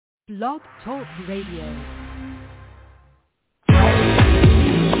Blog Talk Radio.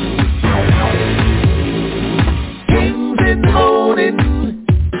 Kings in the morning,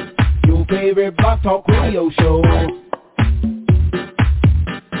 your favorite Blog Talk Radio show.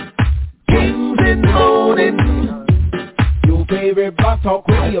 Kings in the morning, your favorite Blog Talk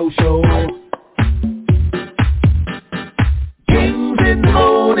Radio show. Kings in the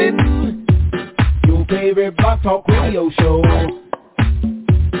morning, your favorite Blog Talk Radio show.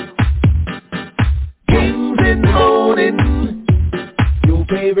 Kings in the morning, your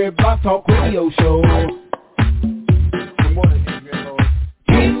favorite Blog Talk Radio show.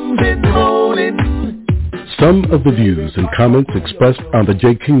 Some of the views and comments expressed on the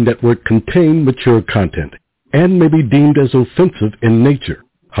J. King Network contain mature content and may be deemed as offensive in nature.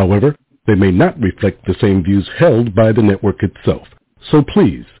 However, they may not reflect the same views held by the network itself. So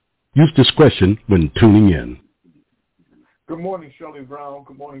please, use discretion when tuning in. Good morning, Shirley Brown.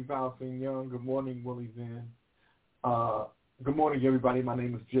 Good morning, Valentine Young. Good morning, Willie Zinn. Good morning, everybody. My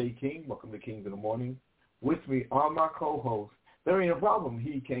name is J. King. Welcome to Kings in the Morning. With me are my co-hosts. There ain't a problem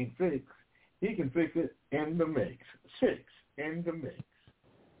he can't fix. He can fix it in the mix. 6 in the mix.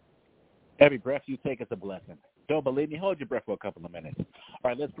 Every breath you take is a blessing. Don't believe me? Hold your breath for a couple of minutes. All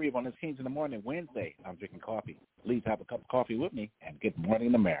right, let's breathe on this Kings in the Morning Wednesday. I'm drinking coffee. Please have a cup of coffee with me and good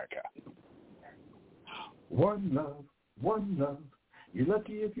morning, America. One love, one love. You're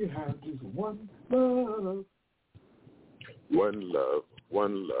lucky if you have just one love. One love,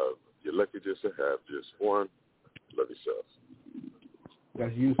 one love. You're lucky just to have just one. Love yourself.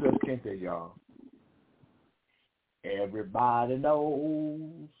 That's Yusuf Kente, y'all. Everybody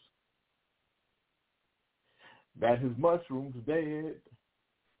knows that his mushroom's dead.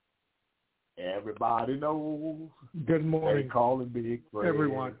 Everybody knows. Good morning. They call him Big Fred.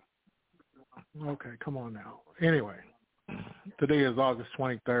 Everyone. Okay, come on now. Anyway, today is August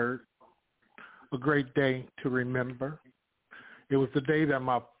 23rd, a great day to remember. It was the day that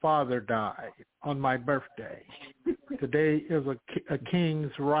my father died on my birthday. Today is a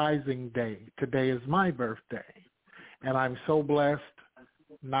King's Rising Day. Today is my birthday. And I'm so blessed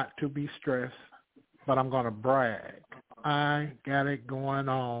not to be stressed, but I'm going to brag. I got it going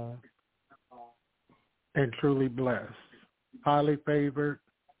on and truly blessed. Highly favored,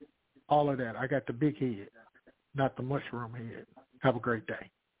 all of that. I got the big head, not the mushroom head. Have a great day.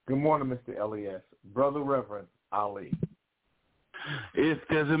 Good morning, Mr. Elias. Brother Reverend Ali. If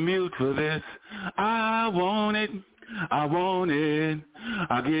there's a mute for this, I want it. I want it.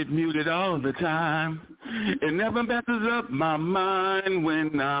 I get muted all the time. It never messes up my mind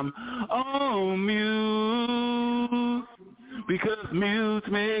when I'm on mute. Because mutes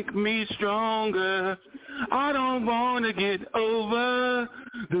make me stronger. I don't want to get over.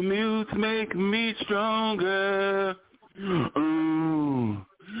 The mutes make me stronger. Ooh.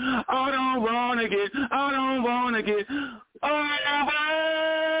 I don't want to get over.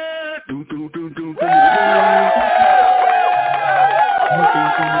 Do, do, do, do, do, do.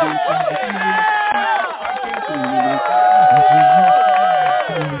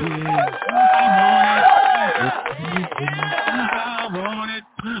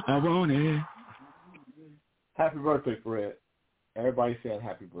 I want it. Happy birthday, Fred. Everybody saying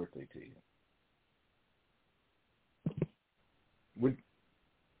happy birthday to you.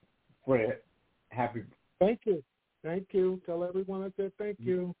 Fred, happy. Thank you. Thank you. Tell everyone I said thank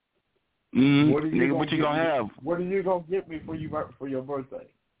you. What you gonna have? What are you gonna get me for your birthday?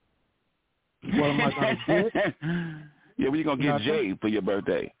 What am I gonna get? Yeah, what you gonna get Jay for your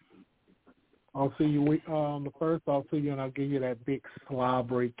birthday? I'll see you on the first. I'll see you and I'll give you that big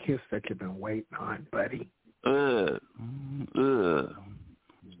slobbery kiss that you've been waiting on, buddy. It's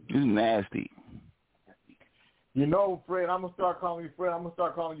nasty. You know, Fred, I'm gonna start calling you Fred. I'm gonna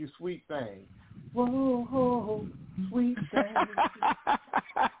start calling you Sweet Thing. Whoa, sweet thing.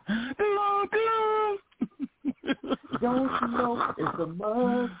 Don't you know it's a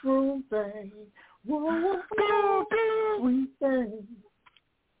mushroom thing? Whoa, sweet thing.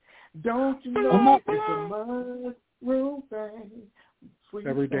 Don't you know it's a mushroom thing? Sweet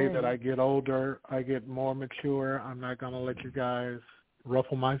Every day thing. that I get older, I get more mature. I'm not going to let you guys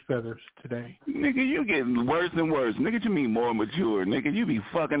ruffle my feathers today. Nigga, you getting worse and worse. Nigga, you mean more mature. Nigga, you be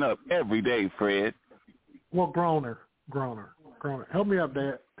fucking up every day, Fred. Well, groaner. Help me out,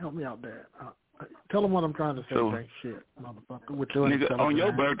 Dad. Tell them what I'm trying to say. That shit, motherfucker. Nigga, on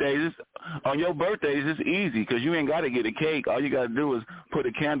your birthdays, it's easy because you ain't got to get a cake. All you got to do is put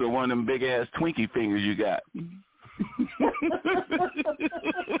a candle on one of them big-ass Twinkie fingers you got.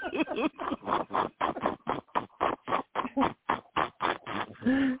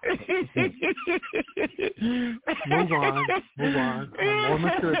 Move on. I'm more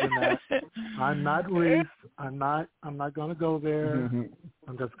mature than that. I'm not Reese. I'm not gonna go there.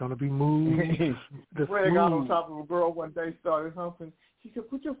 I'm just gonna be moved. Fred got on top of a girl one day, started humping. She said,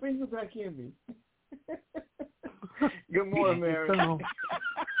 "Put your finger back in me." Good morning, Mary.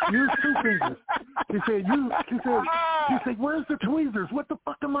 Use two fingers. She said, "Where's the tweezers? What the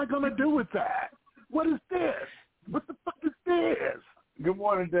fuck am I gonna do with that? What is this? What the fuck is this?" Good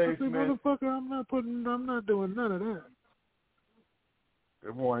morning, Dave I said, Smith. "Motherfucker, I'm not doing none of that."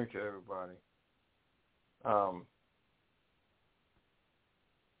 Good morning to everybody.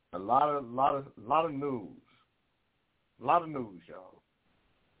 A lot of news. A lot of news, y'all.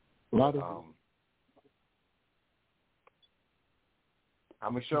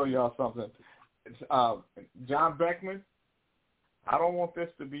 I'm gonna show y'all something. John Beckman, I don't want this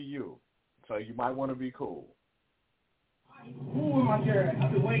to be you, so you might want to be cool. Who am I here?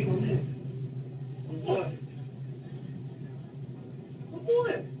 I've been waiting on this. What?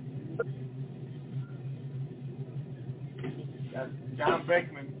 What? That's John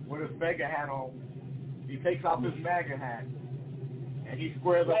Beckman with his MAGA hat on. He takes off his MAGA hat and he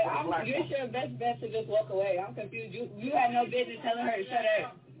squares up with a black. You're sure best bet to just walk away. I'm confused. You had no business telling her to shut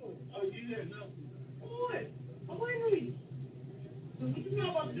up. Oh, you didn't know? What? I'm waiting. So what you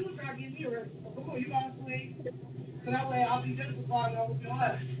know about to do is try to get me arrested. So come on, you gotta swing. So that way I'll be justified on your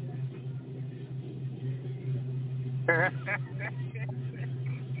ass.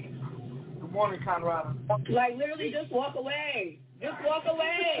 Good morning, Conrad. Like, literally just walk away. Just walk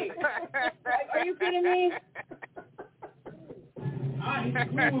away. Like, are you kidding me? I hit the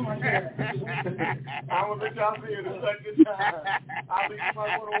glue in my chair. I will let y'all see it a second time. I think you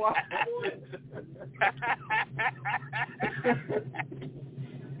might want to watch it.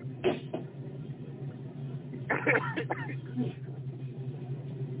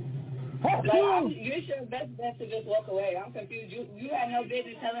 You're sure best bet to just walk away. I'm confused. You had no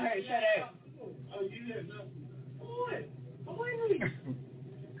business telling her to shut up. Oh, you didn't know? What? I'm waiting.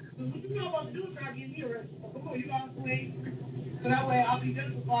 So what you know about to do is try to get me arrested. So come on, you gotta swing. So that way I'll be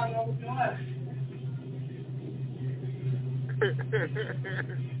justified on your ass.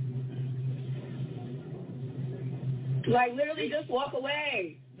 Like, literally just walk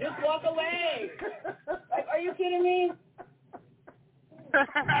away. Just walk away. Like, are you kidding me?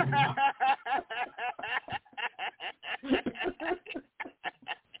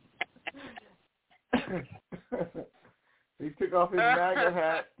 He took off his MAGA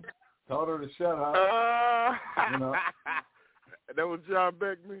hat, told her to shut up. You know. That was John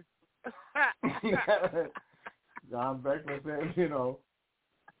Beckman. John Beckman said, you know,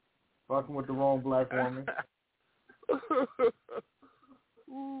 fucking with the wrong black woman.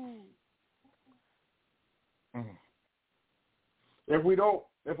 If we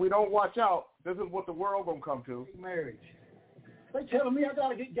don't watch out, this is what the world gonna come to. Marriage. They telling me I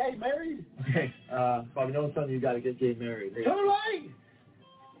gotta get gay married? Okay, probably no one's telling you got to get gay married. Too late.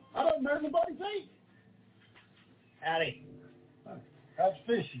 I don't marry nobody's feet. Howdy. That's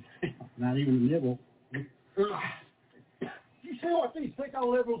fishy. Not even a nibble. You see what these sicko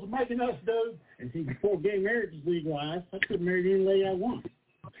liberals are making us do? And see, before gay marriage is legalized, I could marry any lady I want.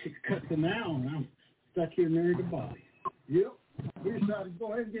 It's custom now, and I'm stuck here married to Bobby. Yep. We decided to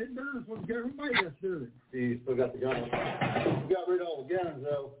go ahead and get it done. That's what the government made us do. You still got the gun. We got rid of all the guns,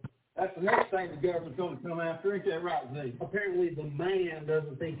 though. That's the next thing the government's going to come after. Ain't that right, Z? Apparently the man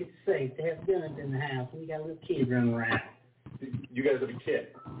doesn't think it's safe to have guns in the house when you got a little kid running around. You guys have a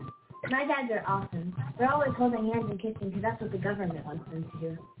kid. My dads are awesome. They're always holding hands and kissing because that's what the government wants them to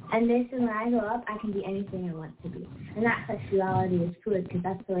do. And they said when I grow up, I can be anything I want to be. And that sexuality is fluid because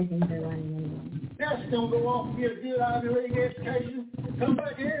that's the way things are running anyway. That's going to go off and get a good Ivy League education. Come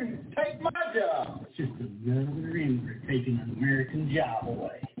back here and take my job. It's just another immigrant taking an American job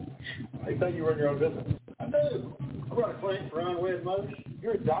away. I thought you were in your own business. I do. I run a clinic for unwed mothers.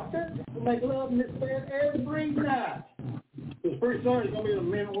 You're a doctor? We make love in this bed every night. Because pretty soon it's going to be the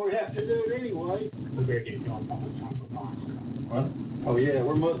minute where we have to do it anyway. We better get going on What? Oh, yeah,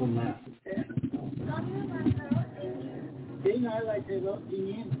 we're Muslim now. Yeah. Didn't I like that up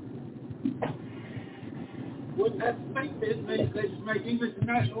in? Wouldn't have to speak business. They just make English the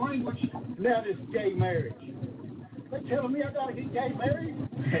national language. Now this gay marriage. They telling me I got to get gay married?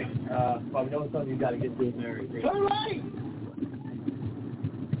 Hey, probably no one's telling you got to get gay married. Too late.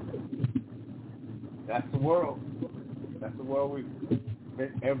 That's the world. That's the world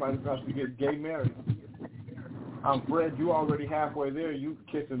everybody's got to get gay married. Fred, you already halfway there. You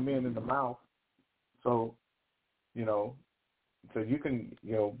kissing men in the mouth. So, you know, so you can,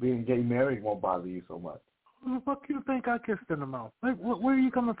 being gay married won't bother you so much. Who the fuck you think I kissed in the mouth? Like, where are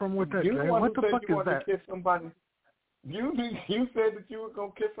you coming from with that, You Jay? want What to the say fuck you is want that? to kiss somebody. You said that you were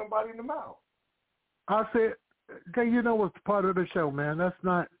going to kiss somebody in the mouth. I said, Jay, you know what's part of the show, man. That's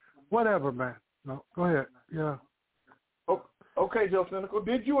not, whatever, man. No, go ahead. Yeah. Oh, okay, Joe Cynical.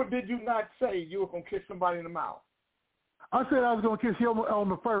 Did you or did you not say you were going to kiss somebody in the mouth? I said I was going to kiss you on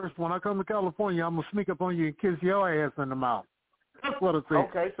the first. When I come to California, I'm going to sneak up on you and kiss your ass in the mouth. That's what I said.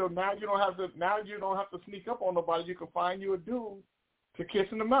 Okay, so now you don't have to sneak up on nobody. You can find you a dude to kiss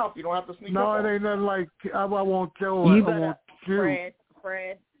in the mouth. You don't have to sneak up on. No, it ain't nothing like I want Joe. You I better, want you.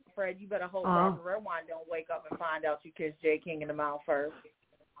 Fred, you better hope Robert Redwine don't wake up and find out you kissed Jay King in the mouth first.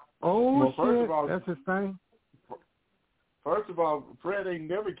 Oh, well, first shit, of all, that's his thing. First of all, Fred ain't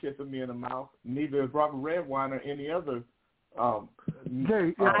never kissing me in the mouth. Neither is Robert Redwine or any other. Jay,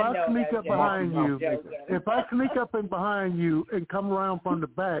 if I sneak up behind you, if I sneak up in behind you and come around from the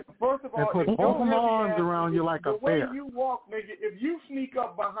back first of all, and put both of my arms around you like a bear. The way you walk, nigga, if you sneak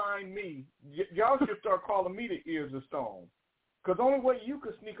up behind me, y'all should start calling me the ears of stone. Because the only way you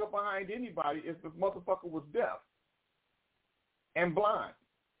could sneak up behind anybody is if the motherfucker was deaf and blind.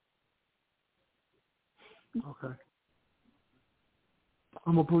 Okay.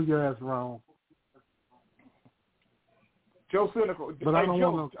 I'm going to pull your ass around. Joe Cynical. But I don't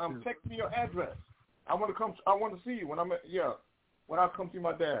Joe, want text me your address. I want to come. I want to see you when when I come see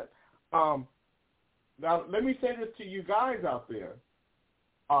my dad. Now let me say this to you guys out there.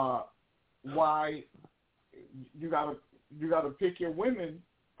 Why you gotta pick your women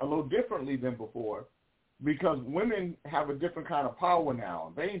a little differently than before, because women have a different kind of power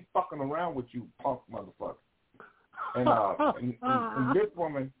now. They ain't fucking around with you, punk motherfucker. And this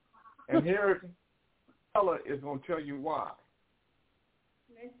woman, and here Ella is gonna tell you why.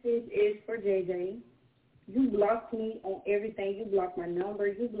 Message is for JJ. You blocked me on everything. You blocked my number.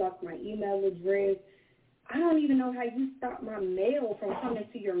 You blocked my email address. I don't even know how you stopped my mail from coming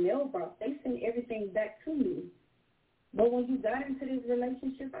to your mailbox. They send everything back to me. But when you got into this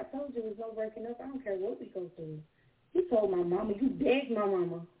relationship, I told you it was no breaking up. I don't care what we go through. You told my mama, you begged my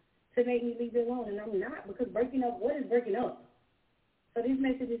mama to make me leave it alone, and I'm not, because breaking up, what is breaking up? So this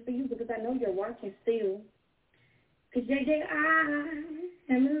message is for you because I know you're watching still. Because JJ, I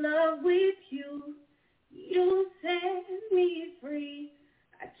am in love with you. You set me free.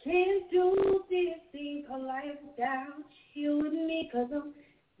 I can't do this thing called life without you with me, because I'm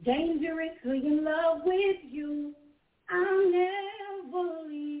dangerously in love with you. I'll never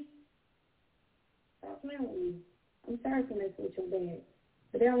leave. Stop playing with me. I'm sorry to mess with your dad,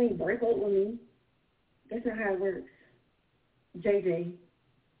 but they don't mean break up with me. That's not how it works. JJ.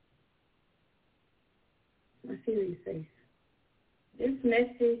 My serious face. This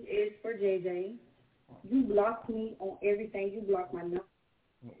message is for JJ. You blocked me on everything. You blocked my number.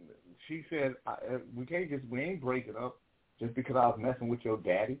 She said, we ain't breaking up just because I was messing with your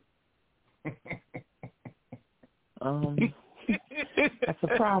daddy. That's a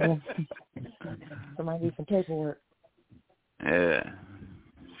problem. There might be some paperwork. Yeah.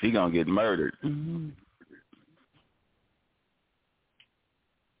 She gonna get murdered. Mm-hmm.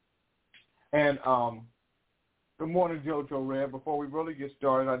 And good morning, JoJo Red. Before we really get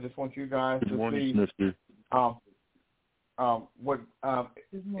started, I just want you guys to see Mister.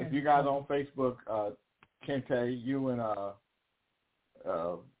 if you guys on Facebook, Kente, you and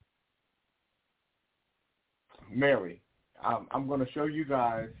Mary, I'm going to show you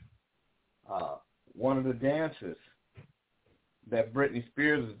guys one of the dances that Britney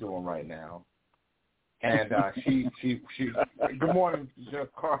Spears is doing right now, and she good morning, Jeff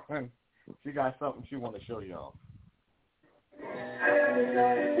Carlin. She got something she want to show y'all.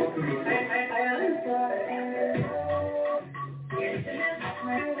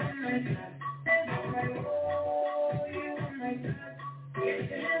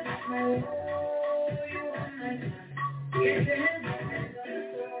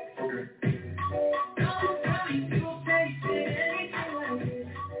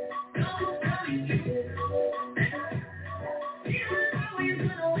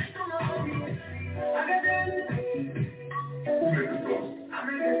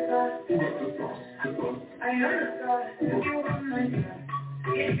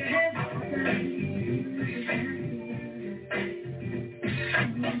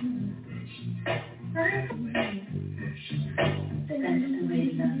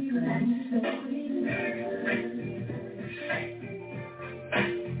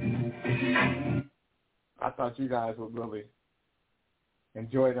 I thought you guys would really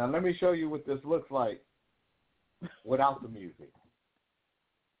enjoy it. Now, let me show you what this looks like without the music.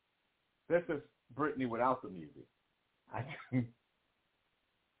 This is Britney without the music. I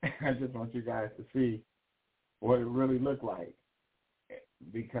just want you guys to see what it really looked like,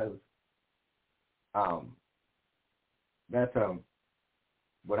 because that's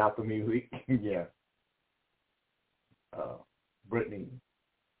without the music, yeah. Brittany,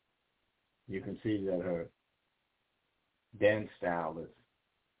 you can see that her dance style is.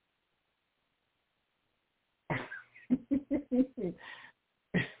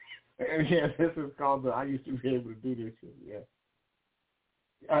 Yeah, this is called I used to be able to do this shit,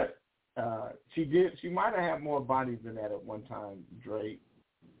 yeah. She might have had more bodies than that at one time, Drake,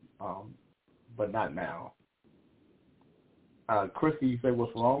 but not now. Christy, you say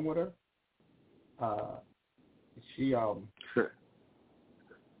what's wrong with her? She's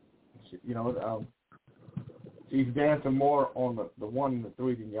dancing more on the 1 and the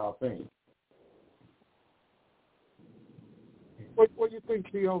 3 than y'all think. What do you think,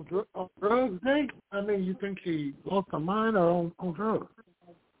 he on drugs, Nate? I mean, you think he lost her mind or on drugs?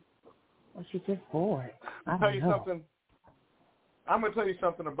 Well, she's just bored. I'm going to tell you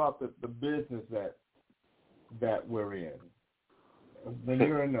something about the business that we're in. When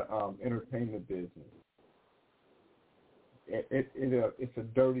you're in the entertainment business, it's a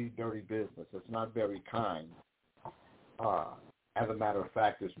dirty, dirty business. It's not very kind. As a matter of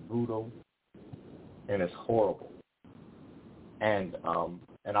fact, it's brutal and it's horrible. And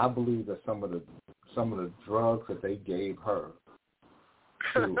I believe that some of the drugs that they gave her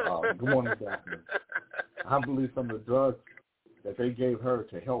to good morning, Daphne. I believe some of the drugs that they gave her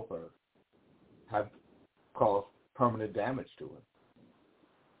to help her have caused permanent damage to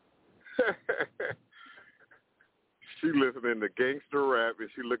her. She listening to gangster rap and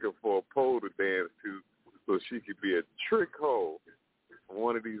she looking for a pole to dance to so she could be a trick hole for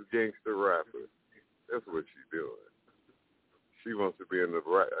one of these gangster rappers. That's what she's doing. She wants to be in a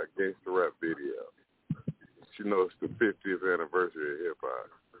gangster rap video. She knows the 50th anniversary of hip-hop.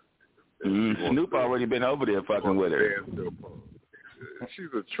 Snoop already been over there fucking with her.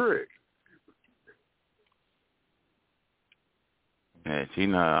 She's a trick. Yeah,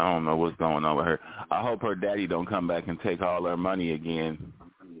 I don't know what's going on with her. I hope her daddy don't come back and take all her money again,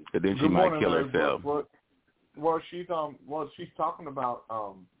 because then she might kill herself. Well, she's talking about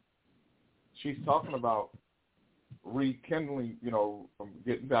rekindling,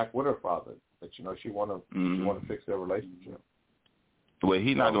 getting back with her father. That she want to fix their relationship. Well,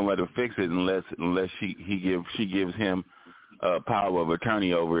 he's not gonna let her fix it unless she gives him power of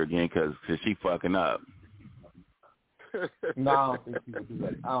attorney over again, because she fucking up. No, I don't think he would do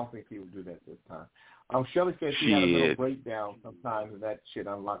that. I don't think he would do that this time. Shelley said she had a little breakdown sometimes, and that shit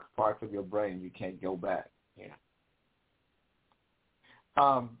unlocks parts of your brain you can't go back. Yeah.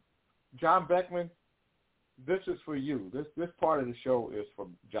 John Beckman, this is for you. This part of the show is for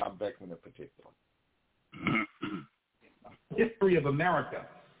John Beckman in particular. History of America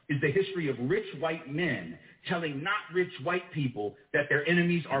is the history of rich white men telling not rich white people that their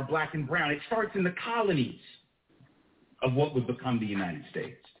enemies are black and brown. It starts in the colonies of what would become the United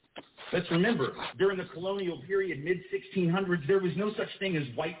States. Let's remember, during the colonial period, mid-1600s, there was no such thing as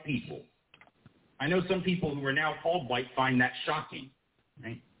white people. I know some people who are now called white find that shocking,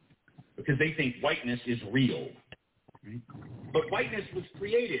 right? Because they think whiteness is real. Right? But whiteness was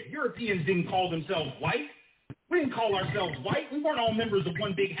created. Europeans didn't call themselves white. We didn't call ourselves white. We weren't all members of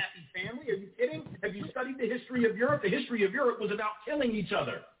one big happy family. Are you kidding? Have you studied the history of Europe? The history of Europe was about killing each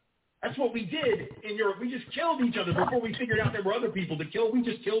other. That's what we did in Europe. We just killed each other before we figured out there were other people to kill. We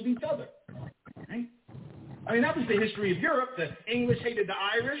just killed each other. Right? I mean, that was the history of Europe. The English hated the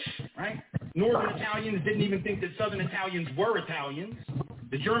Irish, right? Northern Italians didn't even think that Southern Italians were Italians.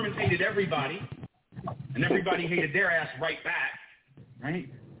 The Germans hated everybody, and everybody hated their ass right back, right?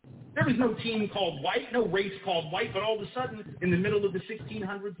 There was no team called white, no race called white, but all of a sudden, in the middle of the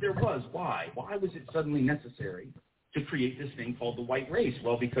 1600s, there was. Why? Why was it suddenly necessary to create this thing called the white race?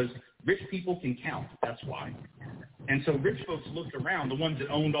 Well, because rich people can count. That's why. And so rich folks looked around, the ones that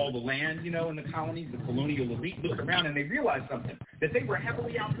owned all the land, in the colonies, the colonial elite looked around and they realized something, that they were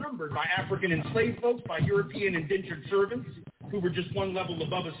heavily outnumbered by African enslaved folks, by European indentured servants who were just one level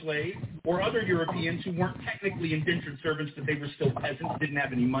above a slave, or other Europeans who weren't technically indentured servants, but they were still peasants, didn't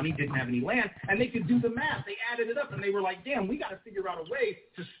have any money, didn't have any land, and they could do the math. They added it up and they were like, damn, we got to figure out a way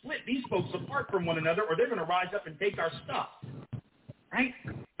to split these folks apart from one another or they're going to rise up and take our stuff. Right?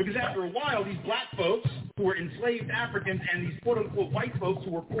 Because after a while, these black folks who were enslaved Africans and these quote-unquote white folks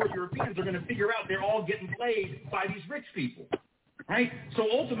who were poor Europeans are going to figure out they're all getting played by these rich people. Right? So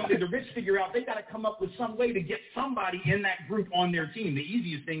ultimately, the rich figure out they got to come up with some way to get somebody in that group on their team. The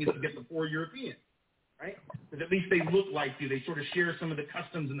easiest thing is to get the poor Europeans. Right? Because at least they look like you. They sort of share some of the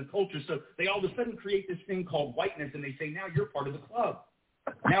customs and the culture. So they all of a sudden create this thing called whiteness, and they say, now you're part of the club.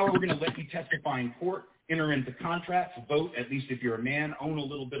 Now we're going to let you testify in court, enter into contracts, vote, at least if you're a man, own a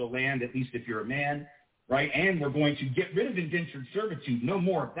little bit of land, at least if you're a man, right? And we're going to get rid of indentured servitude. No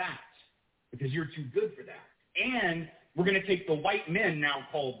more of that, because you're too good for that. And we're going to take the white men, now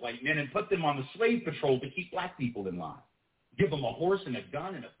called white men, and put them on the slave patrol to keep black people in line. Give them a horse and a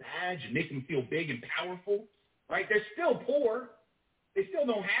gun and a badge and make them feel big and powerful, right? They're still poor. They still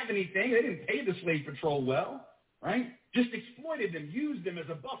don't have anything. They didn't pay the slave patrol well, right? Just exploited them, used them as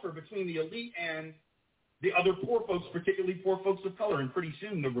a buffer between the elite and the other poor folks, particularly poor folks of color. And pretty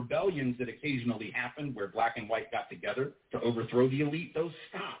soon the rebellions that occasionally happened where black and white got together to overthrow the elite, those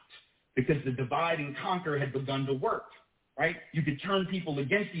stopped because the divide and conquer had begun to work, right? You could turn people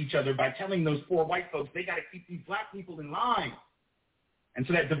against each other by telling those poor white folks, they got to keep these black people in line. And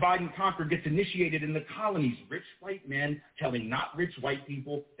so that divide and conquer gets initiated in the colonies. Rich white men telling not rich white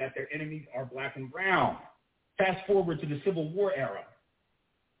people that their enemies are black and brown. Fast forward to the Civil War era.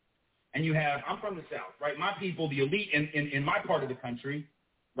 And you have, I'm from the South, right? My people, the elite in my part of the country,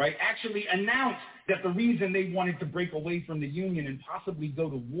 right, actually announced that the reason they wanted to break away from the Union and possibly go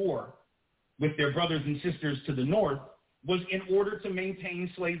to war with their brothers and sisters to the North was in order to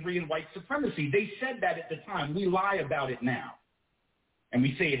maintain slavery and white supremacy. They said that at the time. We lie about it now. And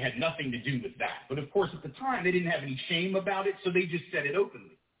we say it had nothing to do with that. But, of course, at the time, they didn't have any shame about it, so they just said it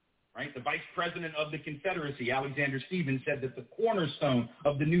openly, right? The vice president of the Confederacy, Alexander Stephens, said that the cornerstone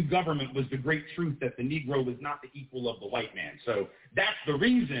of the new government was the great truth that the Negro was not the equal of the white man. So that's the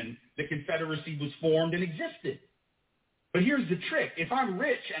reason the Confederacy was formed and existed. But here's the trick. If I'm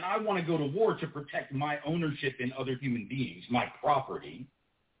rich and I want to go to war to protect my ownership in other human beings, my property,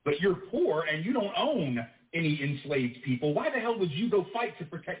 but you're poor and you don't own any enslaved people, why the hell would you go fight to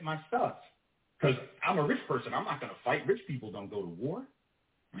protect my stuff? Because I'm a rich person. I'm not going to fight. Rich people don't go to war,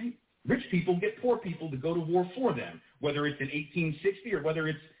 right? Rich people get poor people to go to war for them, whether it's in 1860 or whether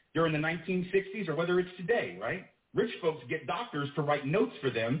it's during the 1960s or whether it's today, right? Rich folks get doctors to write notes for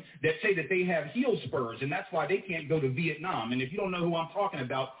them that say that they have heel spurs, and that's why they can't go to Vietnam. And if you don't know who I'm talking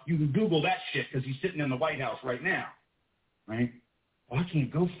about, you can Google that shit because he's sitting in the White House right now, right? Well, I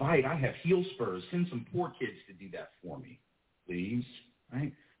can't go fight. I have heel spurs. Send some poor kids to do that for me, please,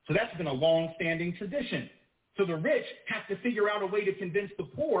 right? So that's been a long-standing tradition. So the rich have to figure out a way to convince the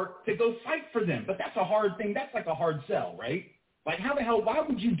poor to go fight for them. But that's a hard thing. That's like a hard sell, right? Like, how the hell, why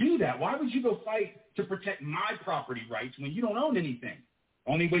would you do that? Why would you go fight to protect my property rights when you don't own anything?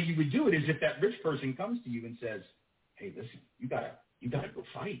 Only way you would do it is if that rich person comes to you and says, hey, listen, you gotta go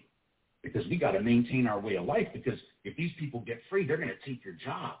fight because we got to maintain our way of life because if these people get free, they're going to take your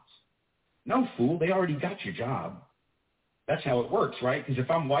jobs. No, fool, they already got your job. That's how it works, right? Because if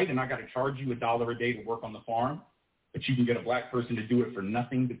I'm white and I got to charge you $1 a day to work on the farm, but you can get a black person to do it for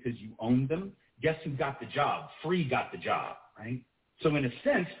nothing because you own them, guess who got the job? Free got the job, right? So in a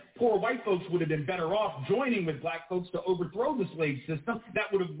sense, poor white folks would have been better off joining with black folks to overthrow the slave system.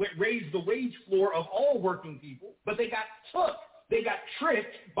 That would have raised the wage floor of all working people, but they got took. They got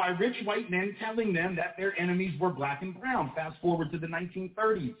tricked by rich white men telling them that their enemies were black and brown. Fast forward to the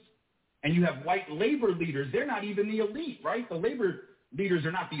 1930s. And you have white labor leaders. They're not even the elite, right? The labor leaders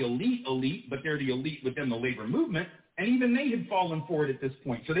are not the elite, but they're the elite within the labor movement. And even they had fallen for it at this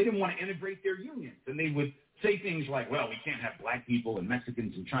point. So they didn't want to integrate their unions. And they would say things like, well, we can't have black people and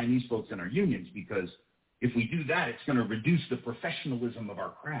Mexicans and Chinese folks in our unions because if we do that, it's going to reduce the professionalism of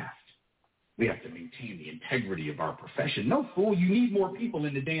our craft. We have to maintain the integrity of our profession. No, fool, you need more people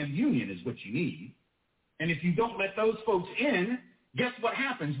in the damn union is what you need. And if you don't let those folks in, guess what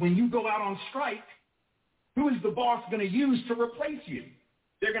happens? When you go out on strike, who is the boss going to use to replace you?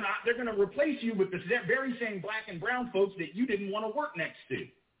 They're going to replace you with the very same black and brown folks that you didn't want to work next to,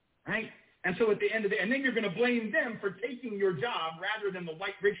 right? And so at the end of and then you're going to blame them for taking your job rather than the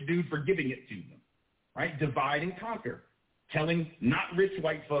white rich dude for giving it to them, right? Divide and conquer, telling not rich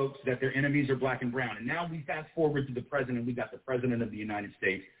white folks that their enemies are black and brown. And now we fast forward to the president. We got the president of the United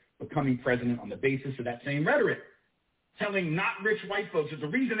States becoming president on the basis of that same rhetoric, telling not rich white folks that the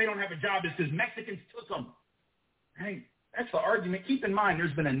reason they don't have a job is because Mexicans took them, right? That's the argument. Keep in mind,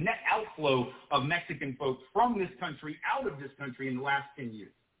 there's been a net outflow of Mexican folks from this country, out of this country in the last 10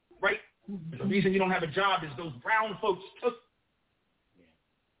 years, right? The reason you don't have a job is those brown folks took.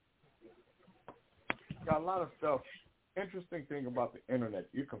 Got a lot of stuff. Interesting thing about the internet,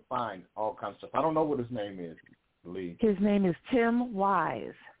 you can find all kinds of stuff. I don't know what his name is, Lee. His name is Tim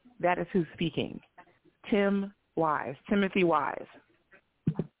Wise. That is who's speaking. Tim Wise, Timothy Wise.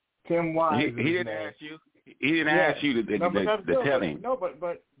 Tim Wise. He didn't ask you. He didn't ask you to tell him. No,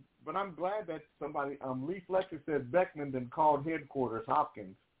 but I'm glad that somebody, Lee Fletcher said Beckman then called headquarters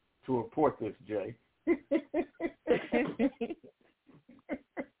Hopkins to report this, Jay.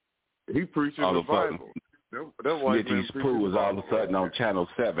 He preaching all the of a sudden. Bible. That white man Mitch's Pooh was all of a sudden on Channel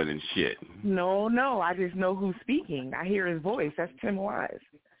 7 and shit. No, I just know who's speaking. I hear his voice. That's Tim Wise.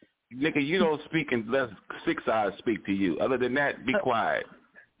 Nigga, you don't speak unless 6 eyes speak to you. Other than that, be quiet.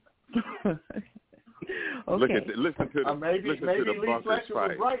 Okay. Listen to the maybe Lee Fletcher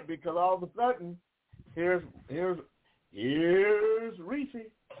was right, because all of a sudden, here's Reese.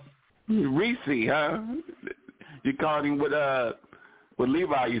 Reese, huh? You called him what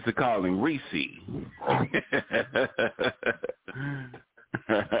Levi used to call him, Reese.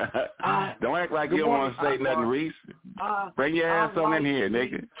 Don't act like you don't want to say nothing, Reese. Bring your ass on in here,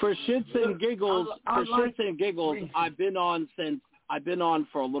 nigga. For shits and giggles, I've been on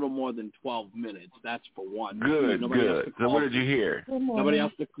for a little more than 12 minutes. That's for one. Good. So what did you hear? Nobody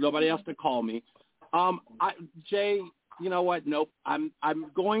else to call me. Jay, you know what? Nope. I'm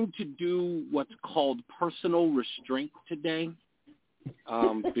going to do what's called personal restraint today.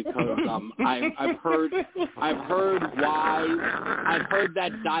 Because I've heard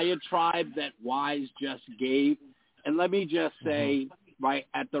that diatribe that Wise just gave, and let me just say, right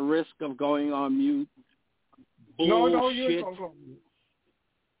at the risk of going on mute, bullshit. No, you ain't gonna go on mute.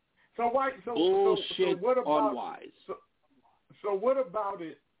 So what about on Wise? So what about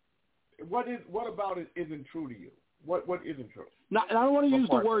it? What about it isn't true to you? What isn't true? Now, and I don't want to use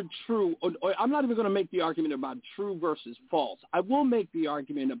the word true. Or I'm not even going to make the argument about true versus false. I will make the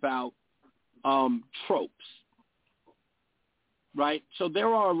argument about tropes, right? So there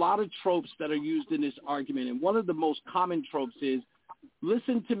are a lot of tropes that are used in this argument, and one of the most common tropes is,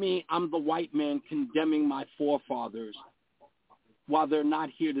 listen to me, I'm the white man condemning my forefathers while they're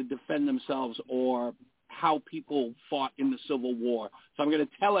not here to defend themselves or how people fought in the Civil War. So I'm going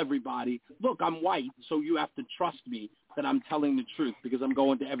to tell everybody, look, I'm white, so you have to trust me that I'm telling the truth because I'm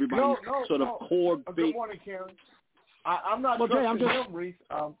going to everybody's core base. Good morning, Karen. I'm not trusting him, Reese.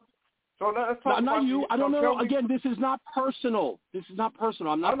 So let's talk not about you. I don't know. Again, this is not personal.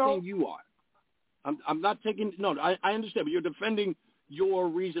 I'm not saying you are. I'm not taking. No, I understand, but you're defending your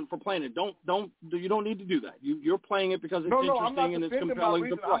reason for playing it. You don't need to do that. You're playing it because it's interesting and it's compelling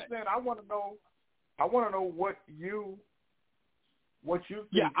to play. I'm saying I want to know what you think.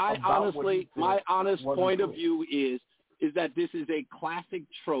 Yeah, my honest point of view is that this is a classic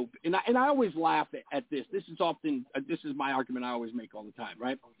trope, and I always laugh at this. This is my argument I always make all the time,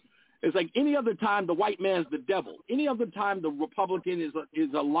 right? It's like any other time the white man's the devil. Any other time the Republican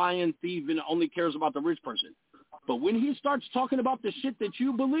is a lying thief and only cares about the rich person. But when he starts talking about the shit that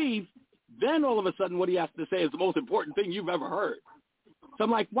you believe, then all of a sudden what he has to say is the most important thing you've ever heard. So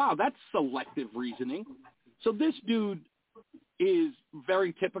I'm like, wow, that's selective reasoning. So this dude is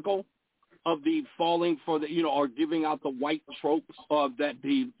very typical of the falling for the, or giving out the white tropes of that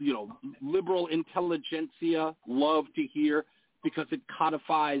the, liberal intelligentsia love to hear because it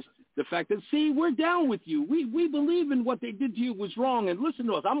codifies the fact that, see, we're down with you. We believe in what they did to you was wrong, and listen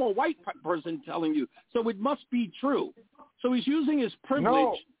to us. I'm a white person telling you, so it must be true. So he's using his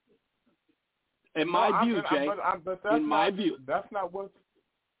privilege. No. In my view, Jay, in my view. That's not what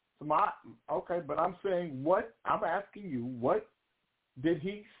okay, but I'm saying I'm asking you, what did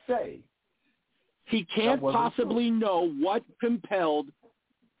he say? He can't possibly know what compelled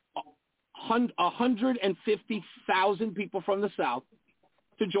 150,000 people from the South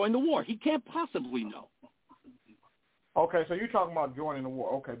to join the war. He can't possibly know. Okay, so you're talking about joining the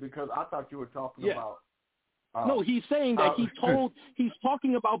war. Okay, because I thought you were talking about... no, he's saying that he's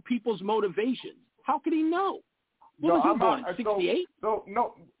talking about people's motivations. How could he know? What was he born in 68?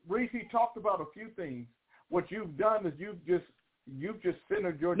 No, Reese, he talked about a few things. What you've done is you've just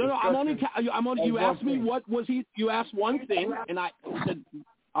centered your discussion. I'm only. You asked me what was he. You asked one thing, and I said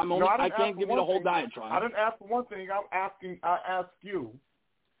I can't give you the whole diatribe. I didn't ask for one thing. I asked you.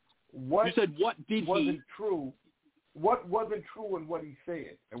 What you said? What did wasn't true? What wasn't true in what he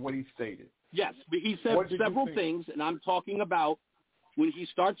said and what he stated? Yes, but he said several things, and I'm talking about when he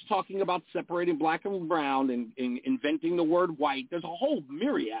starts talking about separating black and brown and inventing the word white. There's a whole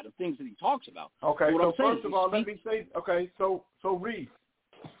myriad of things that he talks about. Okay, so first of all, let me say, okay, so Reese,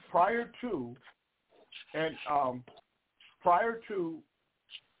 prior to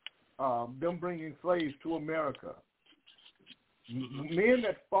them bringing slaves to America, men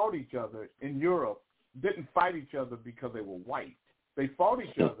that fought each other in Europe didn't fight each other because they were white. They fought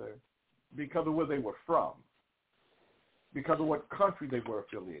each other because of where they were from, because of what country they were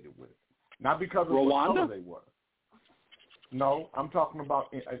affiliated with, not because of what color they were. No, I'm talking about,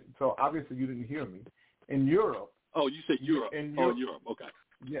 so obviously you didn't hear me. In Europe. Oh, you said Europe. Europe, okay.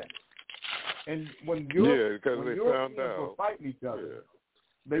 Yes. And when Europe, because they found out. Were fighting each other,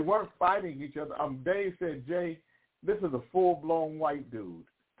 they weren't fighting each other. Dave said, Jay, this is a full-blown white dude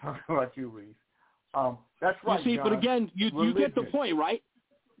How about you, Reese? That's right. You see, John. but again, you get the point, right?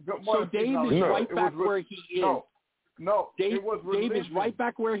 So Dave is right back where he is. No, Dave, it was religion. Dave is right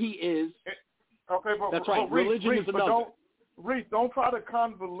back where he is. Okay, but that's right. But Reese, religion is another. Don't try to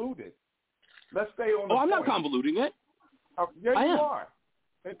convolute it. Let's stay on the I'm point. not convoluting it. Yeah, I you am. are.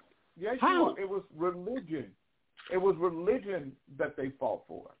 Yes, you are. It was religion. It was religion that they fought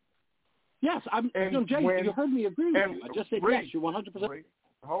for. Yes, Jay, you heard me agree with you. I just said yes, you're 100%.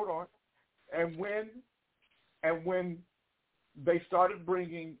 Hold on. And when they started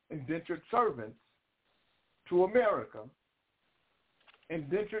bringing indentured servants to America,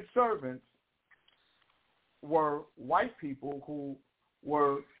 indentured servants were white people who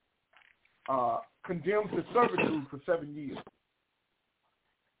were condemned to servitude for 7 years.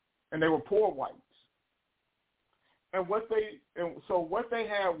 And they were poor whites. And what they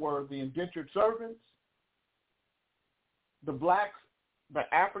had were the indentured servants, the blacks, the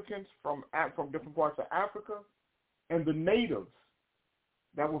Africans from different parts of Africa, and the natives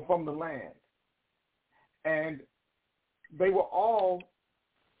that were from the land. And they were all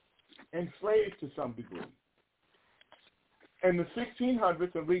enslaved to some degree. In the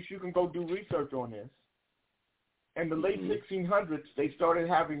 1600s, and Reese, you can go do research on this, in the late 1600s, they started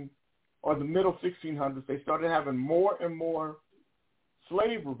having, or the middle 1600s, they started having more and more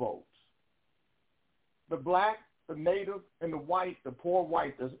slave revolts. The black, the native, and the white, the poor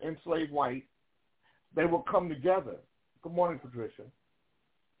white, the enslaved white, they would come together. Good morning, Patricia.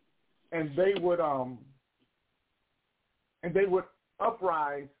 And they would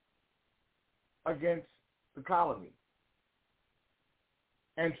uprise against the colony.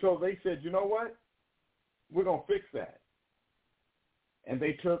 And so they said, you know what? We're going to fix that. And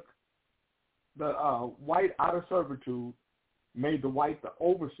they took the white out of servitude, made the white the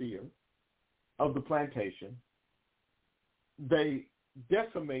overseer of the plantation. They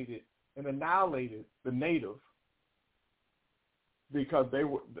decimated and annihilated the native because they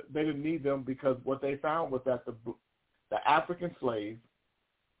didn't need them, because what they found was that the African slave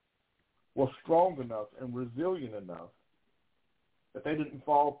was strong enough and resilient enough that they didn't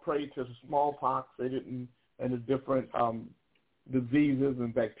fall prey to the smallpox. They didn't, and the different diseases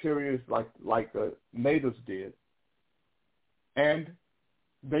and bacteria like the natives did. And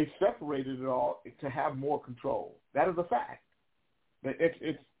they separated it all to have more control. That is a fact.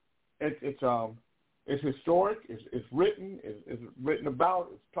 It's historic. It's written. It's written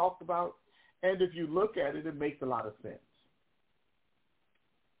about. It's talked about. And if you look at it, it makes a lot of sense.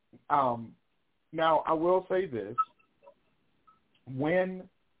 Now, I will say this. When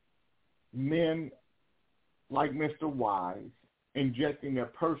men like Mr. Wise injecting their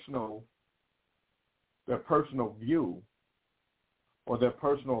personal view or their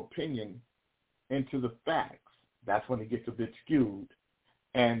personal opinion into the facts, that's when it gets a bit skewed.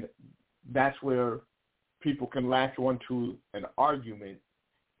 And that's where people can latch onto an argument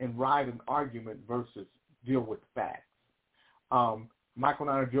and ride an argument versus deal with facts. Michael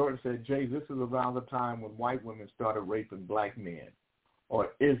Niner Jordan said, Jay, this is around the time when white women started raping black men.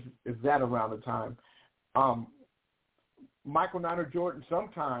 Or is that around the time? Michael Niner Jordan,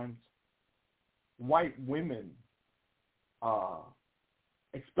 sometimes white women,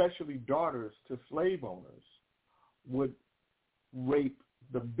 especially daughters to slave owners, would rape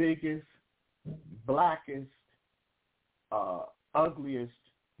the biggest, blackest, ugliest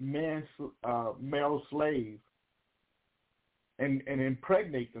male slave and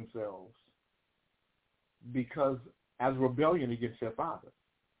impregnate themselves because as rebellion against their father.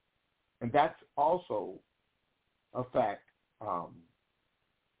 And that's also a fact.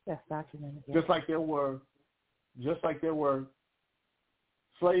 That's documented. Just like there were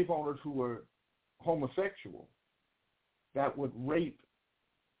slave owners who were homosexual that would rape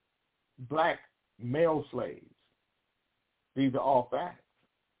black male slaves. These are all facts.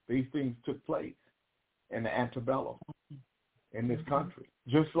 These things took place in the antebellum in this country.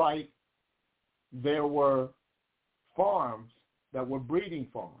 Just like there were farms that were breeding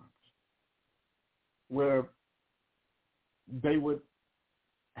farms where they would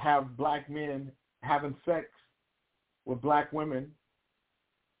have black men having sex with black women,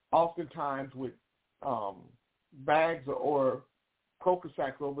 oftentimes with bags or coca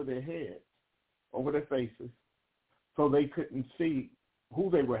sacks over their heads, over their faces, so they couldn't see who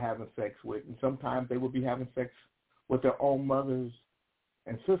they were having sex with. And sometimes they would be having sex with their own mothers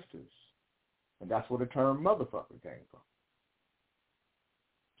and sisters. And that's where the term motherfucker came from.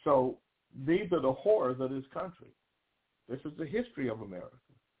 So these are the horrors of this country. This is the history of America.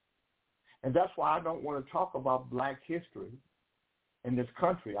 And that's why I don't want to talk about black history in this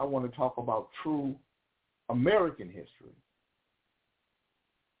country. I want to talk about true American history.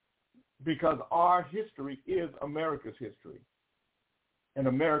 because our history is America's history, and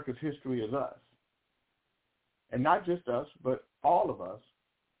America's history is us. And not just us, but all of us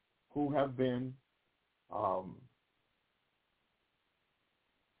who have been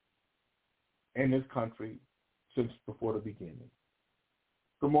in this country since before the beginning.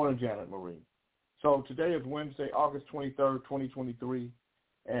 Good morning, Janet Marie. So today is Wednesday, August 23rd, 2023,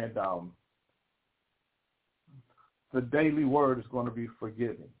 and the daily word is going to be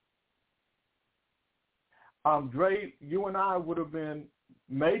forgiving. Dre, you and I would have been,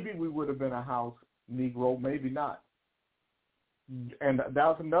 maybe we would have been a house Negro, maybe not. And that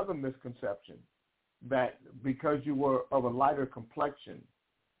was another misconception, that because you were of a lighter complexion,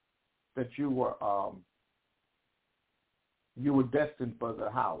 that you were destined for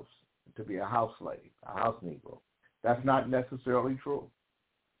the house, to be a house slave, a house Negro. That's not necessarily true.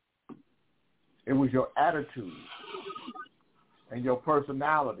 It was your attitude and your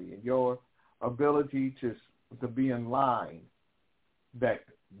personality and your ability to be in line that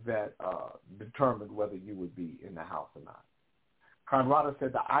determined whether you would be in the house or not. Conrada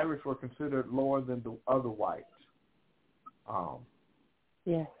said the Irish were considered lower than the other whites.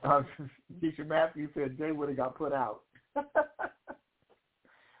 Yes. Keisha Matthews said Jay would have got put out.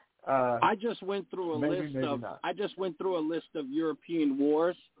 I just went through a list of European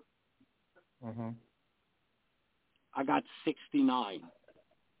wars. Mm-hmm. I got 69.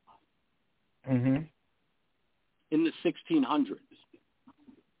 Mm-hmm. In the 1600s.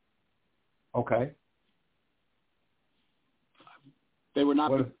 Okay. They were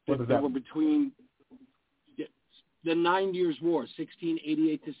not. They were between the 9 Years' War,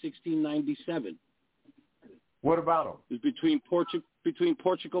 1688 to 1697. What about them? It was between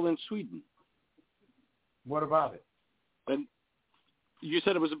Portugal and Sweden. What about it? And you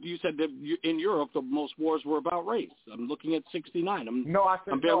said that in Europe the most wars were about race. I'm looking at 69. I'm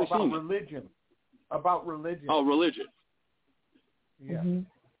barely about seeing religion. About religion. Oh, religion. Yeah. Mm-hmm.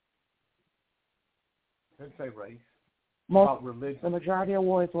 Didn't say race. About religion. The majority of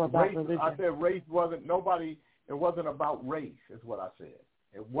wars were about race, religion. I said race wasn't nobody. It wasn't about race, is what I said.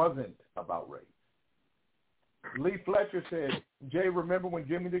 It wasn't about race. Lee Fletcher said, Jay, remember when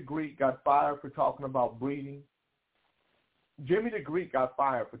Jimmy the Greek got fired for talking about breeding? Jimmy the Greek got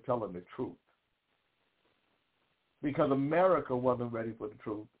fired for telling the truth because America wasn't ready for the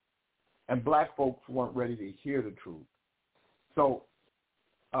truth and black folks weren't ready to hear the truth. So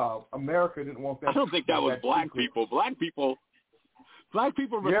America didn't want that. I don't think that was black secret. people. Black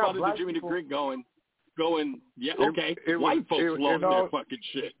people responded to Jimmy the Greek going, yeah, okay. White folks lost their fucking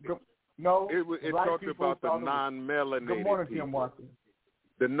shit. No, it talked about the non-melanated Good morning, people. Tim Watson.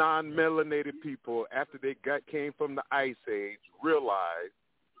 The non-melanated people, after they came from the Ice Age, realized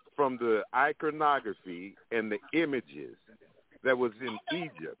from the iconography and the images that was in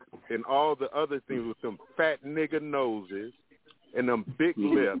Egypt and all the other things with them fat nigger noses and them big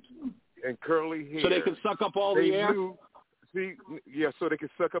lips and curly hair. So they could suck up all the air? So they could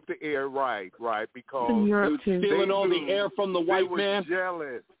suck up the air, right, because they were stealing all the air from the white man.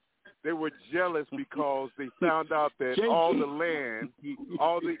 They were jealous because they found out that all the land,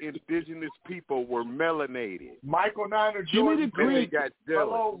 all the indigenous people were melanated. Michael Niner Jordan said, got jealous.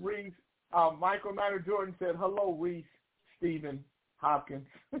 Hello, Reese. Michael Niner Jordan said, hello, Reese, Stephen Hopkins.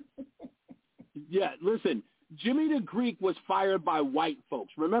 Yeah, listen, Jimmy the Greek was fired by white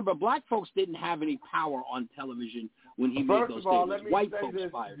folks. Remember, black folks didn't have any power on television when he made those statements. White folks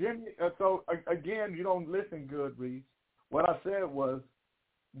fired him. So, again, you don't listen good, Reese. What I said was,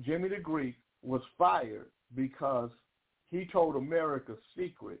 Jimmy the Greek was fired because he told America's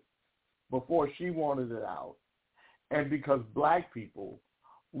secret before she wanted it out, and because black people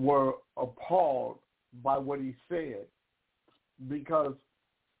were appalled by what he said, because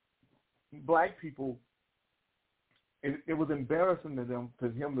black people, it was embarrassing to him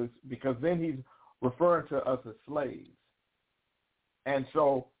because then he's referring to us as slaves, and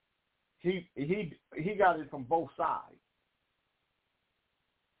so he got it from both sides.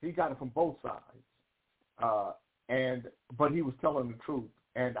 He got it from both sides, but he was telling the truth,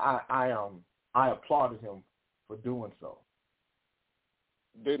 and I applauded him for doing so.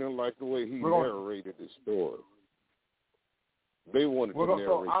 They didn't like the way he narrated the story. They wanted to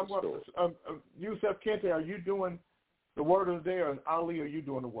narrate the story. Yusef Kente, are you doing the word of the day, or Ali, are you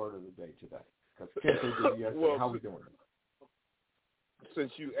doing the word of the day today? Because Kente did yesterday. Well, how we doing it?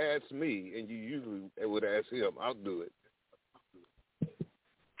 Since you asked me, and you usually would ask him, I'll do it.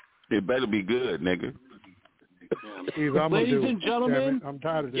 It better be good, nigga. Ladies and gentlemen, I'm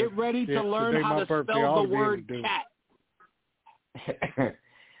tired of this. Get ready to learn how to spell the word cat.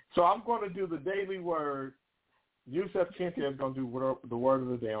 So I'm going to do the daily word Yusef Kente is going to do the word of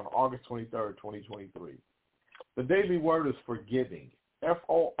the day on August 23rd, 2023. The daily word is forgiving,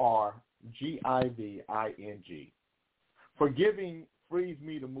 Forgiving. Forgiving frees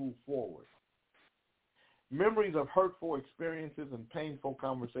me to move forward. Memories of hurtful experiences and painful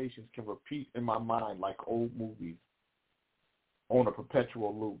conversations can repeat in my mind like old movies on a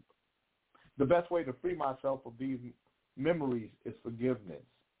perpetual loop. The best way to free myself of these memories is forgiveness.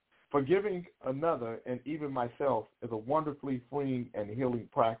 Forgiving another and even myself is a wonderfully freeing and healing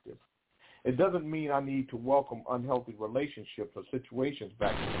practice. It doesn't mean I need to welcome unhealthy relationships or situations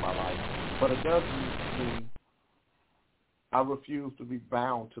back into my life, but it does mean I refuse to be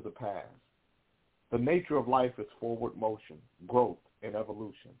bound to the past. The nature of life is forward motion, growth, and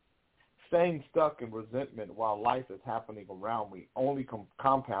evolution. Staying stuck in resentment while life is happening around me only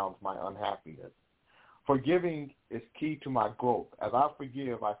compounds my unhappiness. Forgiving is key to my growth. As I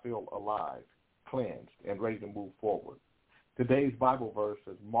forgive, I feel alive, cleansed, and ready to move forward. Today's Bible verse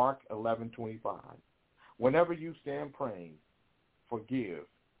is Mark 11:25. Whenever you stand praying, forgive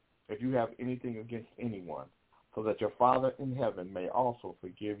if you have anything against anyone, so that your Father in heaven may also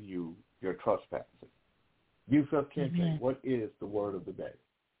forgive you your trespasses. Yusef Kente, what is the word of the day?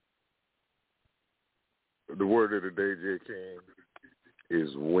 The word of the day, J. King,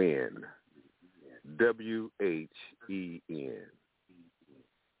 is win. W-H-E-N.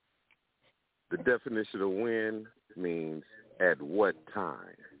 The definition of win means at what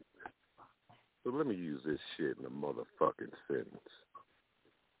time. So let me use this shit in a motherfucking sentence.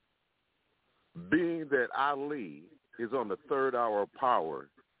 Being that Ali is on the third hour of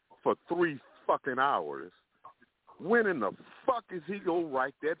power for 3 fucking hours, when in the fuck is he gonna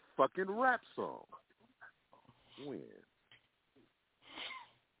write that fucking rap song? When?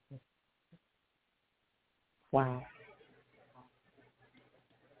 Wow.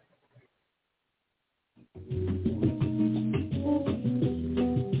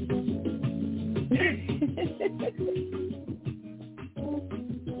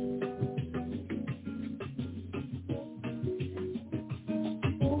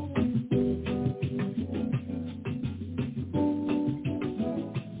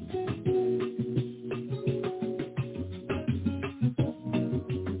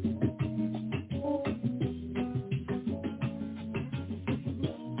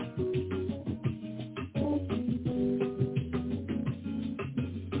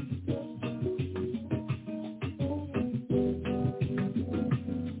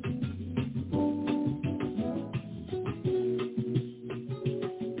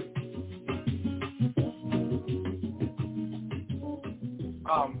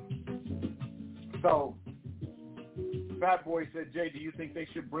 So, Fat Boy said, Jay, do you think they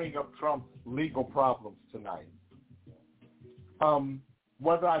should bring up Trump's legal problems tonight?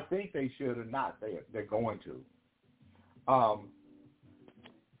 Whether I think they should or not, they're going to.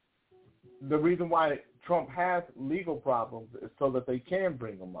 The reason why Trump has legal problems is so that they can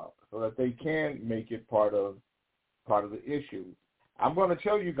bring them up, so that they can make it part of the issue. I'm going to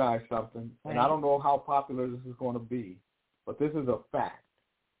tell you guys something, and I don't know how popular this is going to be, but this is a fact.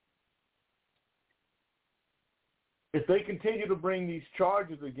 If they continue to bring these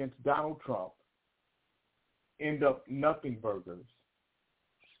charges against Donald Trump, end up nothing burgers,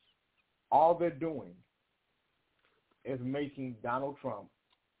 all they're doing is making Donald Trump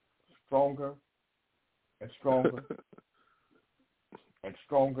stronger and stronger and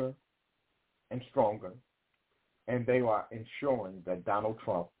stronger and stronger, and they are ensuring that Donald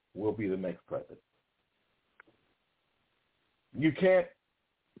Trump will be the next president. You can't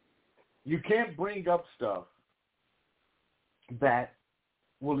bring up stuff that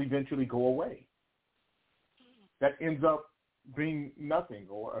will eventually go away, that ends up being nothing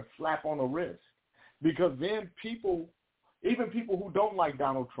or a slap on the wrist, because then even people who don't like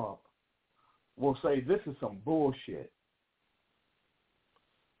Donald Trump will say this is some bullshit.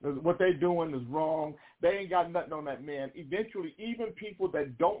 What they're doing is wrong. They ain't got nothing on that man. Eventually, even people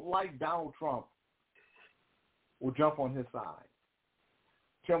that don't like Donald Trump will jump on his side.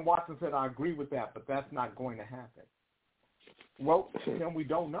 Tim Watson said, I agree with that, but that's not going to happen. Well, Tim, we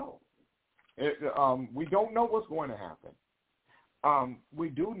don't know. We don't know what's going to happen. We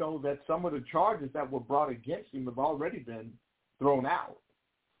do know that some of the charges that were brought against him have already been thrown out.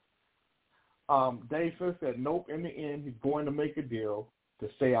 Dave Smith said, nope, in the end, he's going to make a deal to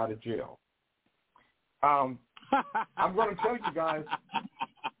stay out of jail. I'm going to tell you guys.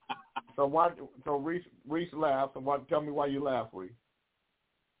 So Reese laughs, and tell me why you laugh, Reese.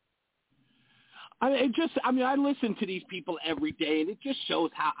 I listen to these people every day, and it just shows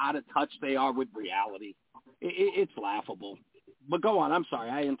how out of touch they are with reality. It's laughable. But go on. I'm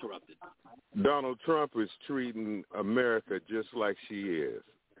sorry. I interrupted. Donald Trump is treating America just like she is,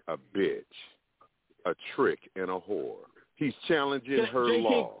 a bitch, a trick, and a whore. He's challenging her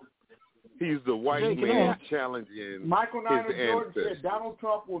law. He's the white man challenging Michael Niner his Jordan ancestors. said Donald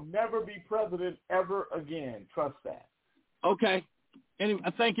Trump will never be president ever again. Trust that. Okay. Anyway,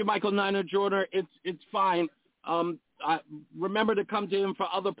 thank you, Michael Niner Jordan. It's fine. Remember to come to him for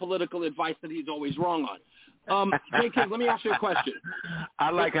other political advice that he's always wrong on. JK, let me ask you a question. I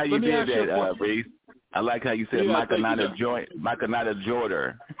like how you did that, Reese. I like how you said Michael Niner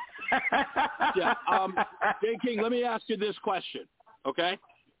Jordan. Yeah. J. King, let me ask you this question, okay?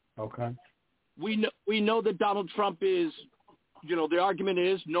 Okay. We know that Donald Trump is, the argument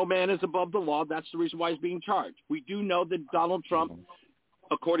is no man is above the law. That's the reason why he's being charged. We do know that Donald Trump,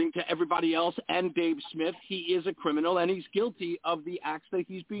 according to everybody else and Dave Smith, he is a criminal and he's guilty of the acts that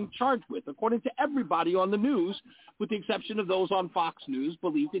he's being charged with. According to everybody on the news, with the exception of those on Fox News,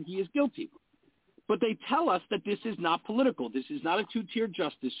 believe that he is guilty. But they tell us that this is not political. This is not a two-tier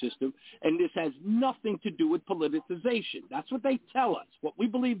justice system, and this has nothing to do with politicization. That's what they tell us. What we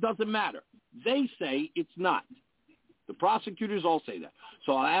believe doesn't matter. They say it's not. The prosecutors all say that.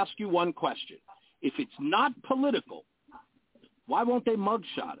 So I'll ask you one question. If it's not political, why won't they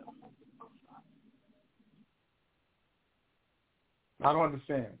mugshot him? I don't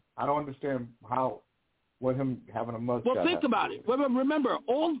understand what him having a mugshot. Well, think about it. Remember,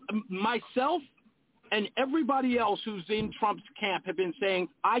 myself and everybody else who's in Trump's camp have been saying,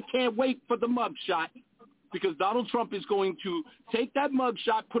 I can't wait for the mugshot because Donald Trump is going to take that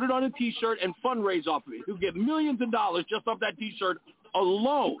mugshot, put it on a T-shirt, and fundraise off of it. He'll get millions of dollars just off that T-shirt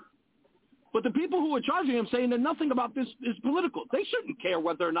alone. But the people who are charging him saying that nothing about this is political. They shouldn't care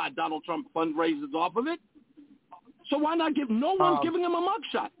whether or not Donald Trump fundraises off of it. So why not no one's giving him a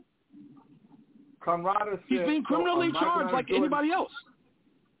mugshot? Conrad He's being criminally charged like anybody else.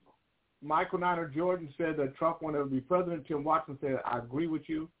 Michael Niner Jordan said that Trump wanted to be president. Tim Watson said, I agree with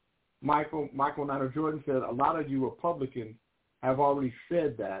you. Michael Niner Jordan said, a lot of you Republicans have already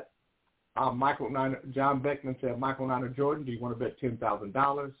said that. John Beckman said, Michael Niner Jordan, do you want to bet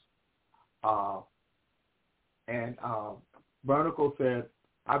 $10,000? And Bernicle said,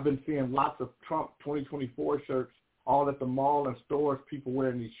 I've been seeing lots of Trump 2024 shirts all at the mall and stores, people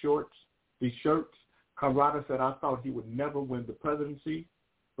wearing these shirts. Conrad said, I thought he would never win the presidency.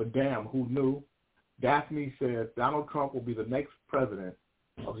 But damn, who knew? Daphne said Donald Trump will be the next president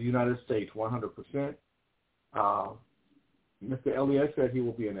of the United States, 100%. Mr. Elliott said he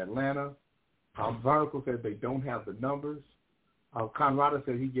will be in Atlanta. Vertical said they don't have the numbers. Conrad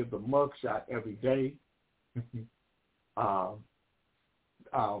said he gives a mugshot every day.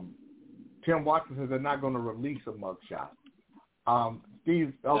 Tim Watson says they're not going to release a mugshot.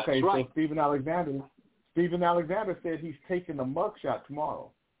 Stephen Alexander said he's taking a mugshot tomorrow.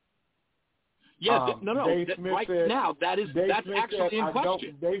 Yes, that's actually in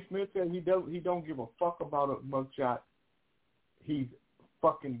question. Dave Smith said he don't give a fuck about a mugshot. He's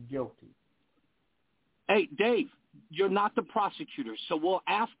fucking guilty. Hey, Dave, you're not the prosecutor, so we'll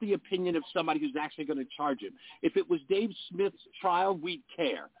ask the opinion of somebody who's actually going to charge him. If it was Dave Smith's trial, we'd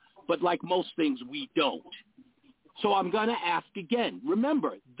care. But like most things, we don't. So I'm going to ask again.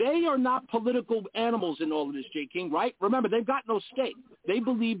 Remember, they are not political animals in all of this, J. King, right? Remember, they've got no stake. They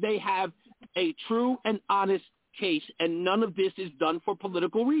believe they have a true and honest case, and none of this is done for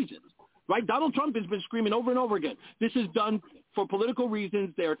political reasons, right? Donald Trump has been screaming over and over again, this is done for political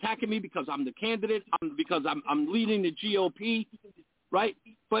reasons. They're attacking me because I'm the candidate, because I'm leading the GOP, right?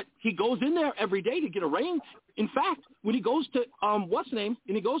 But he goes in there every day to get arraigned. In fact, when he goes to, and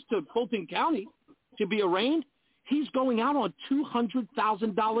he goes to Fulton County to be arraigned, he's going out on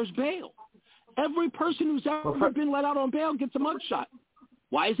 $200,000 bail. Every person who's ever been let out on bail gets a mugshot.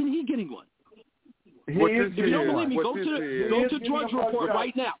 Why isn't he getting one? If you don't believe me, go to Drudge Report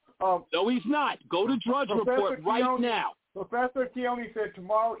right now. No, he's not. Go to Drudge Report right now. Professor Keone said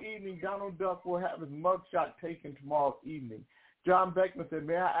tomorrow evening Donald Duck will have his mugshot taken tomorrow evening. John Beckman said,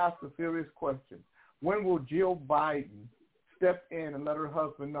 may I ask a serious question? When will Jill Biden step in and let her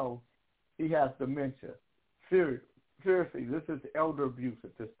husband know he has dementia? Seriously, this is elder abuse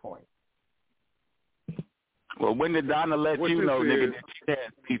at this point. Well, when did Donna let you know, nigga, that you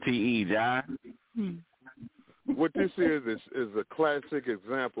had PTE, John? What this is a classic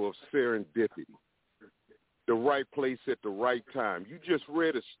example of serendipity. The right place at the right time. You just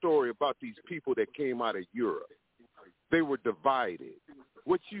read a story about these people that came out of Europe. They were divided.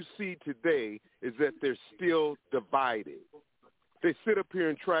 What you see today is that they're still divided. They sit up here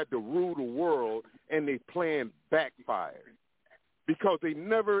and try to rule the world, and their plan backfired because they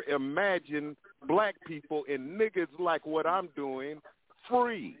never imagined black people and niggas like what I'm doing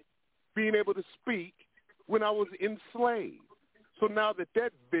free. being able to speak when I was enslaved. So now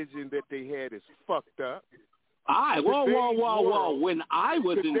that vision that they had is fucked up. Whoa. When I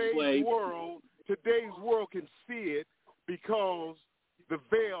was enslaved. Today's world can see it because the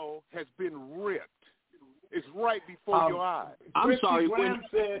veil has been ripped. It's right before your eyes. I'm sorry. Graham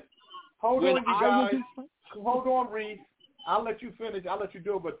said, hold on, you guys. Hold on, Reed. I'll let you finish. I'll let you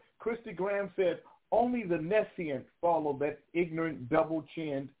do it. But Christy Graham said, only the nescient follow that ignorant,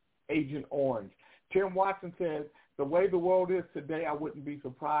 double-chinned Agent Orange. Tim Watson said, the way the world is today, I wouldn't be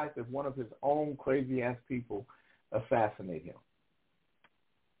surprised if one of his own crazy-ass people assassinate him.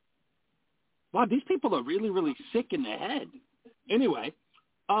 Wow, these people are really, really sick in the head. Anyway,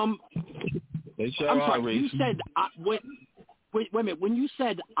 I'm sorry. You said wait a minute. When you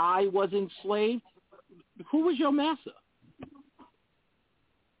said I was enslaved, who was your master?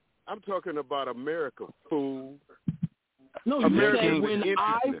 I'm talking about America, fool. No, you said when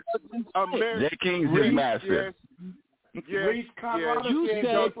I was enslaved. That King's his master. Yes. You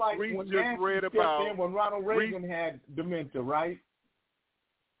said just like when Nancy stepped in when Ronald Reagan had dementia, right?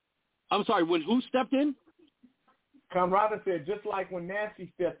 I'm sorry, when who stepped in? Conrada said just like when Nancy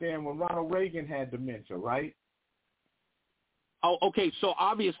stepped in when Ronald Reagan had dementia, right? Oh, okay. So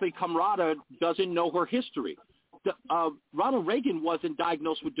obviously Conrada doesn't know her history. Ronald Reagan wasn't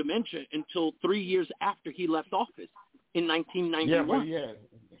diagnosed with dementia until 3 years after he left office in 1991.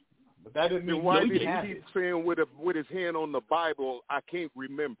 But that didn't mean why did he keep saying with his hand on the Bible, I can't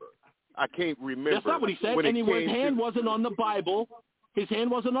remember. That's not what he said. And his hand wasn't on the Bible. His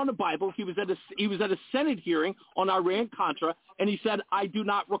hand wasn't on the Bible. He was at a Senate hearing on Iran-Contra, and he said, I do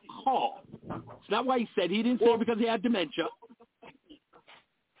not recall. It's not why he said he didn't say it because he had dementia.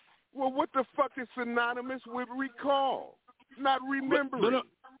 Well, what the fuck is synonymous with recall? Not remembering. No.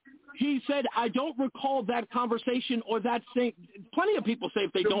 He said, I don't recall that conversation or that thing. Plenty of people say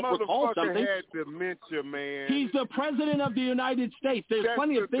if they don't recall something. The motherfucker had dementia, man. He's the president of the United States. There's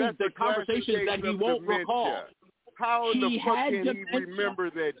plenty of things, that conversations that he won't recall. How in the fuck can he remember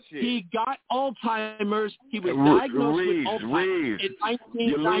that shit? He got Alzheimer's. He was diagnosed with Alzheimer's in 1990.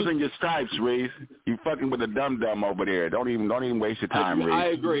 You're losing your stripes, Reese. You fucking with a dum-dum over there. Don't even waste your time, Reese.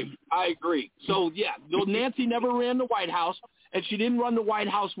 I agree. So, yeah, Nancy never ran the White House, and she didn't run the White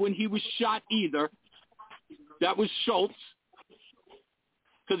House when he was shot either. That was Schultz,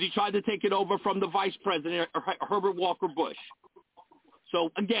 because he tried to take it over from the vice president, Herbert Walker Bush. So,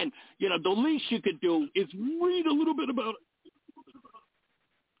 again, the least you could do is read a little bit about it.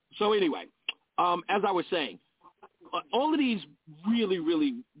 So, anyway, as I was saying, all of these really,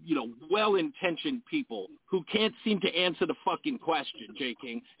 really, well-intentioned people who can't seem to answer the fucking question, J.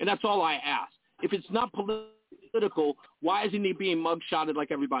 King, and that's all I ask. If it's not political, why isn't he being mugshotted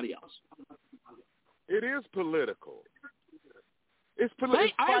like everybody else? It is political. It's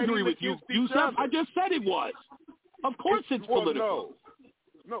political. I agree with you, Yusef. I just said it was. Of course it's political.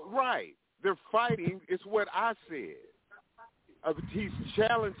 No, right. They're fighting. It's what I said. He's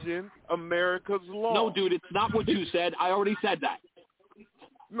challenging America's law. No, dude, it's not what you said. I already said that.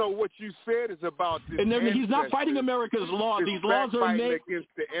 No, what you said is about this. And he's not fighting America's law. These laws are made against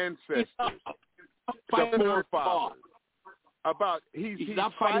the ancestors. The forefathers. He's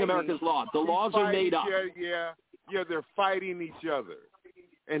not fighting America's law. The laws are made up. Yeah, they're fighting each other.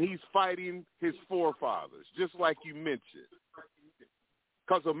 And he's fighting his forefathers, just like you mentioned.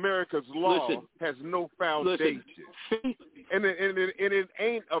 Because America's law has no foundation. And it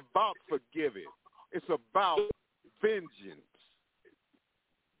ain't about forgiving. It's about vengeance.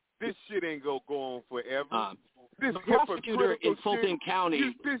 This shit ain't going to go on forever. This the prosecutor in Fulton shit,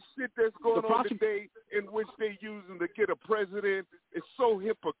 County. This shit that's going on today in which they're using to get a president is so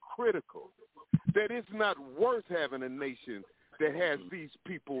hypocritical that it's not worth having a nation that has these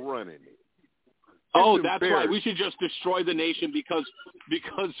people running it. That's right. We should just destroy the nation because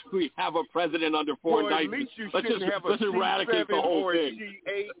we have a president under 4 indictments. At least you shouldn't have a eradicate the whole or thing. a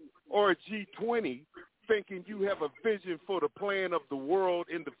G8 or a G20 thinking you have a vision for the plan of the world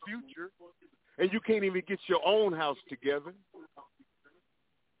in the future, and you can't even get your own house together.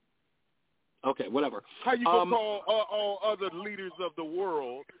 Okay, whatever. How you gonna call all other leaders of the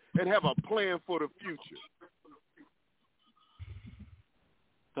world and have a plan for the future?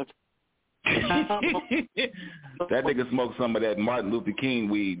 That nigga smoked some of that Martin Luther King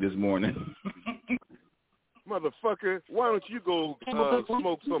weed this morning. Motherfucker, why don't you go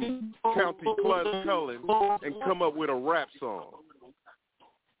smoke some County Cullen and come up with a rap song?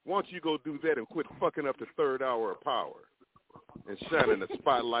 Why don't you go do that and quit fucking up the third hour of power and shining the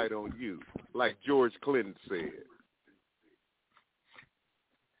spotlight on you, like George Clinton said.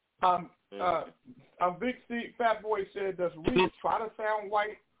 Big Steve Fat Boy said, does Reese try to sound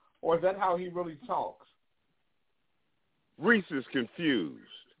white or is that how he really talks? Reese is confused.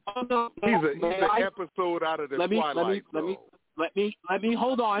 Oh, no, he's an episode out of the Twilight Zone. Let me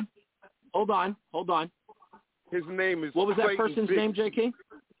hold on. His name is what was that Clayton person's Bixby. name, J.K.?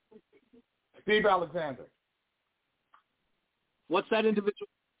 Steve Alexander. What's that individual?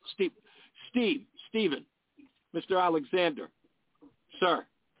 Steven, Mr. Alexander, sir.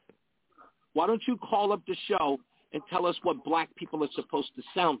 Why don't you call up the show and tell us what black people are supposed to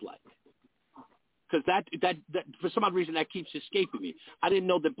sound like? Because that for some odd reason that keeps escaping me. I didn't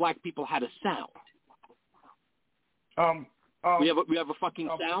know that black people had a sound. We have a fucking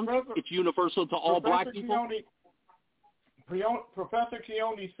sound. It's universal to all black people. Professor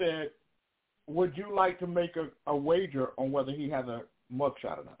Keone said, "Would you like to make a wager on whether he has a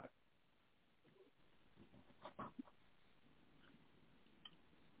mugshot or not?"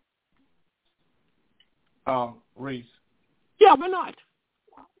 Reese. Yeah, why not?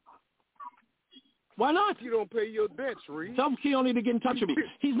 Why not? You don't pay your debts, Reese. Tell Keone to get in touch with me.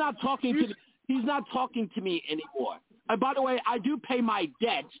 He's not talking to me anymore. And by the way, I do pay my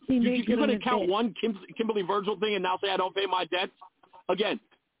debts. You're going to count one Kimberly Virgil thing and now say I don't pay my debts? Again,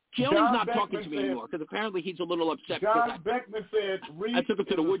 Keone's not talking to me anymore because apparently he's a little upset. John Beckman said, Reese I took him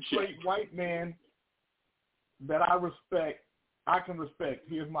to the is a woodshed. straight white man that I respect. I can respect.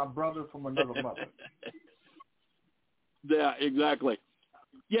 He is my brother from another mother. Yeah, exactly.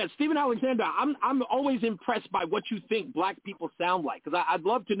 Yeah, Stephen Alexander, I'm always impressed by what you think black people sound like. Because I'd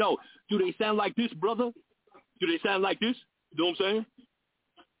love to know, do they sound like this, brother? Do they sound like this? You know what I'm saying?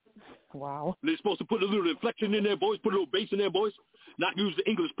 Wow. They're supposed to put a little inflection in their voice, put a little bass in their voice, not use the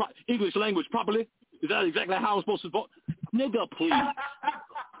English language properly. Is that exactly how I'm supposed to vote? Nigga, please.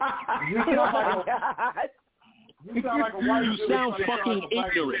 You sound like a white You sound fucking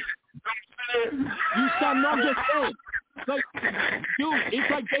ignorant. You sound, no, I'm just saying. Like, dude,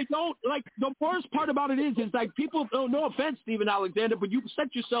 it's like they don't, like, the worst part about it is like people, no offense, Stephen Alexander, but you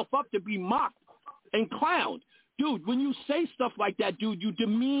set yourself up to be mocked and clowned. Dude, when you say stuff like that, dude, you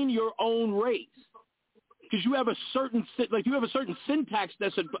demean your own race. Because you have a certain syntax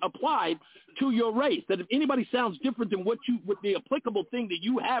that's applied to your race. That if anybody sounds different than with the applicable thing that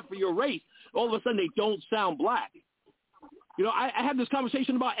you have for your race, all of a sudden they don't sound black. You know, I had this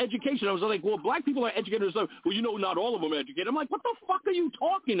conversation about education. I was like, well, black people are educated. Well, you know, not all of them are educated. I'm like, what the fuck are you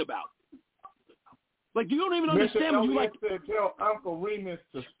talking about? Like, you don't even understand what you like. Said, tell Uncle Remus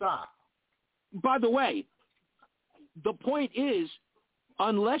to stop. By the way, the point is,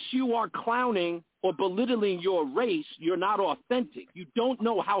 unless you are clowning or belittling your race, you're not authentic. You don't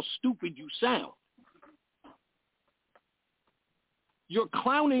know how stupid you sound. You're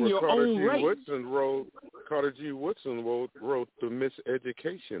clowning your own race. Carter G. Woodson wrote The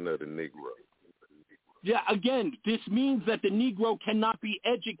Miseducation of the Negro. Yeah, again, this means that the Negro cannot be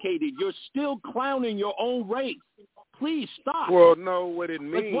educated. You're still clowning your own race. Please stop. Well, no, what it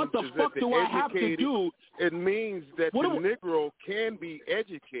means what the is fuck that do I have to do? It means that the Negro can be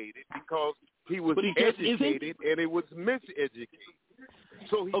educated because he was educated and it was miseducated.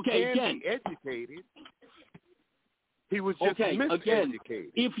 So he can be educated. He was just miseducated. Again,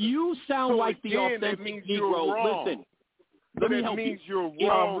 if you sound like the authentic Negro, listen. Let me help you. You're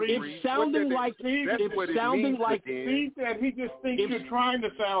wrong. If sounding like Steve said he just thinks you're trying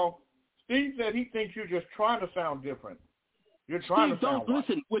to sound. Steve said he thinks you're just trying to sound different. You're trying to sound white.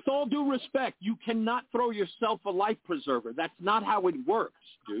 Listen. With all due respect, you cannot throw yourself a life preserver. That's not how it works,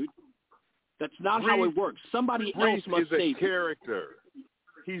 dude. That's not how it works. Somebody else must save you. Character.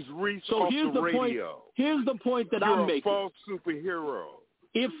 He's Reese so off here's the point. radio. Here's the point that You're I'm making. You're a false superhero.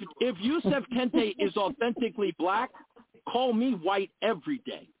 If Yusef Kente is authentically black, call me white every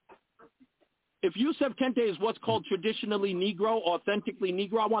day. If Yusef Kente is what's called traditionally Negro, authentically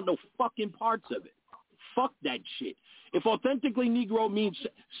Negro, I want no fucking parts of it. Fuck that shit. If authentically Negro means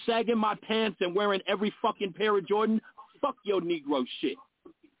sagging my pants and wearing every fucking pair of Jordan, fuck your Negro shit.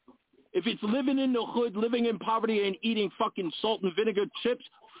 If it's living in the hood, living in poverty, and eating fucking salt and vinegar chips,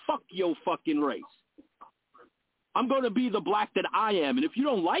 fuck your fucking race. I'm going to be the black that I am. And if you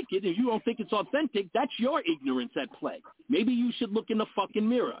don't like it, if you don't think it's authentic, that's your ignorance at play. Maybe you should look in the fucking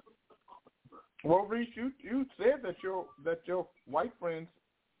mirror. Well, Reese, you said that your white friends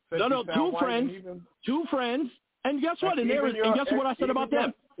said two friends. And guess what? And guess what I said about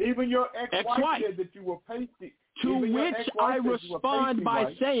them? Even your ex-wife said that you were pasty. To which I respond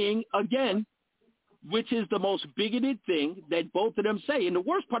by saying, again, which is the most bigoted thing that both of them say. And the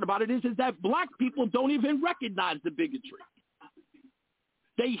worst part about it is that black people don't even recognize the bigotry.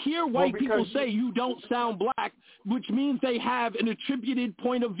 They hear white people say you don't sound black, which means they have an attributed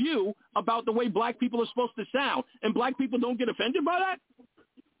point of view about the way black people are supposed to sound. And black people don't get offended by that?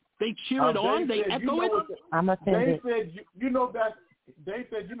 They cheer it on. They echo it. I'm offended. They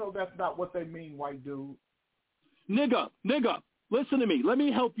said that's not what they mean, white dude. Nigga, listen to me. Let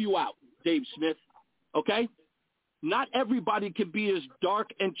me help you out, Dave Smith. Okay? Not everybody can be as dark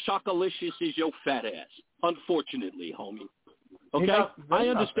and chocolicious as your fat ass, unfortunately, homie. Okay? I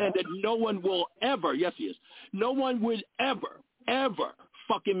understand that no one will ever, yes he is, no one would ever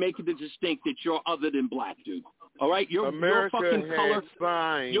fucking make it a distinct that you're other than black, dude. All right? Your fucking color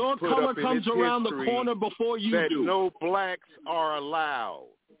comes around the corner before you that do. No blacks are allowed.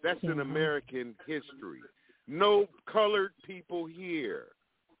 That's in American history. No colored people here.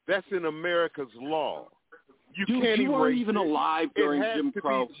 That's in America's law. You weren't even alive during Jim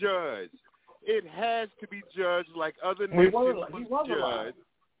Crow. It has to be judged like other nations was judged.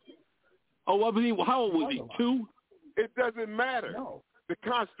 Oh, how old was he? 2? It doesn't matter. No. The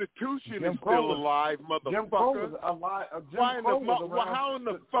Constitution is Crow still alive, motherfucker. Jim Crow was alive. How in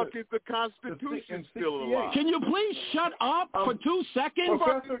the fuck is the Constitution still alive? Can you please shut up for 2 seconds?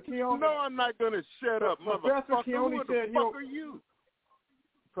 No, I'm not going to shut up, motherfucker. Who the fuck are you?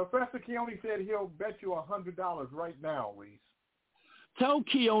 Professor Keone said he'll bet you $100 right now, Reese. Tell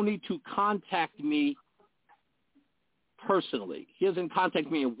Keone to contact me personally. He hasn't contacted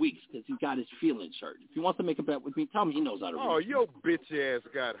me in weeks because he got his feelings hurt. If he wants to make a bet with me, tell him he knows how to read. Oh, your bitch ass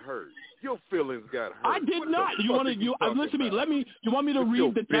got hurt. Your feelings got hurt. I did not. You want to? Listen to me. You want me to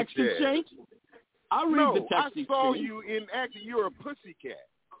read the text exchange? I'll read the text exchange. I saw you in acting. You're a pussycat.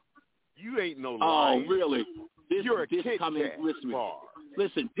 You ain't no lie. Oh, really? You're a Kit Kat bar.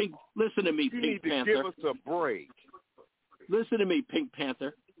 Listen to me, you Pink need Panther. to give us a break. Listen to me, Pink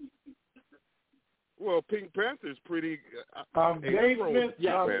Panther. Well, Pink Panther's pretty. Dave Smith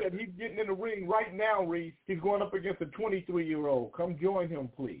said he's getting in the ring right now, Reese. He's going up against a 23-year-old. Come join him,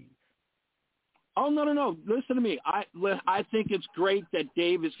 please. Oh, no. Listen to me. I think it's great that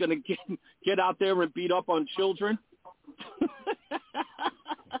Dave is going to get out there and beat up on children.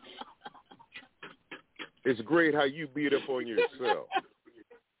 It's great how you beat up on yourself.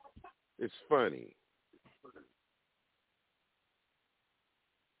 It's funny.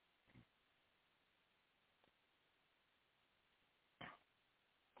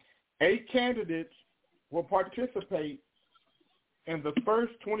 Eight candidates will participate in the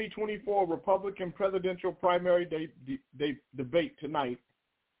first 2024 Republican presidential primary debate tonight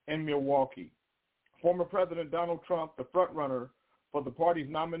in Milwaukee. Former President Donald Trump, the frontrunner for the party's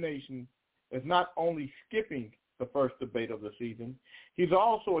nomination, is not only skipping the first debate of the season, he's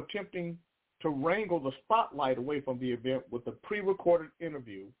also attempting to wrangle the spotlight away from the event with a pre-recorded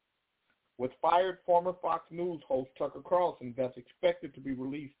interview with fired former Fox News host Tucker Carlson that's expected to be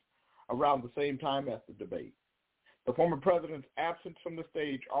released around the same time as the debate. The former president's absence from the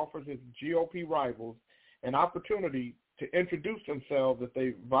stage offers his GOP rivals an opportunity to introduce themselves as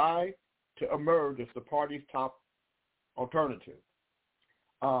they vie to emerge as the party's top alternative.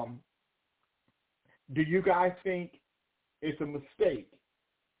 Do you guys think it's a mistake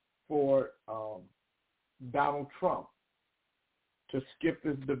for Donald Trump to skip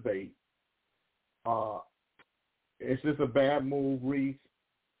this debate? Is this a bad move, Reese,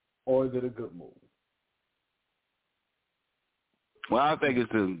 or is it a good move? Well, I think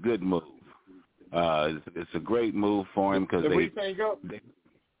it's a good move. It's a great move for him because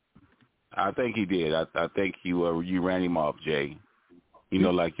I think he did. I think you ran him off, Jay. You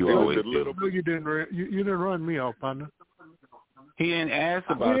know, like you always do. No, you didn't. You didn't run me off, partner. He didn't ask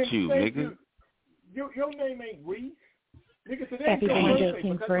about you, nigga. Your name ain't Reese. Nigga, today's Happy your birthday, birthday,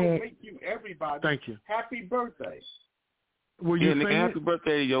 King because Fred. I make you everybody. Thank you. Happy birthday. Will you nigga, sing happy it?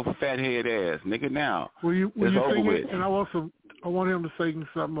 birthday to your fat head ass, nigga. Now, Will you it's over sing with. it? And I want him to sing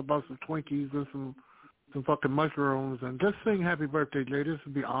something about some Twinkies and some fucking mushrooms, and just sing happy birthday, Jay. This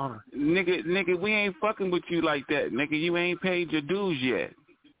would be an honor. Nigga, we ain't fucking with you like that, nigga. You ain't paid your dues yet.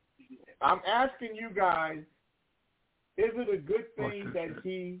 I'm asking you guys, is it a good thing that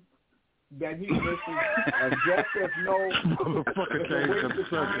he misses just as no motherfucker changed the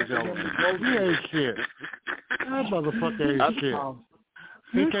subject. He ain't shit. That motherfucker ain't shit.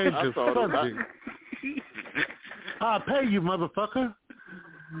 He changed the subject. I'll pay you, motherfucker.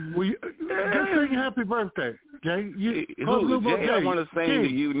 Just sing happy birthday, Jay. Jay, I want to sing to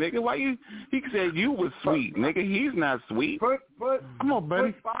you, nigga. Why you? He said you was sweet, nigga. He's not sweet. Come on,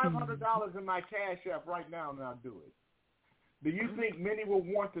 buddy. Put $500 in my cash app right now, and I'll do it. Do you think many will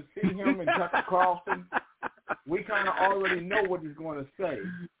want to see him and Tucker Carlson? We kind of already know what he's going to say.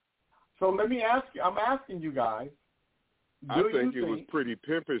 So let me ask you. I'm asking you guys. I think it was pretty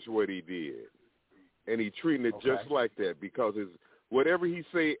pimpish what he did, and he treated it just like that because whatever he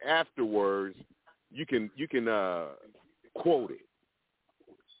say afterwards, you can quote it.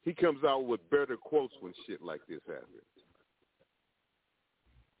 he comes out with better quotes when shit like this happens.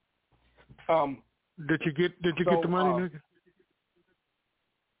 Did you get the money, nigga?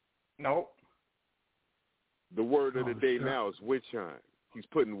 No. The word of the day now is witch hunt. He's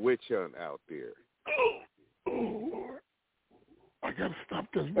putting witch hunt out there. Oh, Lord. I got to stop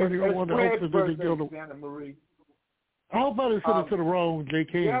this video. I want to hope that they get Santa Marie. I hope I didn't send it to the wrong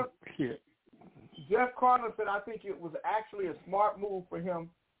JK. Shit. Jeff Carter said, I think it was actually a smart move for him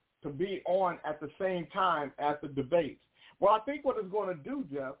to be on at the same time as the debates. Well, I think what it's going to do,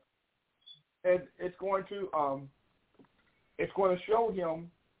 Jeff, is it's going to show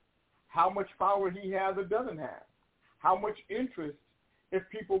him how much power he has or doesn't have, how much interest, if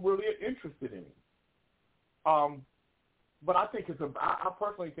people really are interested in him. But I think I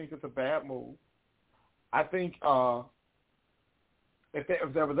personally think it's a bad move. I think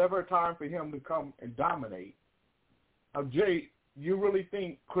if there was ever a time for him to come and dominate, Jay, you really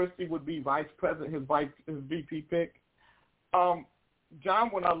think Christie would be vice president, his VP pick? John,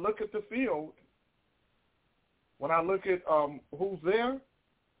 when I look at the field, when I look at who's there,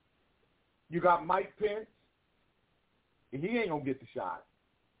 you got Mike Pence. He ain't going to get the shot.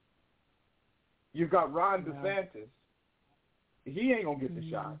 You've got Ron DeSantis. He ain't going to get the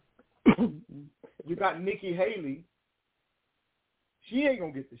shot. You got Nikki Haley. She ain't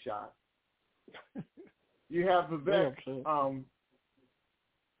going to get the shot. You have Vivek,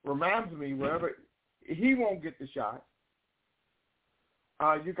 reminds me, wherever, he won't get the shot.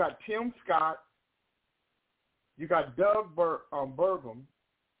 You got Tim Scott. You got Doug Burgum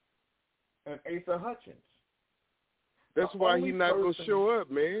and Asa Hutchins. That's why he's not going to show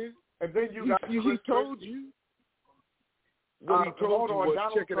up, man. And then you got... He told you. What he told you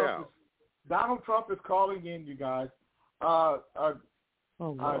was, check it out. Donald Trump is calling in, you guys. Oh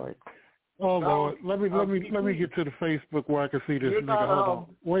Lord. Let me get to the Facebook where I can see this nigga. Hold on.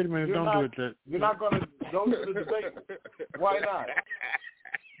 Wait a minute. Don't do it yet. You're not going to go to the debate. Why not?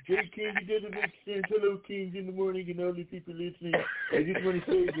 Jay King, you did it. Hello, Kings in the morning and all the people listening. I just want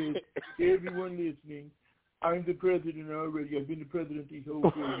to say this to everyone listening. I'm the president already. I've been the president these whole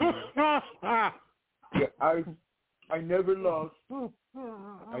 4 years. I never lost.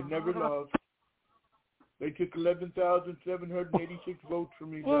 They took 11,786 votes from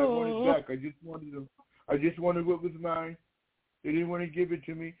me, but I wanted back. I just wanted them. I just wanted what was mine. They didn't want to give it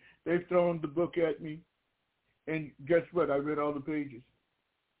to me. They've thrown the book at me. And guess what? I read all the pages.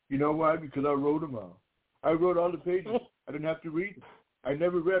 You know why? Because I wrote them all. I wrote all the pages. I didn't have to read them. I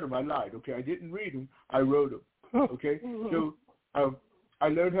never read them. I lied. Okay, I didn't read them. I wrote them. Okay, so I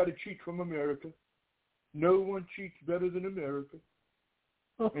learned how to cheat from America. No one cheats better than America.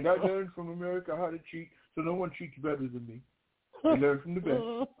 And I learned from America how to cheat, so no one cheats better than me. I learned from the best.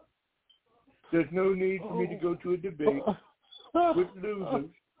 There's no need for me to go to a debate with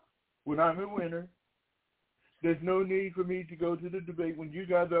losers when I'm a winner. There's no need for me to go to the debate when you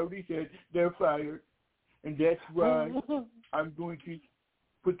guys already said they're fired. And that's why I'm going to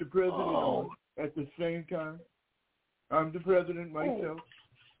put the president on at the same time. I'm the president myself.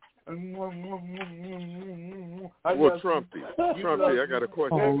 Well, Trumpy, I got a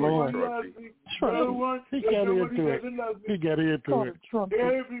question for you, Trumpy. He got into it.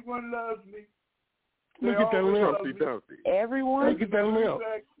 Everyone loves me. Look at that lip. Everyone? Look at that lip.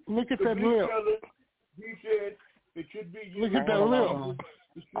 Look at that lip. He said it should be you. Look at that lip.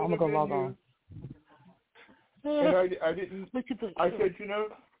 I'm going to go log on. And I didn't.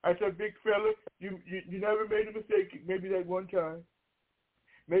 I said, big fella, you never made a mistake. Maybe that one time.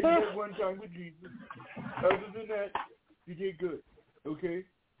 Maybe that one time with Jesus. Other than that, you did good. Okay?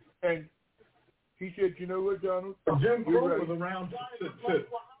 And he said, you know what, Donald? Jim Crow was around to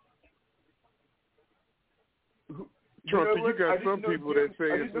Trump, you got some people that say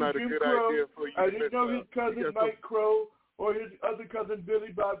it's not a good idea for you. I didn't know his cousin Mike Crow or his other cousin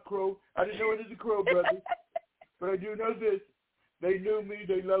Billy Bob Crow. I didn't know it was a Crow brother. But I do know this. They knew me,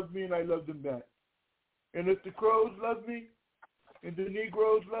 they loved me, and I loved them back. And if the Crows love me, and the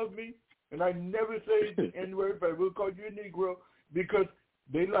Negroes love me, and I never say the N-word, but I will call you a Negro, because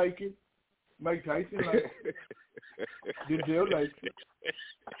they like it. Mike Tyson likes it. Denzel likes it.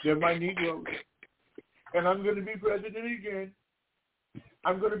 They're my Negroes. And I'm going to be president again.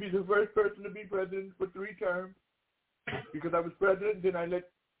 I'm going to be the first person to be president for 3 terms, because I was president, then I let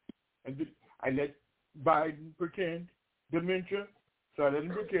Biden pretend dementia, so I let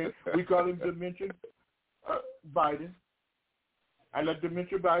him pretend. We call him dementia Biden. I let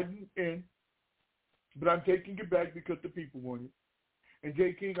dementia Biden in, but I'm taking it back because the people want it. And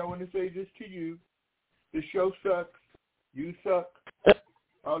Jay King, I want to say this to you. The show sucks. You suck.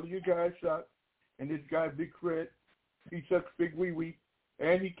 All of you guys suck. And this guy, Big Fred, he sucks big wee-wee.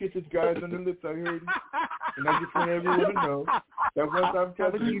 And he kisses guys on the lips, I heard him. And I just want everyone to know that once I'm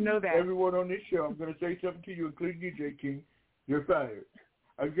telling everyone on this show, I'm going to say something to you, including you, J. King. You're fired.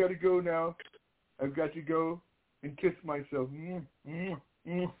 I've got to go now. I've got to go and kiss myself.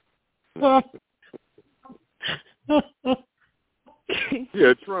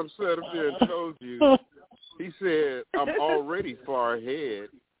 Yeah, Trump sat up there and told you. He said, I'm already far ahead.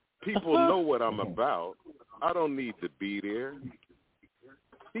 People know what I'm about. I don't need to be there.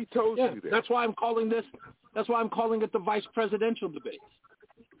 He told you that. That's why I'm calling this. That's why I'm calling it the vice presidential debate.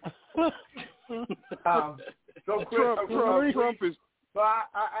 So Trump is. So I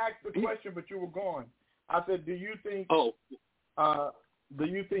asked the question, but you were gone. I said, do you think? Do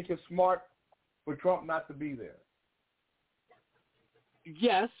you think it's smart for Trump not to be there?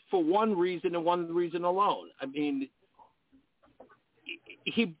 Yes, for one reason and one reason alone. I mean,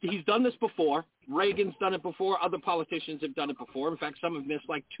 he's done this before. Reagan's done it before. Other politicians have done it before. In fact, some have missed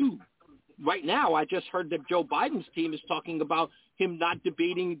like two. Right now, I just heard that Joe Biden's team is talking about him not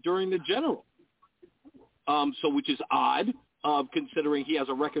debating during the general. Which is odd, considering he has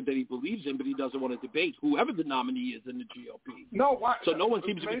a record that he believes in, but he doesn't want to debate whoever the nominee is in the GOP. No, why? So no one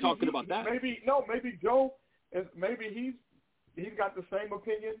seems to be talking about that. Maybe Joe is. Maybe he's got the same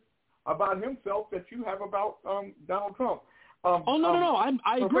opinion about himself that you have about Donald Trump. No.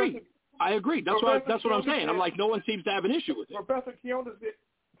 I agree. I agree. That's what I'm saying. I'm like, no one seems to have an issue with it. Professor Keonis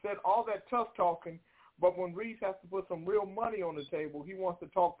said all that tough talking, but when Reese has to put some real money on the table, he wants to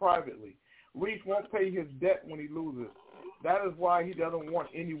talk privately. Reese won't pay his debt when he loses. That is why he doesn't want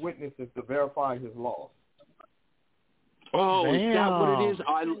any witnesses to verify his loss. Oh, damn. Is that what it is?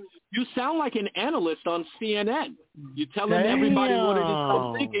 You sound like an analyst on CNN. You're telling everybody what it is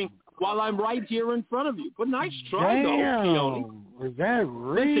I'm thinking while I'm right here in front of you. But nice try, though, Keone. Was that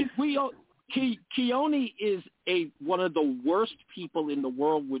Reese? Listen, Keone is one of the worst people in the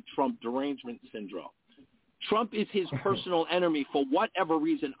world with Trump derangement syndrome. Trump is his personal enemy for whatever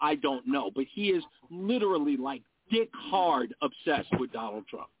reason, I don't know. But he is literally like dick hard obsessed with Donald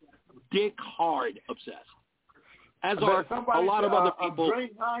Trump. Dick hard obsessed. As are a lot of other people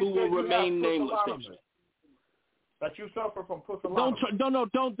who will remain nameless. That you suffer from pusillanimous.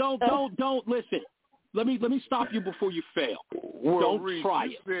 Don't listen. Let me stop you before you fail. Well, don't Reese, try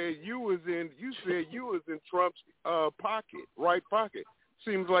you it. Said you was in Trump's right pocket.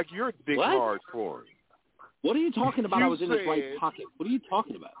 Seems like you're dick hard for him. What are you talking about? I was in his right pocket. What are you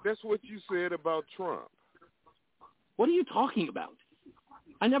talking about? That's what you said about Trump. What are you talking about?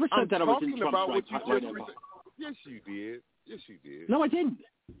 I never said that I was in Trump's right pocket. Yes, you did. Yes, you did. No, I didn't.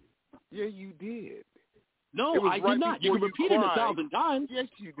 Yeah, you did. No, I did not. You can repeat it 1,000 times. Yes,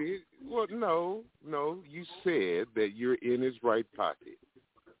 you did. Well, no. You said that you're in his right pocket.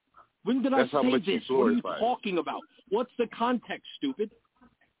 When did I say this? What are you talking about? What's the context, stupid?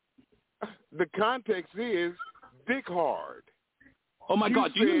 The context is dick hard. Oh, my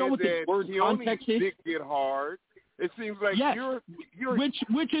God. Do you know what the word context is? Dick get hard. It seems like you're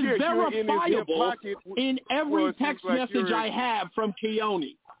which is verifiable in every text message I have from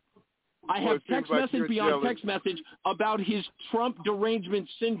Keone. I have text message beyond text message about his Trump derangement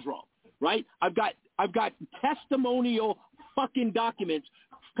syndrome, right? I've got testimonial fucking documents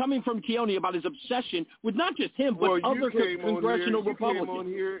coming from Keone about his obsession with not just him, but other congressional Republicans. You came on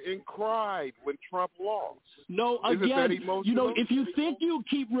here and cried when Trump lost. No, again, if you think you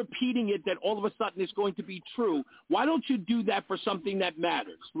keep repeating it, that all of a sudden it's going to be true, why don't you do that for something that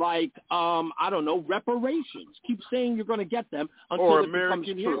matters? Like, I don't know, reparations. Keep saying you're going to get them until it becomes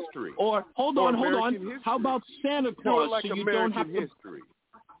history. Or, hold on. History. How about Santa Claus like so you American don't have to... history.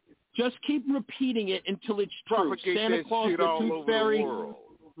 Just keep repeating it until it's true. Propagate Santa Claus, the Tooth Fairy,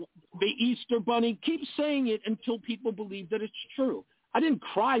 the Easter Bunny. Keep saying it until people believe that it's true. I didn't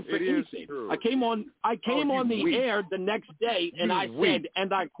cry for anything. I came on the air the next day and I said,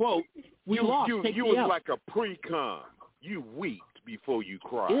 and I quote, "We lost." You was like a pre-com. You weeped before you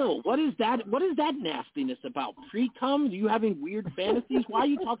cried. Ew, what is that? What is that nastiness about? Pre-cum? Are you having weird fantasies? Why are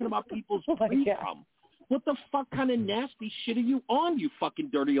you talking about people's pre-cum? What the fuck kind of nasty shit are you on, you fucking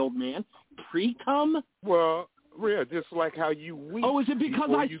dirty old man? Pre-cum? Well, yeah, just like how you weep. Oh, is it because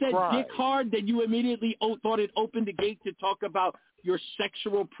I said dick hard that you immediately thought it opened the gate to talk about your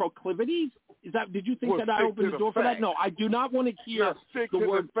sexual proclivities? Did you think that I opened the door for that? No, I do not want to hear the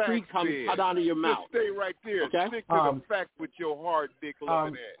word pre-cum cut out of your mouth. Just stay right there. Okay? Stick to the fact with your hard dick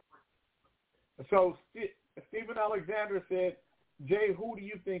loving ass. So Stephen Alexander said, Jay, who do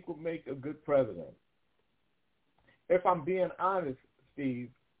you think would make a good president? If I'm being honest, Steve,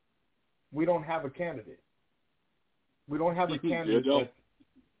 we don't have a candidate. We don't have a candidate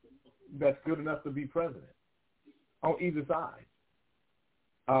that's good enough to be president on either side.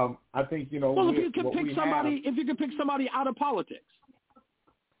 I think, you know. Well, if you could pick somebody out of politics.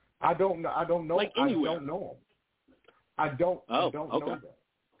 I don't know. Like anywhere. I don't know them. I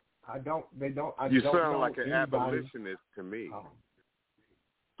don't know them. You sound like an abolitionist to me.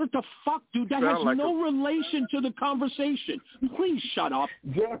 What the fuck, dude? That has no relation to the conversation. Please shut up.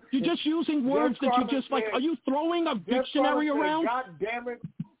 You're just using words that you just like. Are you throwing a dictionary around? God damn it.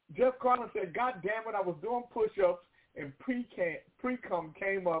 Jeff Carlin said, God damn it, I was doing push-ups and pre-cum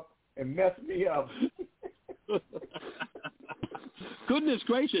came up and messed me up. Goodness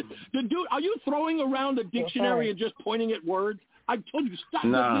gracious. Dude, are you throwing around a dictionary and just pointing at words? I told you, stop.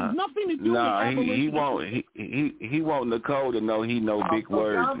 There's nothing to do with abolition. He want Nicole to know he know big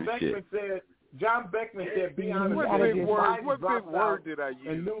words and shit. John Beckman said, be honest. What big word did I use?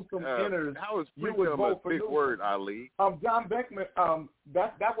 And Newsom enters. How is pre-cum a big word, Ali? John Beckman,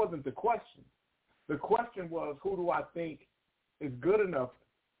 that wasn't the question. The question was, who do I think is good enough?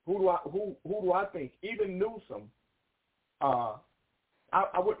 Who do I think? Even Newsom,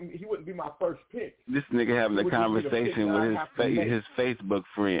 he wouldn't be my first pick. This nigga having a conversation with his Facebook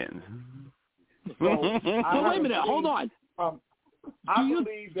friends. So, wait a minute, hold on. I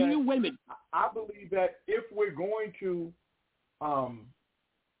believe that if we're going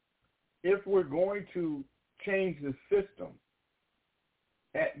to change the system,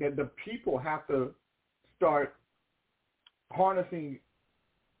 that the people have to start harnessing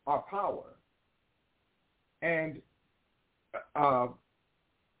our power and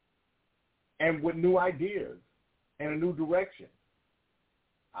with new ideas and a new direction.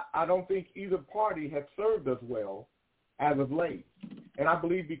 I don't think either party has served us well as of late. And I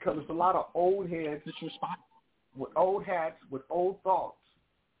believe because it's a lot of old heads with old hats, with old thoughts.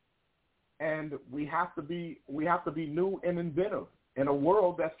 And we have to be new and inventive in a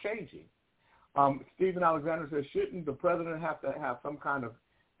world that's changing. Stephen Alexander says, shouldn't the president have to have some kind of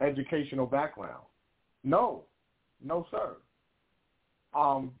educational background? No, sir.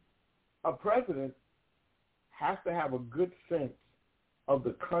 A president has to have a good sense of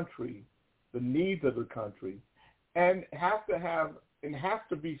the country, the needs of the country, and has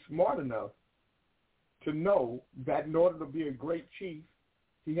to be smart enough to know that in order to be a great chief,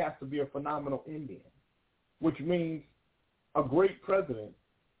 he has to be a phenomenal Indian, which means a great president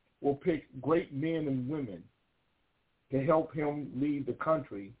will pick great men and women to help him lead the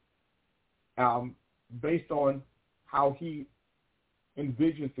country based on how he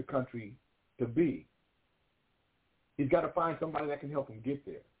envisions the country to be. He's got to find somebody that can help him get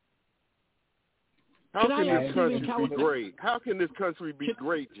there. How can this country be great? How can this country be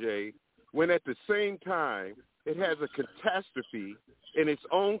great, Jay, when at the same time it has a catastrophe in its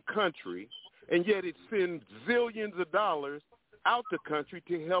own country, and yet it sends zillions of dollars out the country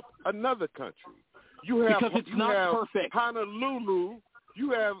to help another country? Because it's not perfect. Honolulu,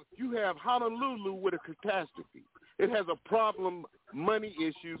 you have Honolulu with a catastrophe. It has a problem, money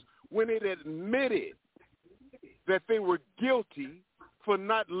issues, when it admitted that they were guilty for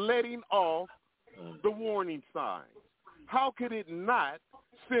not letting off the warning signs. How could it not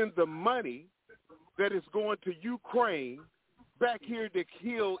send the money that is going to Ukraine back here to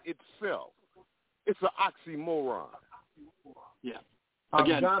heal itself? It's an oxymoron. Yeah.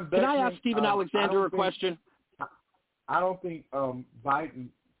 Again, can I ask Stephen Alexander a question? I don't think Biden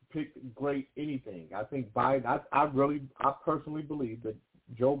picked great anything. I think Biden, I personally believe that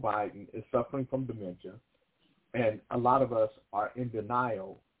Joe Biden is suffering from dementia, and a lot of us are in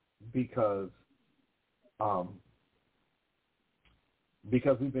denial because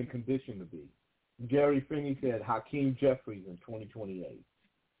we've been conditioned to be. Jerry Finney said Hakeem Jeffries in 2028.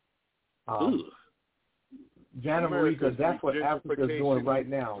 Jana Marie said that's what Africa is doing right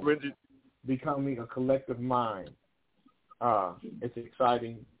now, becoming a collective mind. It's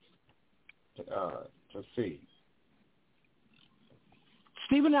exciting to see.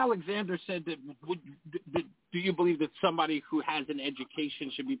 Stephen Alexander said that, do you believe that somebody who has an education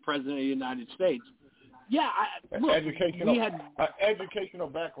should be president of the United States? Yeah. Educational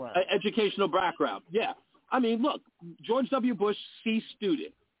background. Educational background, yeah. I mean, look, George W. Bush, C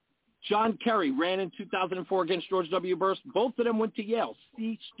student. John Kerry ran in 2004 against George W. Bush. Both of them went to Yale,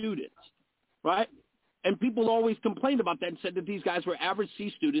 C students, right? And people always complained about that and said that these guys were average C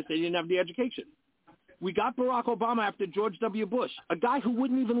students. They didn't have the education. We got Barack Obama after George W. Bush, a guy who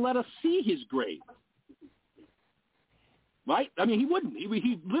wouldn't even let us see his grade. Right? I mean, he wouldn't.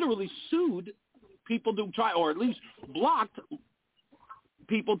 He literally sued people to try, or at least blocked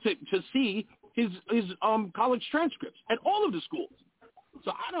people to see his college transcripts at all of the schools.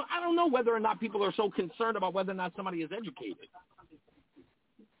 So I don't know whether or not people are so concerned about whether or not somebody is educated.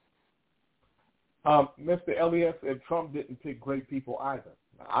 Mr. Elliott said Trump didn't pick great people either.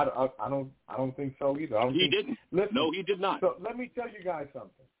 I don't think so either. He didn't. Listen, no, he did not. So let me tell you guys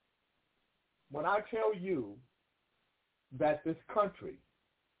something. When I tell you that this country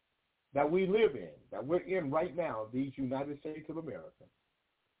that we live in, that we're in right now, these United States of America,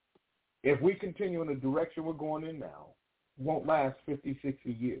 if we continue in the direction we're going in now, won't last 50,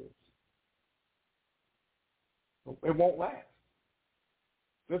 60 years. It won't last.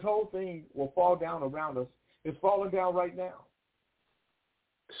 This whole thing will fall down around us. It's falling down right now.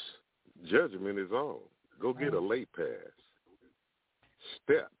 Judgment is on. Go get a late pass.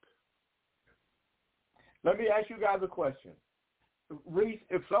 Step. Let me ask you guys a question. Reese,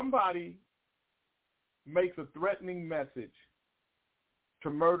 if somebody makes a threatening message to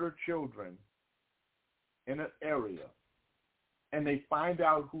murder children in an area and they find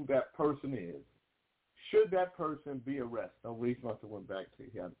out who that person is, should that person be arrested? Oh, Reese must have went back to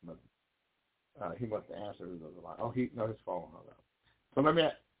he must have answered it a lot. Oh, his phone hung up.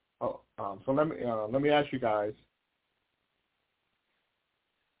 So let me ask you guys: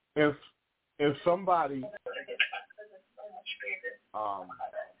 if somebody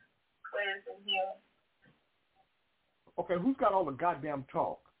okay, who's got all the goddamn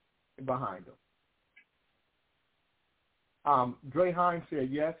talk behind them? Dre Hines said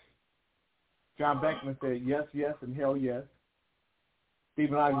yes. John Beckman said yes, yes, and hell yes.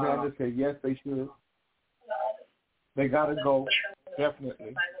 Stephen Alexander said yes, they should. They got to go,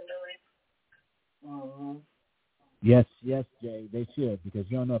 definitely. Yes, Jay, they should, because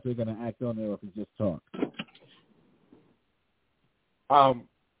you don't know if they're going to act on it or if it's just talk.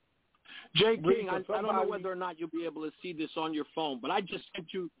 Jay King, I don't know whether or not you'll be able to see this on your phone, but I just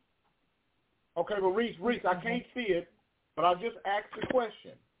sent you. Okay, well, Reese, I can't see it, but I just asked the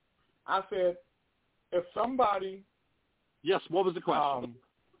question. I said, if somebody... Yes, what was the question?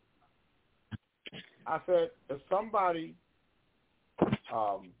 I said, if somebody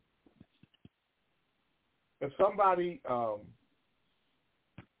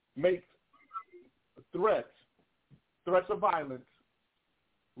makes threats of violence,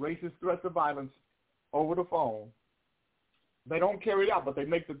 racist threats of violence over the phone, they don't carry it out, but they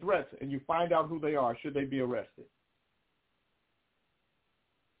make the threats, and you find out who they are, should they be arrested?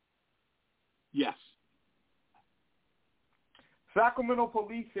 Yes. Sacramento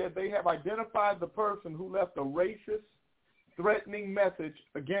police said they have identified the person who left a racist, threatening message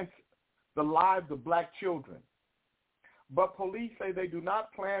against the lives of black children. But police say they do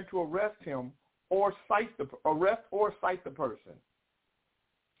not plan to arrest him or cite the person.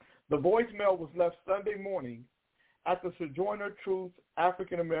 The voicemail was left Sunday morning at the Sojourner Truth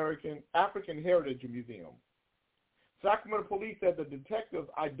African Heritage Museum. Sacramento police said the detectives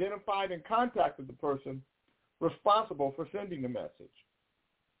identified and contacted the person responsible for sending the message.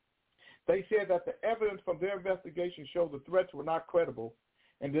 They said that the evidence from their investigation showed the threats were not credible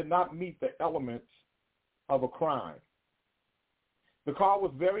and did not meet the elements of a crime. The call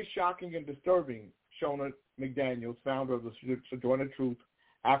was very shocking and disturbing, Shona McDaniels, founder of the Sojourner Truth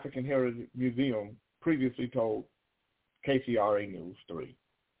African Heritage Museum, previously told KCRA News 3.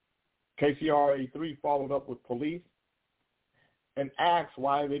 KCRA 3 followed up with police and asked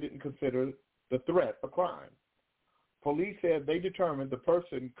why they didn't consider the threat a crime. Police said they determined the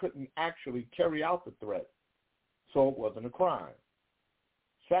person couldn't actually carry out the threat, so it wasn't a crime.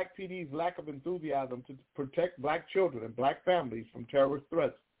 SAC PD's lack of enthusiasm to protect black children and black families from terrorist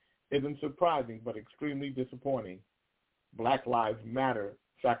threats isn't surprising but extremely disappointing. Black Lives Matter,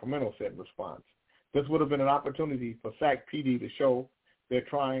 Sacramento said in response. This would have been an opportunity for SAC PD to show they're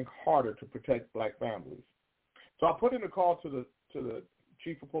trying harder to protect black families. So I put in a call to the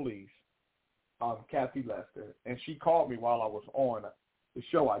chief of police, Kathy Lester, and she called me while I was on the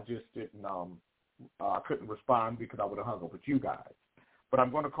show. I just didn't, I couldn't respond because I would have hung up with you guys. But I'm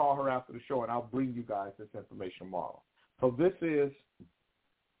going to call her after the show, and I'll bring you guys this information tomorrow. So this is,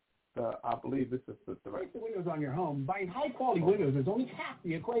 I believe this is the Replace the windows on your home. Buying high-quality windows is only half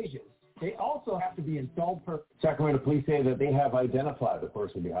the equation. They also have to be installed per... Sacramento police say that they have identified the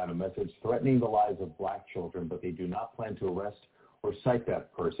person behind a message threatening the lives of black children, but they do not plan to arrest or cite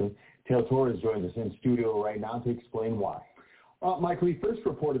that person. Taylor Torres joins us in studio right now to explain why. Michael, we first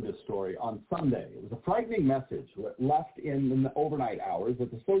reported this story on Sunday. It was a frightening message left in the overnight hours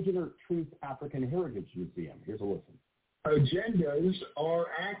at the Sojourner Truth African Heritage Museum. Here's a listen. Agendas are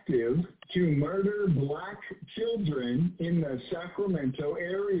active to murder black children in the Sacramento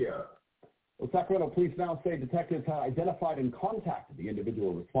area. Well, Sacramento police now say detectives have identified and contacted the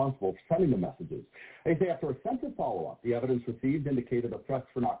individual responsible for sending the messages. They say after extensive follow-up, the evidence received indicated the threats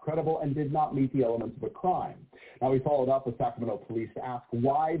were not credible and did not meet the elements of a crime. Now, we followed up with Sacramento police to ask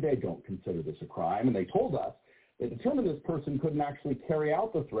why they don't consider this a crime, and they told us It determined this person couldn't actually carry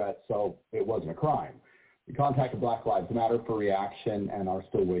out the threat, so it wasn't a crime. We contacted Black Lives Matter for reaction and are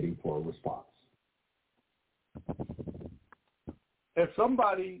still waiting for a response. If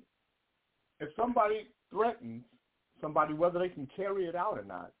somebody threatens somebody, whether they can carry it out or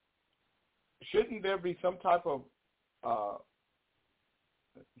not, shouldn't there be some type of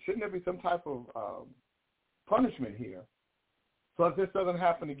punishment here so that this doesn't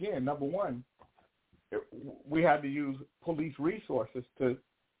happen again? Number one, we had to use police resources to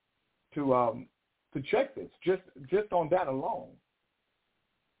check this, just on that alone.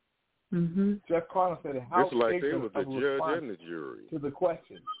 Mm-hmm. Jeff Carlin said how it's like they was the judge and the jury to the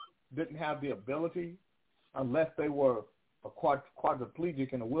question. Didn't have the ability unless they were a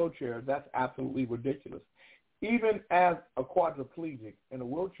quadriplegic in a wheelchair. That's absolutely ridiculous. Even as a quadriplegic in a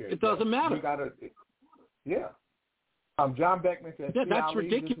wheelchair, it doesn't matter. You gotta, yeah. John Beckman said, that's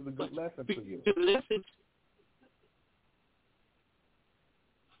ridiculous. This is a good lesson for you.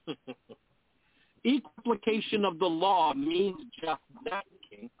 Equiplication of the law means just that,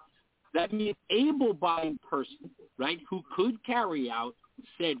 King. That means able-bodied person, right, who could carry out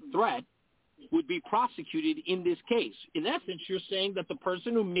said threat would be prosecuted in this case. In essence, you're saying that the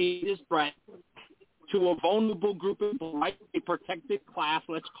person who made this threat to a vulnerable group of people, right, a protected class,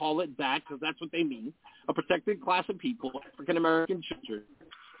 let's call it that, because that's what they mean, a protected class of people, African-American children,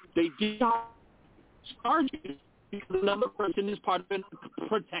 they did not charge it because another person is part of a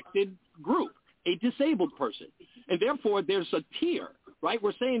protected group, a disabled person. And therefore, there's a tier, right?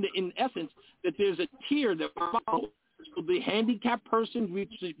 We're saying that in essence that there's a tier that we're following. So the handicapped person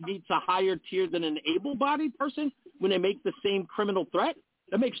meets a higher tier than an able-bodied person when they make the same criminal threat?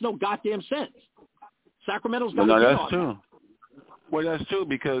 That makes no goddamn sense. Sacramento's got to get on that's true. Well, that's true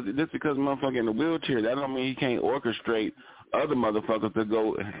because just because motherfucker in a wheelchair, that don't mean he can't orchestrate other motherfuckers to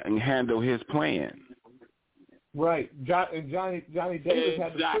go and handle his plan. Right. Johnny Davis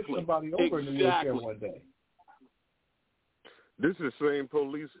had to push somebody over in the wheelchair one day. This is the same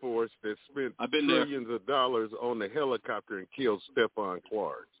police force that spent trillions of dollars on the helicopter and killed Stephon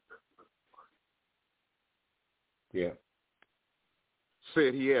Clark. Yeah.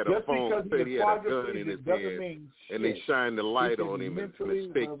 Said he had a phone, said he had a gun in his hand, and they shined the light on him and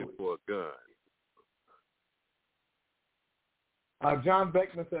mistaked it for a gun. John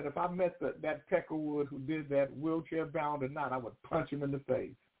Beckman said, if I met that Peckerwood who did that wheelchair bound or not, I would punch him in the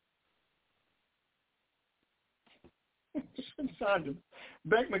face.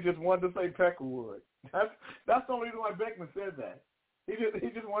 Beckman just wanted to say Peckerwood. That's the only reason why Beckman said that. He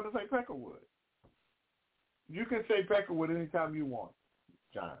just wanted to say Peckerwood. You can say Peckerwood anytime you want,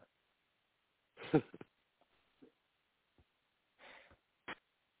 John.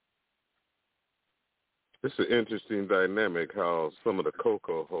 It's an interesting dynamic how some of the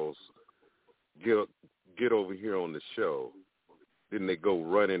Coco hosts get over here on the show, then they go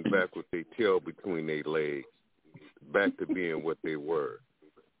running back with their tail between their legs, back to being what they were.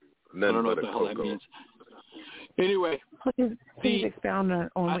 None but a Coco. That means. Anyway, please expound on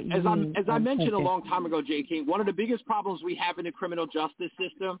what you mean. As I mentioned a long time ago, J. King, one of the biggest problems we have in the criminal justice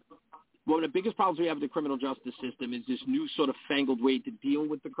system, is this new sort of fangled way to deal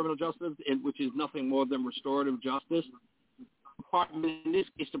with the criminal justice, which is nothing more than restorative justice. In this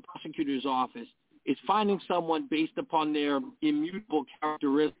case, the prosecutor's office is finding someone based upon their immutable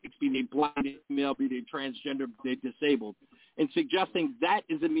characteristics, be they blind, female, be they transgender, be they disabled, and suggesting that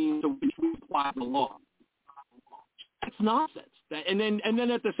is a means to which we apply the law. That's nonsense. And then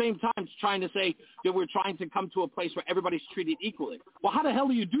at the same time trying to say that we're trying to come to a place where everybody's treated equally. Well, how the hell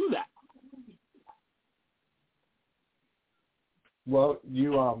do you do that? Well,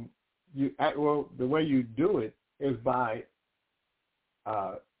 the way you do it is by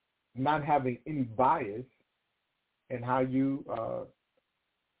not having any bias in how you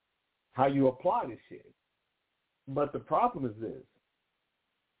apply this shit. But the problem is this: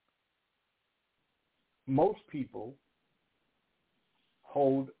 most people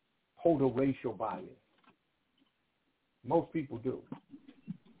hold a racial bias. Most people do,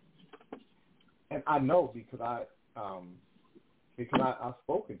 and I know because I've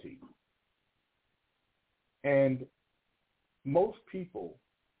spoken to you. And most people,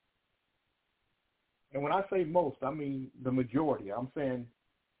 and when I say most, I mean the majority. I'm saying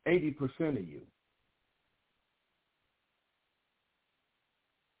 80% of you.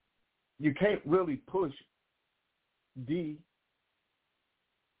 You can't really push DEI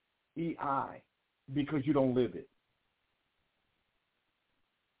because you don't live it.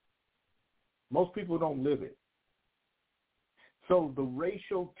 Most people don't live it. So the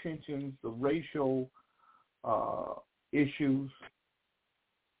racial tensions, the racial issues,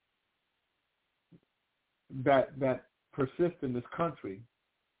 that persist in this country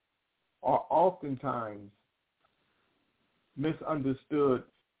are oftentimes misunderstood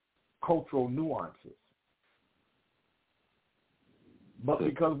cultural nuances. But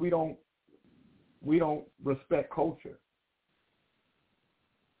because we don't respect culture,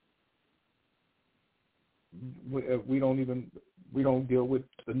 we don't deal with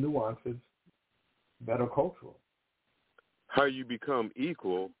the nuances that are cultural. How you become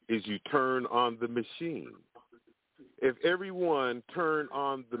equal is you turn on the machine. If everyone turn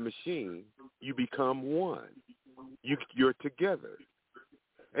on the machine, you become one. You're together.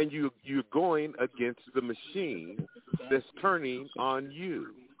 And you're going against the machine that's turning on you.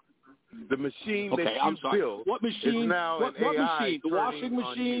 The machine that you built what machine? is now what an AI machine? The washing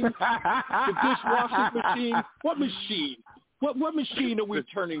machine? The dishwashing machine? What machine? What machine are we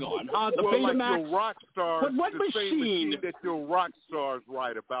turning on? The well, like Betamax? your rock stars, what the machine? same machine that your rock stars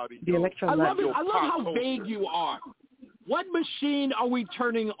write about. The I love it. I love how culture. vague you are. What machine are we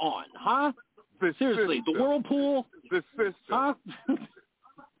turning on? Seriously, system. the whirlpool? The system. Huh?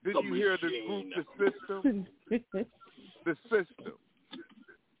 Did you hear this group, the system? The system.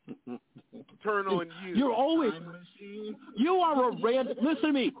 Turn on you. You're always. You are a random. Listen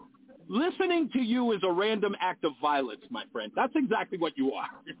to me. Listening to you is a random act of violence, my friend. That's exactly what you are.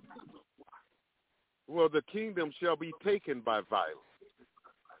 Well, the kingdom shall be taken by violence.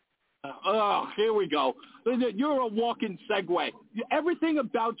 Here we go. You're a walking segue. Everything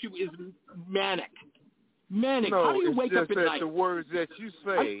about you is manic. Manic. No, How do you wake up at that night? The words that you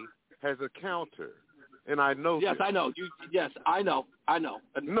say has a counter, and I know. Yes, this. I know. Yes, I know.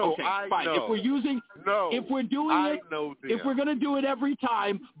 No, okay, I fine. know. If we're using, if we're doing I it, know them. if we're going to do it every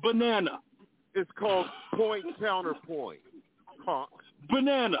time, banana. It's called point counterpoint. Punk.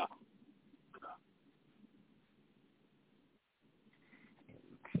 Banana.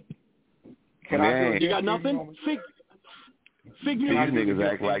 You got nothing? These niggas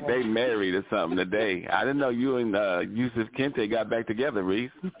act like they married or something today. I didn't know you and Yusuf Kente got back together,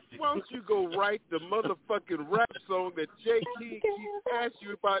 Reese. Why don't you go write the motherfucking rap song that J. King keeps asking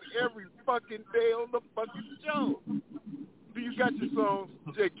you about every fucking day on the fucking show? Do you got your songs?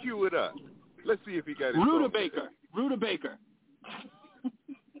 Jay, cue it up. Let's see if he got his Rutabaker.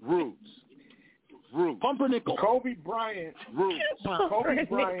 Roots. Pumpernickel. Kobe Bryant. Roots.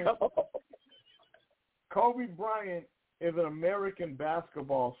 Kobe Bryant is an American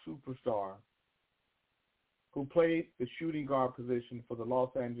basketball superstar who played the shooting guard position for the Los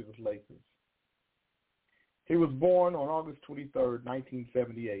Angeles Lakers. He was born on August 23rd,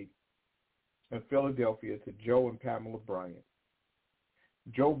 1978 in Philadelphia to Joe and Pamela Bryant.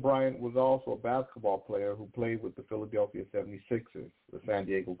 Joe Bryant was also a basketball player who played with the Philadelphia 76ers, the San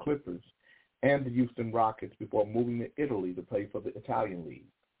Diego Clippers, and the Houston Rockets before moving to Italy to play for the Italian League.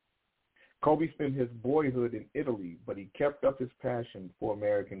 Kobe spent his boyhood in Italy, but he kept up his passion for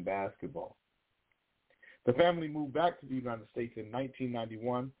American basketball. The family moved back to the United States in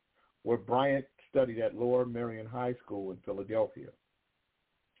 1991, where Bryant studied at Lower Merion High School in Philadelphia.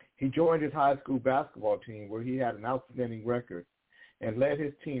 He joined his high school basketball team, where he had an outstanding record and led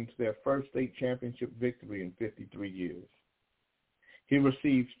his team to their first state championship victory in 53 years. He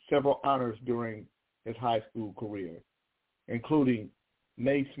received several honors during his high school career, including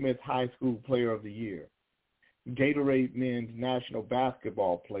Naismith High School Player of the Year, Gatorade Men's National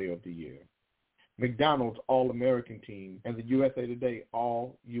Basketball Player of the Year, McDonald's All-American Team, and the USA Today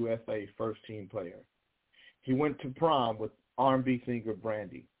All-USA First Team Player. He went to prom with R&B singer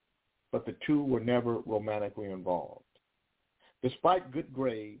Brandy, but the two were never romantically involved. Despite good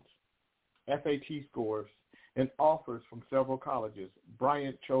grades, SAT scores, and offers from several colleges,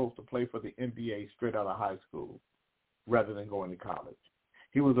 Bryant chose to play for the NBA straight out of high school rather than going to college.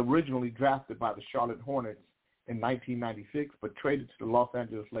 He was originally drafted by the Charlotte Hornets in 1996, but traded to the Los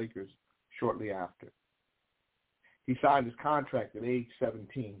Angeles Lakers shortly after. He signed his contract at age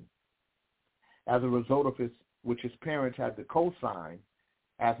 17 as a result of which his parents had to co-sign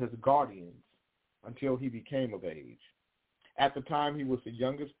as his guardians until he became of age. At the time, he was the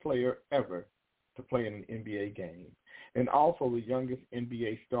youngest player ever to play in an NBA game and also the youngest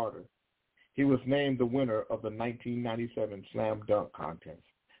NBA starter. He was named the winner of the 1997 Slam Dunk Contest,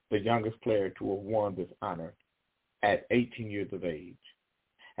 the youngest player to have won this honor at 18 years of age.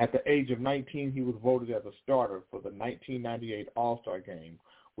 At the age of 19, he was voted as a starter for the 1998 All-Star Game,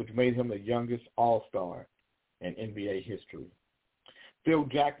 which made him the youngest All-Star in NBA history. Phil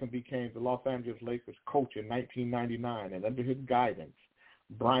Jackson became the Los Angeles Lakers coach in 1999, and under his guidance,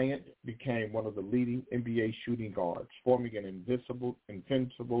 Bryant became one of the leading NBA shooting guards, forming an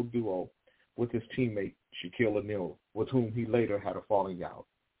invincible duo with his teammate Shaquille O'Neal, with whom he later had a falling out.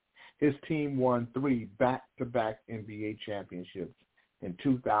 His team won 3 back-to-back NBA championships in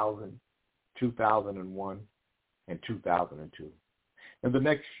 2000, 2001, and 2002. In the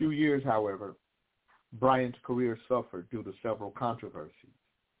next few years, however, Bryant's career suffered due to several controversies,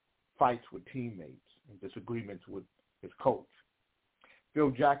 fights with teammates, and disagreements with his coach.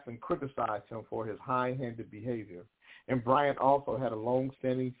 Phil Jackson criticized him for his high-handed behavior, and Bryant also had a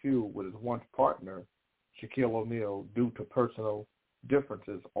long-standing feud with his once partner, Shaquille O'Neal, due to personal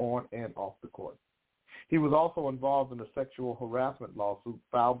differences on and off the court. He was also involved in a sexual harassment lawsuit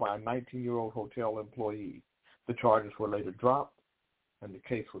filed by a 19-year-old hotel employee. The charges were later dropped, and the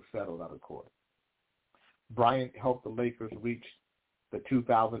case was settled out of court. Bryant helped the Lakers reach the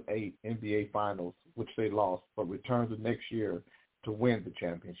 2008 NBA Finals, which they lost, but returned the next year to win the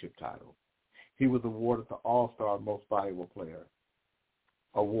championship title. He was awarded the All-Star Most Valuable Player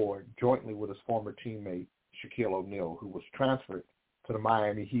award jointly with his former teammate, Shaquille O'Neal, who was transferred to the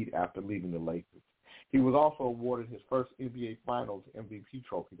Miami Heat after leaving the Lakers. He was also awarded his first NBA Finals MVP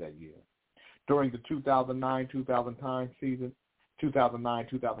trophy that year. During the 2009-2010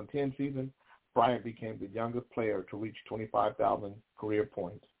 season, Bryant became the youngest player to reach 25,000 career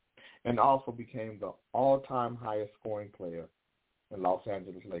points and also became the all-time highest scoring player in Los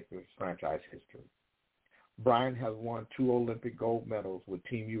Angeles Lakers franchise history. Bryant has won 2 Olympic gold medals with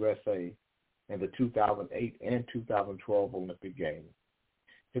Team USA in the 2008 and 2012 Olympic Games.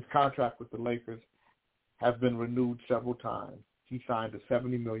 His contract with the Lakers has been renewed several times. He signed a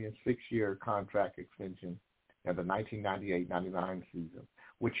 $70 million 6-year contract extension in the 1998-99 season,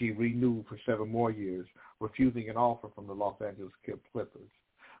 which he renewed for 7 more years, refusing an offer from the Los Angeles Clippers.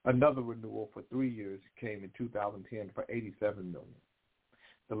 Another renewal for 3 years came in 2010 for $87 million.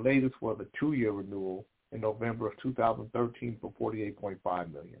 The latest was a 2-year renewal in November of 2013 for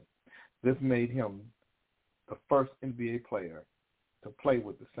 $48.5 million. This made him the first NBA player to play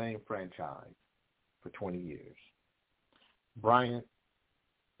with the same franchise for 20 years. Bryant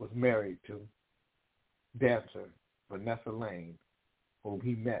was married to dancer Vanessa Lane, whom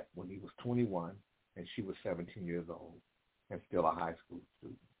he met when he was 21 and she was 17 years old and still a high school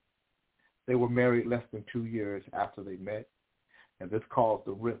student. They were married less than 2 years after they met, and this caused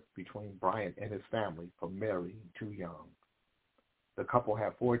a rift between Bryant and his family for marrying too young. The couple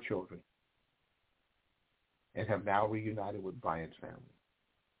have 4 children and have now reunited with Bryant's family.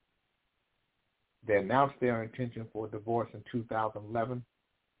 They announced their intention for a divorce in 2011,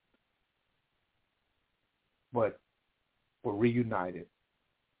 but were reunited,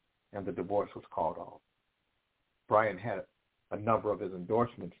 and the divorce was called off. Bryant had a number of his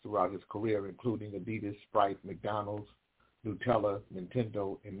endorsements throughout his career, including Adidas, Sprite, McDonald's, Nutella,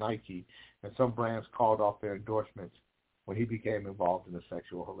 Nintendo, and Nike, and some brands called off their endorsements when he became involved in a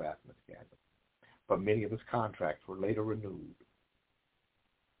sexual harassment scandal. But many of his contracts were later renewed.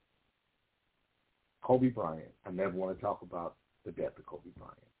 Kobe Bryant, I never want to talk about the death of Kobe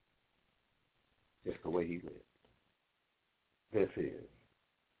Bryant, just the way he lived. This is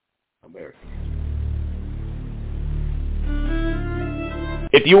American.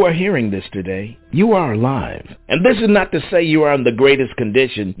 If you are hearing this today, you are alive. And this is not to say you are in the greatest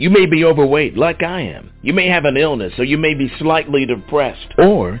condition. You may be overweight like I am. You may have an illness, or you may be slightly depressed,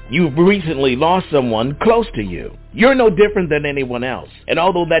 or you've recently lost someone close to you. You're no different than anyone else. And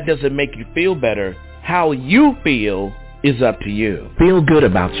although that doesn't make you feel better, how you feel is up to you. Feel good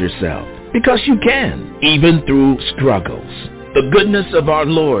about yourself, because you can, even through struggles. The goodness of our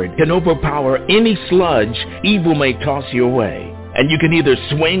Lord can overpower any sludge evil may toss your way. And you can either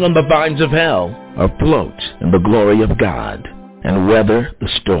swing on the vines of hell or float in the glory of God and weather the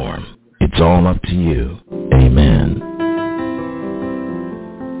storm. It's all up to you. Amen.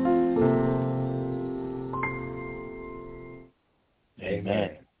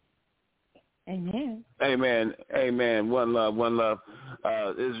 Amen. Amen. Amen. Amen. One love. One love.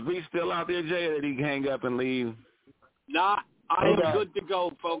 Is Reese still out there, Jay, or did he hang up and leave? Nah, I am good to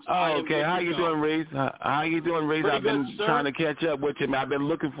go, folks. Oh, okay. How you doing, Reese? How you doing, Reese? Pretty I've been good, sir. trying to catch up with you, man. I've been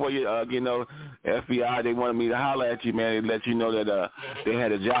looking for you. FBI, they wanted me to holler at you, man, and let you know that they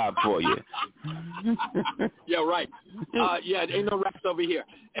had a job for you. Yeah, right. Ain't no rest over here.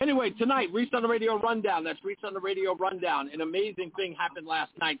 Anyway, tonight, Reese on the Radio Rundown. That's Reese on the Radio Rundown. An amazing thing happened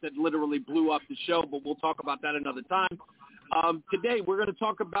last night that literally blew up the show, but we'll talk about that another time. Today, we're going to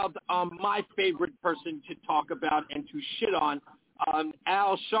talk about my favorite person to talk about and to shit on,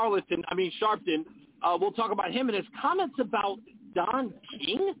 Al Sharpton. We'll talk about him and his comments about Don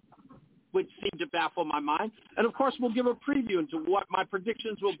King, which seemed to baffle my mind. And, of course, we'll give a preview into what my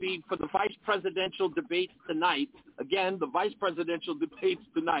predictions will be for the vice presidential debates tonight. Again, the vice presidential debates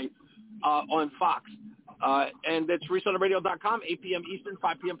tonight on Fox. And it's ReeseOnTheRadio.com, 8 p.m. Eastern,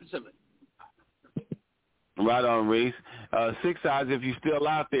 5 p.m. Pacific. Right on, Reese. 6 Eyes, if you're still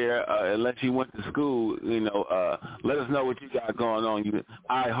out there, unless you went to school, let us know what you got going on, you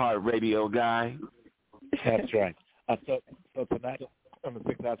iHeartRadio guy. That's right. So tonight on the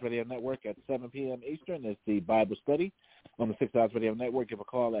 6 Eyes Radio Network at 7 p.m. Eastern is the Bible study. On the 6 Eyes Radio Network, give a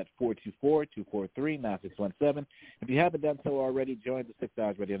call at 424-243-9617. If you haven't done so already, join the 6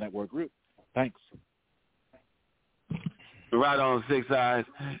 Eyes Radio Network group. Thanks. Right on, 6 Eyes.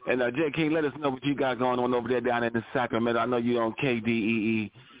 And J. King, let us know what you got going on over there down in Sacramento. I know you're on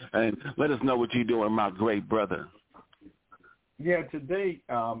KDEE. And let us know what you're doing, my great brother. Yeah, today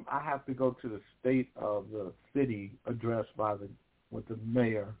I have to go to the state of the city addressed with the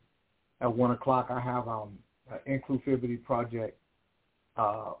mayor. At 1 o'clock, I have an Inclusivity Project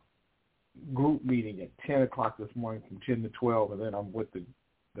group meeting at 10 o'clock this morning from 10 to 12, and then I'm with the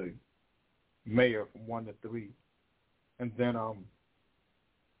mayor from 1 to 3. And then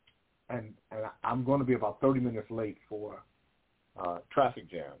and I'm going to be about 30 minutes late for traffic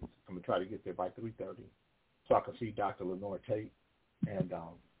jams. I'm going to try to get there by 3:30 so I can see Dr. Lenore Tate. And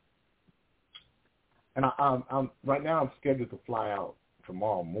I'm right now I'm scheduled to fly out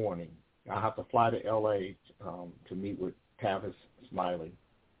tomorrow morning. I have to fly to L.A. To meet with Tavis Smiley,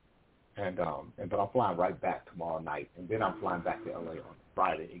 and then I'm flying right back tomorrow night, and then I'm flying back to L.A. on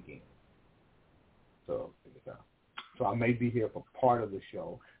Friday again. So I may be here for part of the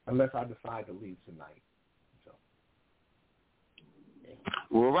show, unless I decide to leave tonight. So. Yeah.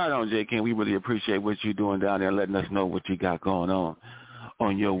 Well, right on, J. King. We really appreciate what you're doing down there, letting us know what you got going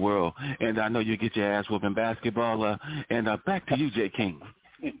on your world. And I know you get your ass whooping basketball. And back to you, J. King.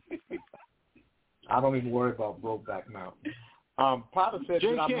 I don't even worry about Brokeback Mountain. Potter said,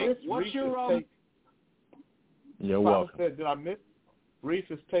 did I miss Reese's take? You're Potter welcome. said, did I miss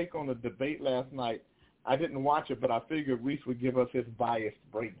Reese's take on the debate last night? I didn't watch it, but I figured Reese would give us his biased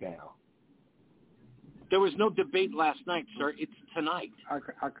breakdown. There was no debate last night, sir. It's tonight.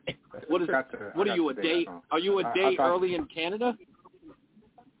 What are you, a day? Are you a day early in Canada?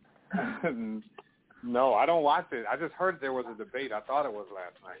 No, I don't watch it. I just heard there was a debate. I thought it was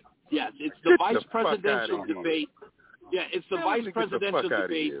last night. Yes, it's the vice presidential debate. Yeah, it's the vice presidential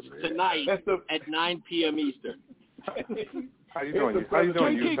debate tonight at 9 p.m. Eastern. How you doing?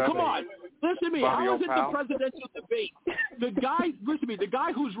 JK, come on. Listen to me. How is it the presidential debate? The guy, listen to me, the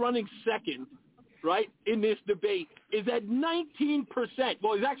guy who's running second, right, in this debate is at 19%.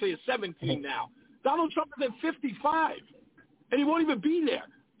 Well, he's actually at 17 now. Donald Trump is at 55, and he won't even be there.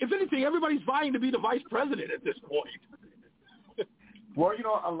 If anything, everybody's vying to be the vice president at this point. Well,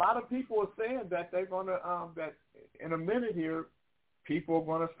 a lot of people are saying that they're going to, that in a minute here, people are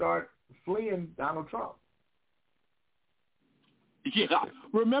going to start fleeing Donald Trump. Yeah.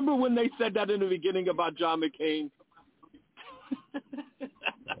 Remember when they said that in the beginning about John McCain?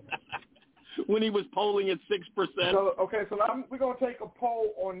 When he was polling at 6%. So we're going to take a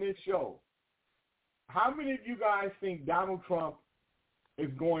poll on this show. How many of you guys think Donald Trump is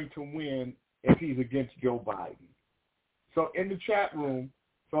going to win if he's against Joe Biden? So in the chat room,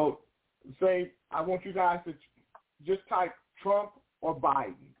 I want you guys to just type Trump or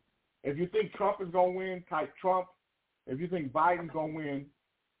Biden. If you think Trump is going to win, type Trump. If you think Biden's going to win,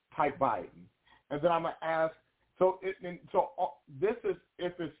 type Biden. And then I'm going to ask, this is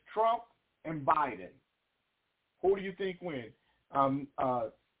if it's Trump and Biden, who do you think wins?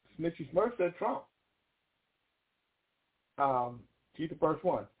 Snitchy Smurf said Trump. She's the first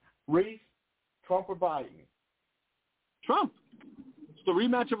one. Reese, Trump or Biden? Trump. It's the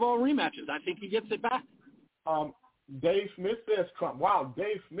rematch of all rematches. I think he gets it back. Dave Smith says Trump. Wow,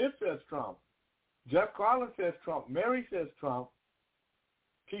 Dave Smith says Trump. Jeff Carlin says Trump. Mary says Trump.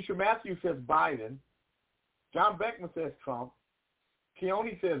 Keisha Matthews says Biden. John Beckman says Trump.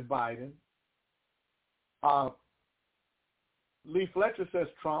 Keone says Biden. Lee Fletcher says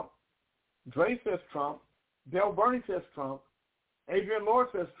Trump. Dre says Trump. Dale Burney says Trump. Adrian Lord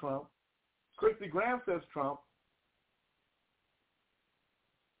says Trump. Christy Graham says Trump.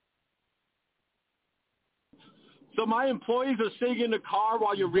 So my employees are sitting in the car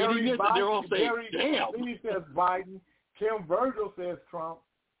while you're reading this, and they're all saying, damn. He says Biden. Kim Virgil says Trump.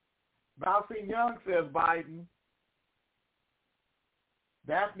 Valcine Young says Biden.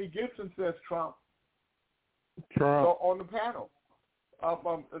 Daphne Gibson says Trump. Trump. So on the panel,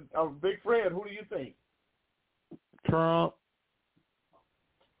 Big Fred, who do you think? Trump.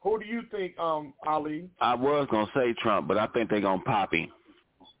 Who do you think, Ali? I was going to say Trump, but I think they're going to pop him.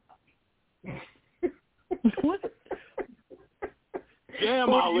 What? Damn,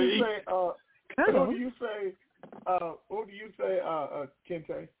 Ali. Who do you say,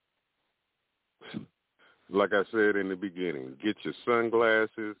 Kente? Like I said in the beginning, get your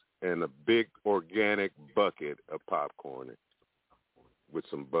sunglasses and a big organic bucket of popcorn with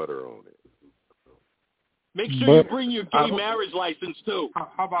some butter on it. Make sure you bring your gay marriage license too. How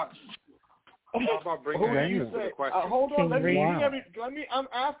about bringing? Who do you say? Hold on, let me I'm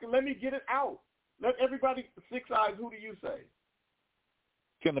asking. Let me get it out. Let everybody 6 eyes. Who do you say?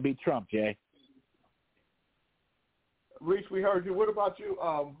 It's gonna be Trump, Jay. Reese, we heard you. What about you?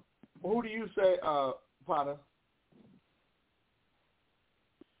 Who do you say, Potter?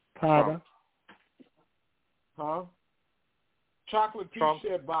 Potter. Huh? Chocolate Pea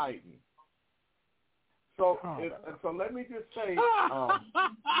said Biden. So, so let me just say.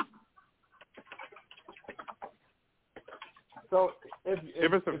 So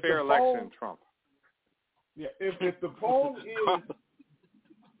if it's a fair election, Trump. Yeah, if the poll is,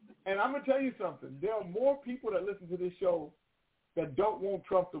 and I'm gonna tell you something, there are more people that listen to this show that don't want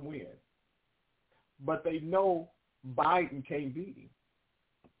Trump to win, but they know Biden can't beat him.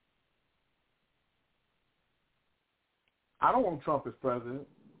 I don't want Trump as president,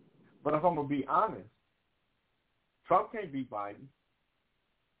 but if I'm gonna be honest, Trump can't beat Biden.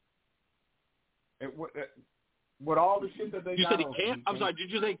 With all the shit that they you got said he on can't? him, I'm sorry,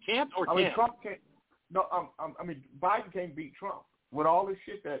 did you say can't or I can't? mean, Trump can't. No, I mean, Biden can't beat Trump with all this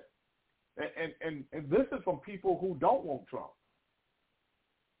shit that, and this is from people who don't want Trump.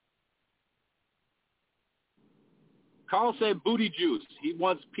 Carl said booty juice. He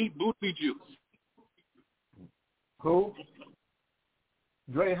wants Pete Booty Juice. Who?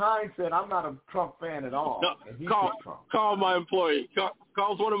 Dre Hines said, I'm not a Trump fan at all. No, and he Carl, my employee.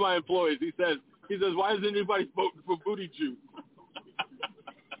 Carl's one of my employees. He says, why isn't anybody voting for booty juice?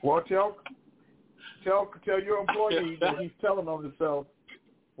 Well, tell your employee that he's telling on himself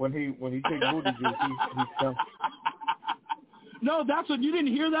when he takes booty juice. He's telling. No, that's what you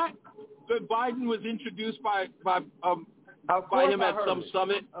didn't hear that. That Biden was introduced by him at some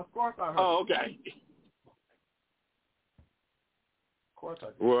summit. Of course I heard. Oh, okay. Of course I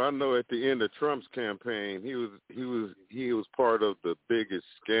did. Well, I know at the end of Trump's campaign, he was part of the biggest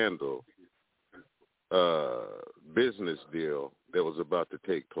scandal business deal that was about to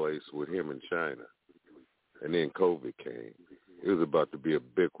take place with him in China. And then COVID came. It was about to be a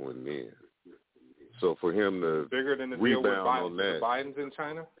big one then. So for him to bigger than the deal with on that. Biden's in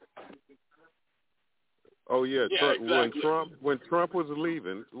China? Oh, yeah. Yeah, exactly. When Trump was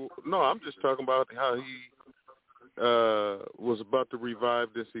leaving, no, I'm just talking about how he was about to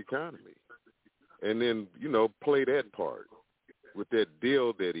revive this economy. And then, play that part with that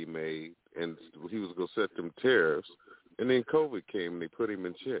deal that he made, and he was going to set them tariffs. And then COVID came, and they put him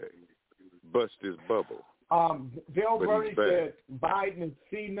in check. Bust his bubble. Bill Bernie said Biden is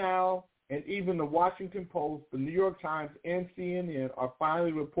senile, and even the Washington Post, the New York Times, and CNN are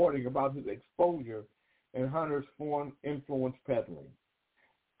finally reporting about his exposure and Hunter's foreign influence peddling.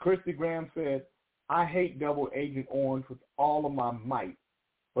 Christy Graham said, I hate double Agent Orange with all of my might,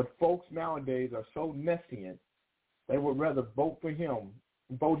 but folks nowadays are so nescient they would rather vote him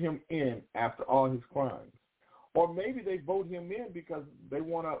in after all his crimes. Or maybe they vote him in because they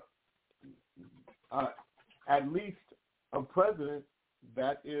want to at least a president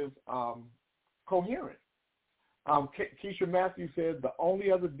that is coherent. Keisha Matthews said the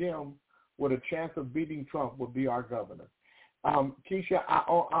only other Dem with a chance of beating Trump would be our governor. Keisha,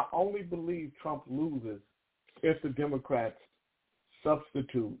 I only believe Trump loses if the Democrats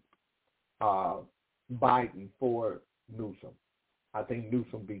substitute Biden for Newsom. I think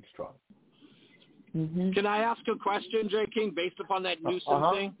Newsom beats Trump. Mm-hmm. Can I ask a question, J. King, based upon that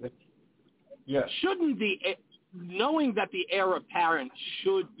Newsom thing? Yes. Shouldn't knowing that the heir apparent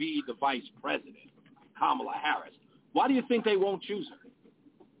should be the vice president, Kamala Harris, why do you think they won't choose her?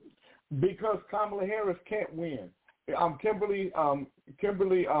 Because Kamala Harris can't win. Kimberly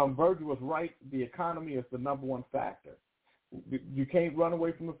Virgil was right. The economy is the number one factor. You can't run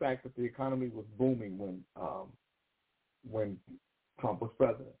away from the fact that the economy was booming when Trump was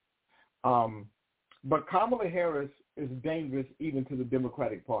president. But Kamala Harris is dangerous even to the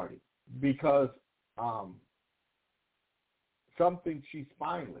Democratic Party because some think she's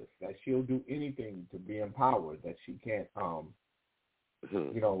spineless, that she'll do anything to be empowered, that she can't,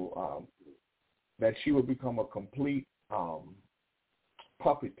 that she will become a complete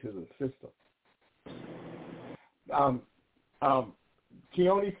puppet to the system.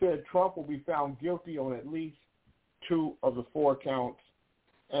 Keone said Trump will be found guilty on at least 2 of the 4 counts,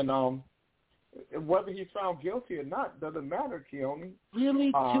 and whether he's found guilty or not doesn't matter, Keone.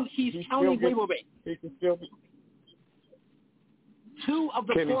 Really? He's counting. Wait. He can still be. 2 of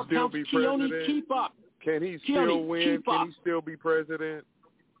the 4 counts. Keone, keep up. Can he still win? Can he still be president?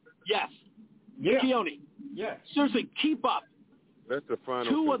 Yes. Yeah. Keone, Yeah. Seriously, keep up. That's the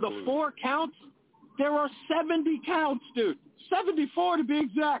final 2 of the conclusion. 4 counts, there are 70 counts, dude. 74 to be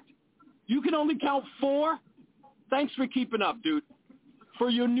exact. You can only count 4. Thanks for keeping up, dude. For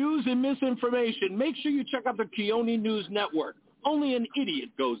your news and misinformation, make sure you check out the Keone News Network. Only an idiot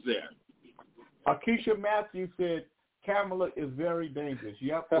goes there. Keisha Matthews said Kamala is very dangerous.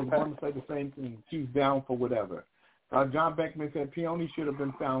 Yep, I was going to say the same thing. She's down for whatever. John Beckman said Peone should have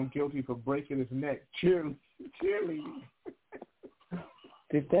been found guilty for breaking his neck. Cheerleading.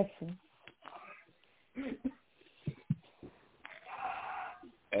 Did that?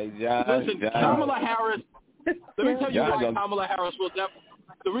 Hey, John. Listen, Kamala Harris. Let me tell you why Kamala Harris will.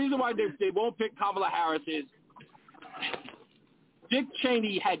 The reason why they won't pick Kamala Harris is Dick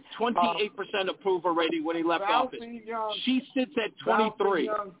Cheney had 28% approval rating when he left office. She sits at 23.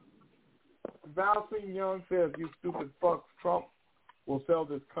 Valcine Young says, "You stupid fucks, Trump will sell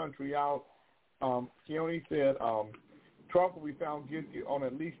this country out." Keone said, Trump will be found guilty on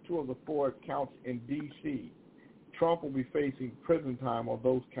at least 2 of the 4 counts in D.C. Trump will be facing prison time on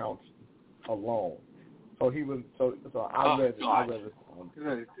those counts alone. So he was. So I read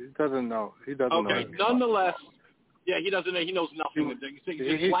it. He doesn't know. He doesn't know. Okay. Nonetheless, yeah, he doesn't know. He knows nothing.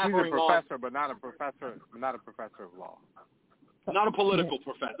 He's a professor, but not a professor of law. Not a political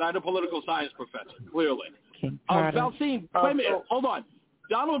professor. Not a political science professor. Clearly. Valcine, wait a minute. Hold on.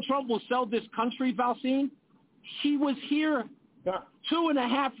 Donald Trump will sell this country, Valcine. He was here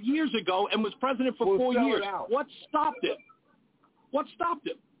 2.5 years ago and was president for 4 years. What stopped him? What stopped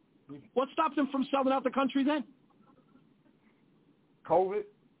him? What stopped him from selling out the country then? COVID.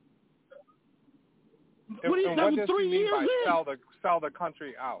 What is that? What 3 years in? Sell the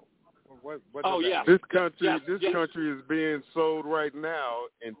country out. What yeah. This country is being sold right now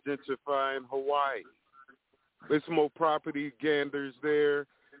and gentrifying Hawaii. There's more property ganders there.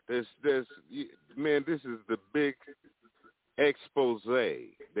 This is the big expose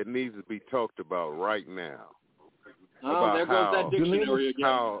that needs to be talked about right now. Oh, there goes that dictionary again.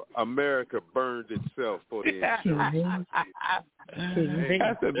 How America burned itself for the insurance.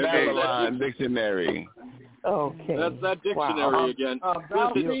 That's the Babylon dictionary. Okay. That's that dictionary again.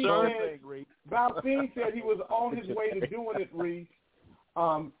 Valcine said he was on his way to doing it, Reese.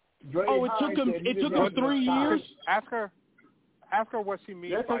 It took him 3 years? Ask her what she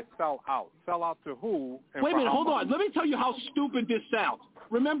means by sell out. Sell out to who? Wait a minute, hold on. Let me tell you how stupid this sounds.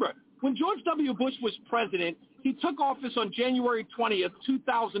 Remember, when George W. Bush was president, he took office on January 20th,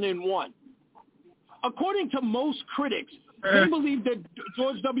 2001. According to most critics, they believe that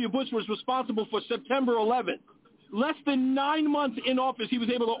George W. Bush was responsible for September 11th. Less than 9 months in office, he was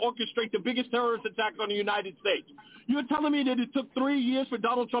able to orchestrate the biggest terrorist attacks on the United States. You're telling me that it took 3 years for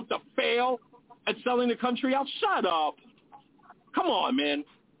Donald Trump to fail at selling the country out? Shut up. Come on, man.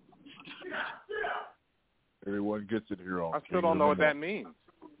 Everyone gets it here on. I still don't know what that means.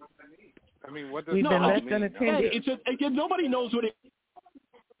 I mean, what does We've been less than attended. Nobody knows what it means.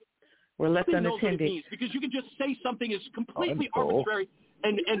 We're less than knows what it means because you can just say something as completely arbitrary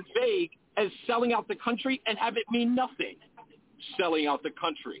and vague as selling out the country and have it mean nothing. Selling out the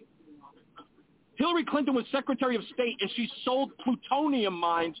country. Hillary Clinton was Secretary of State and she sold plutonium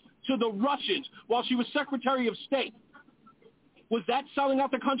mines to the Russians while she was Secretary of State. Was that selling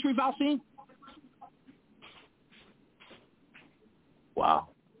out the country, Valcine? Wow.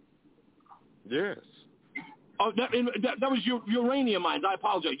 Yes. Oh, that was uranium mines. I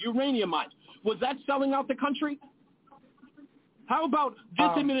apologize. Uranium mines. Was that selling out the country? How about this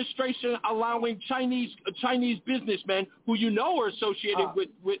administration allowing Chinese businnesmen who you know are associated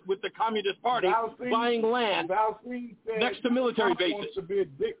with the Communist Party buying land next to military bases?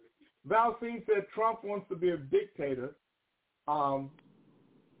 Valcine said Trump wants to be a dictator. Keisha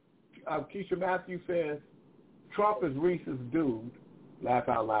Matthews says Trump is Reese's dude. Laugh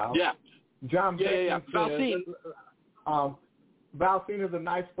out loud. Yeah. John Beckman says Valcine is a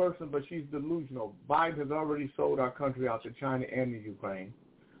nice person, but she's delusional. Biden has already sold our country out to China and the Ukraine.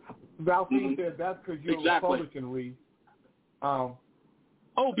 Valcine said that's because you're a Republican, Reese.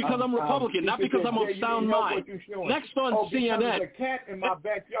 Because I'm Republican, not because I'm of sound mind. Next on CNN. There's a cat in my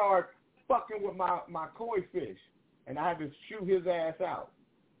backyard fucking with my koi fish, and I had to shoot his ass out.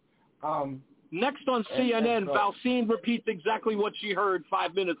 Next on CNN, Valcine repeats exactly what she heard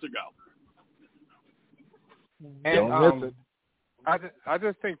 5 minutes ago. And I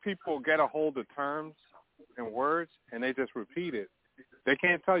just think people get a hold of terms and words, and they just repeat it. They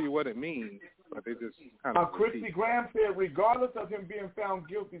can't tell you what it means, but they just kind of Christy Graham said, regardless of him being found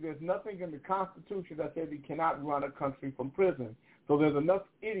guilty, there's nothing in the Constitution that says he cannot run a country from prison. So there's enough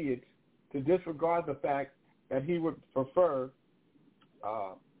idiots to disregard the fact that he would prefer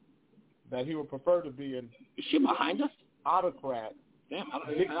that he would prefer to be an Is she behind us? autocrat, Damn,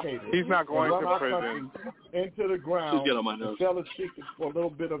 dictator. He's not going run to our prison. country into the ground Just get on my and nerves. sell his secrets for a little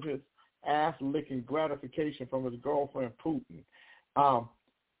bit of his ass-licking gratification from his girlfriend, Putin.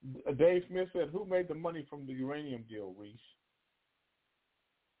 Dave Smith said, who made the money from the uranium deal, Reese?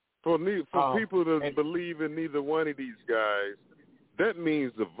 For people to believe in neither one of these guys, that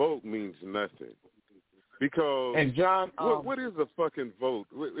means the vote means nothing. Because and John, what is a fucking vote?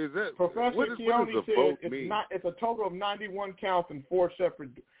 Is that Professor what does Keone a vote said mean? it's a total of 91 counts in 4 separate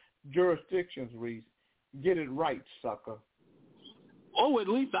jurisdictions, Reese. Get it right, sucker. Oh, at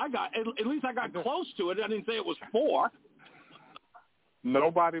least I got close to it. I didn't say it was 4.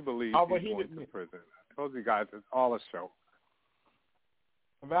 Nobody believes but he's going to prison. I told you guys, it's all a show.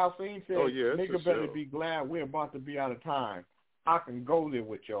 Valcine said, nigga better show. be glad we're about to be out of time. I can go there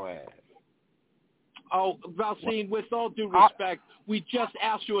with your ass. Oh, Valcine, with all due respect, we just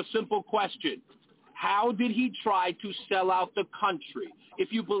asked you a simple question. How did he try to sell out the country?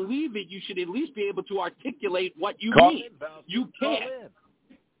 If you believe it, you should at least be able to articulate what you mean. You can't.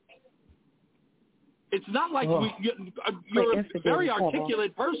 It's not like you're a very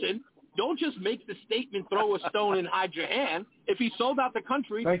articulate person. Don't just make the statement, throw a stone and hide your hand. If he sold out the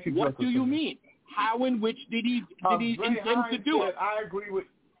country, what do you mean? How and which did he intend to do it? I agree with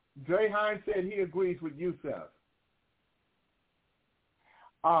Jay Hines said he agrees with Youssef.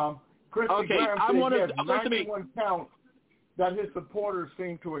 Christy Graham said he has 91 counts that his supporters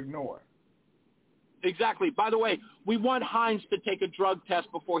seem to ignore. Exactly. By the way, we want Hines to take a drug test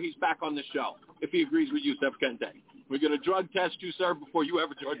before he's back on the show, if he agrees with Youssef Kente. We're going to drug test you, sir, before you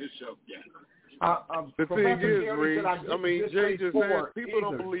ever join this show again. The thing is, Reese, Jay just said people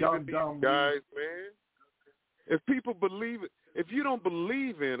don't believe in these guys, man. If people believe it, if you don't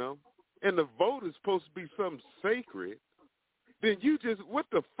believe in them, and the vote is supposed to be something sacred, then you just, what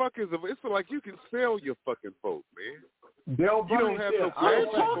the fuck is it? It's like you can sell your fucking vote, man. Del You don't have no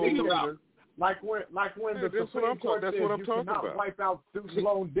talking like when the Supreme Court says you cannot wipe out student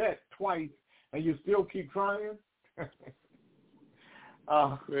loan debt twice and you still keep trying.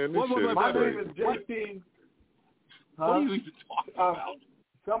 Man, my name is J.T. What are you even talking about?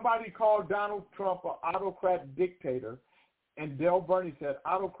 Somebody called Donald Trump an autocrat dictator, and Del Burney said,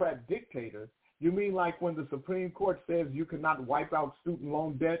 autocrat dictator? You mean like when the Supreme Court says you cannot wipe out student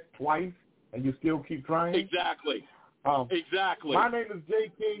loan debt twice and you still keep trying? Exactly. Exactly. My name is Jay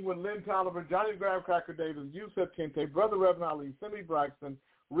King with Lynn Tolliver, Johnny Graham Cracker Davis, Youssef Kente, Brother Reverend Ali, Cindy Braxton,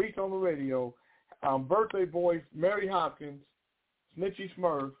 Reach on the Radio, Birthday Boys, Mary Hopkins, Snitchy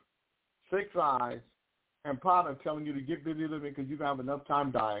Smurf, 6 Eyes, and Potter telling you to get busy living because you don't have enough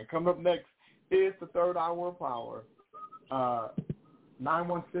time dying. Coming up next is the third hour of power.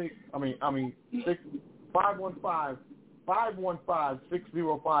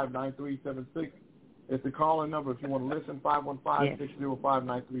 515-605-9376 is the call-in number if you want to listen,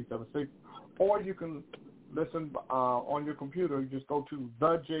 515-605-9376. Or you can listen on your computer. You just go to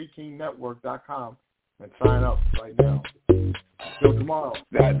thejkingnetwork.com and sign up right now. Till tomorrow.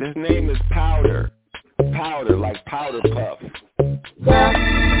 This name is Powder. Powder, like Powder Puff. The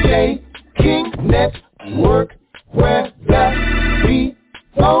J King Network, where the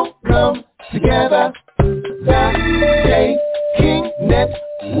people come together. The J King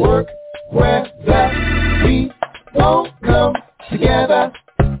Network, where the people come together.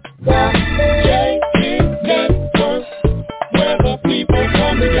 The J King Network, where the people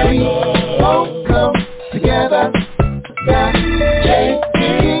come together. People come together. The J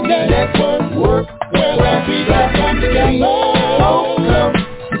King Network, where the people come together. People come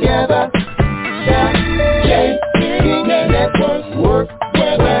together. The J King Network,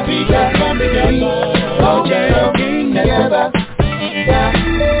 where the people come together. People come together. The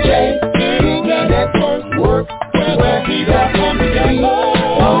J King Network, where the people come together.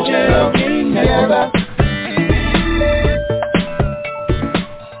 People come together.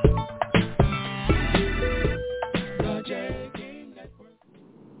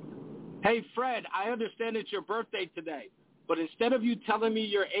 Hey, Fred, I understand it's your birthday today, but instead of you telling me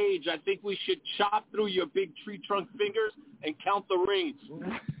your age, I think we should chop through your big tree trunk fingers and count the rings.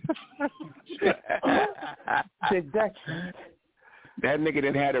 Deduction. That nigga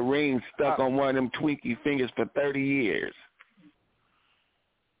that had a ring stuck on one of them Twinkie fingers for 30 years.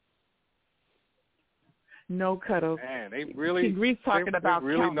 No cuddles. Man, they really. He's talking about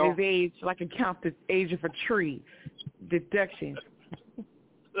really counting his age, like a count the age of a tree. Deduction.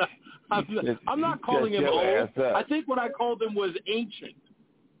 I'm not calling him old. I think what I called him was ancient.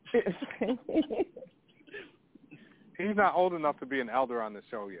 He's not old enough to be an elder on the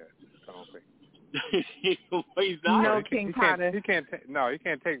show yet, I don't think. He's not. No, King Carter. He can't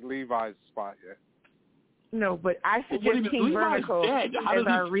take Levi's spot yet. No, but I suggest King Levi's Vernicle dead. as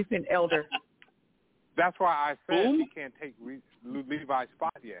our recent elder. That's why I said he can't take Levi's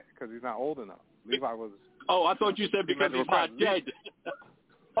spot yet, because he's not old enough. Levi was... Oh, I thought you said because he's not dead.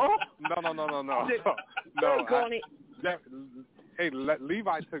 Oh. No. No.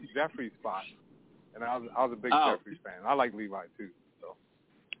 Levi took Jeffrey's spot, and I was a big Jeffrey fan. I like Levi too. So.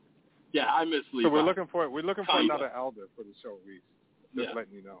 Yeah, I miss Levi. So we're looking for another elder for the show, Reese. Just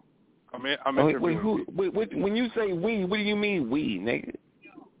letting you know. I'm interviewing. When you say we, what do you mean we, nigga?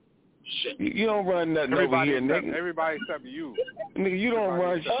 Shit. You don't run nothing over here, nigga. Everybody except you. Nigga, you don't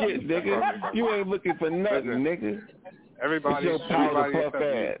run shit, nigga. You ain't looking for nothing, nigga. Everybody, it's your powder puff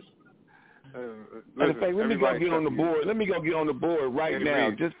ass. Matter of fact, let me go get on the board. Let me go get on the board right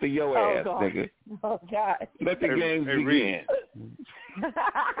now, just for your ass, God. nigga. Oh God. Let the games begin.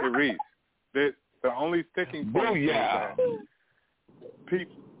 Hey, Reese, the only sticking point is that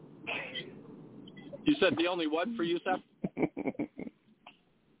people. You said the only what for you, Seth?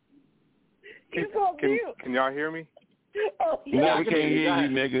 Can y'all hear me? Oh, yeah. No, we can't hear you,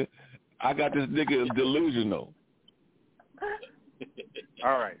 nigga. I got this nigga delusional.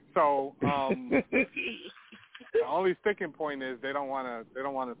 All right. So the only sticking point is they don't want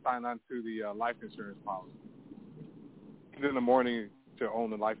to sign on to the life insurance policy. In the morning to own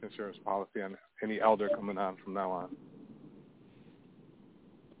the life insurance policy on any elder coming on from now on.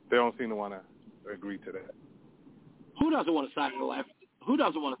 They don't seem to want to agree to that. Who doesn't want to sign a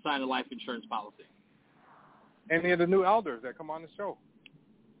life insurance policy? Any of the new elders that come on the show.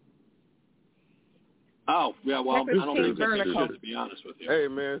 Oh, yeah, well, I don't think they should, to be honest with you. Hey,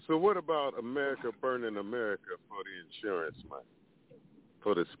 man, so what about America burning America for the insurance money?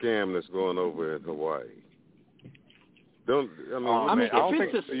 For the scam that's going over in Hawaii? If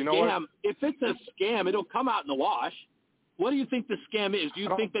it's a scam, it'll come out in the wash. What do you think the scam is? Do you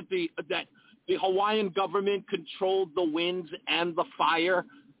think that the Hawaiian government controlled the winds and the fire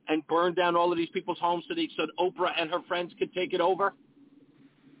and burned down all of these people's homes so that Oprah and her friends could take it over?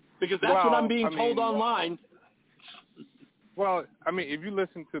 Because that's what I'm being told online. Well, I mean, if you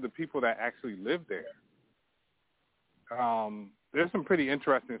listen to the people that actually live there, there's some pretty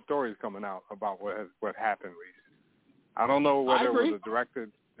interesting stories coming out about what happened, Reese. I don't know whether it was a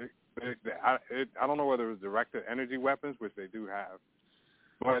directed. I don't know whether it was directed energy weapons, which they do have,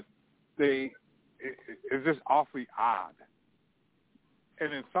 but it's just awfully odd.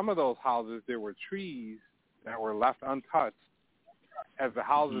 And in some of those houses, there were trees that were left untouched as the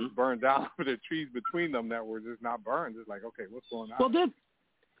houses burned down with the trees between them that were just not burned. It's like, okay, what's going on?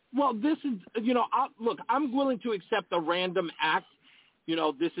 Well, this is, look, I'm willing to accept a random act.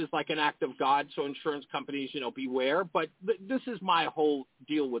 This is like an act of God, so insurance companies, beware. But this is my whole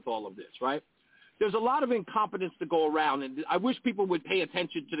deal with all of this, right? There's a lot of incompetence to go around, and I wish people would pay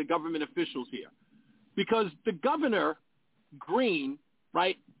attention to the government officials here. Because the governor, Green,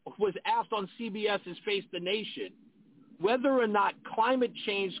 right, was asked on CBS's Face the Nation whether or not climate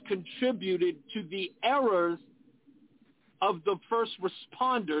change contributed to the errors of the first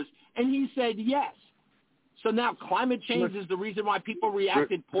responders, and he said yes. So now climate change is the reason why people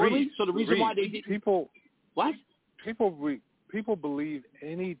reacted poorly? So the reason why they did... What? People believe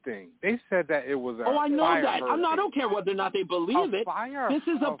anything. They said that it was a I know fire that. hurricane. I don't care whether or not they believe it. This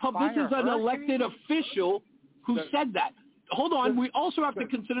is an elected official who said that. Hold on. We also have to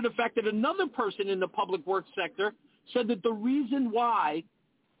consider the fact that another person in the public works sector said that the reason why,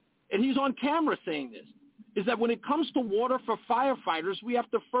 and he's on camera saying this, is that when it comes to water for firefighters, we have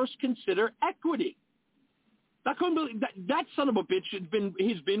to first consider equity. I couldn't believe that son of a bitch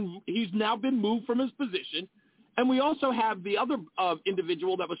he's now been moved from his position. And we also have the other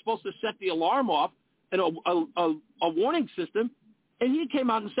individual that was supposed to set the alarm off and a warning system, and he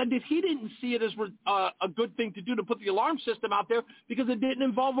came out and said that he didn't see it as a good thing to do to put the alarm system out there because it didn't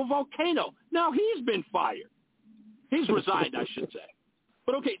involve a volcano. Now he's been fired. He's resigned, I should say.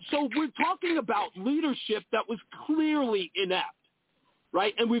 But okay, so we're talking about leadership that was clearly inept,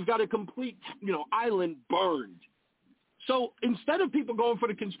 right? And we've got a complete, island burned. So instead of people going for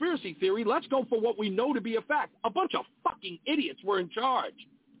the conspiracy theory, let's go for what we know to be a fact. A bunch of fucking idiots were in charge.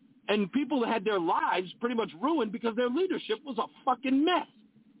 And people had their lives pretty much ruined because their leadership was a fucking mess.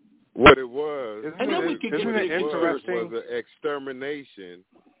 What it was, and then we could get was an extermination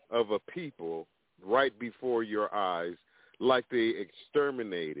of a people right before your eyes, like they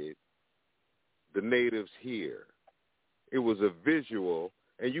exterminated the natives here. It was a visual,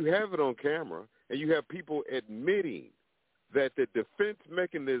 and you have it on camera, and you have people admitting that the defense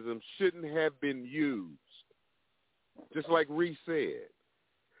mechanism shouldn't have been used, just like Reese said.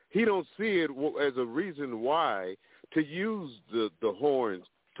 He don't see it as a reason why to use the horns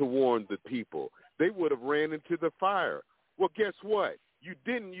to warn the people. They would have ran into the fire. Well, guess what? You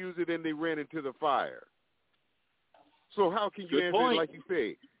didn't use it and they ran into the fire. So how can you answer it like you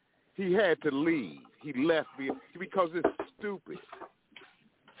say? He had to leave. He left because it's stupid.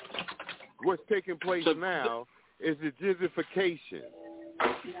 What's taking place now is the jizzification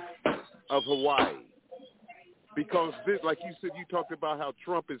of Hawaii. Because this, like you said, you talked about how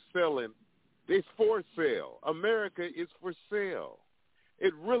Trump is selling. It's for sale. America is for sale.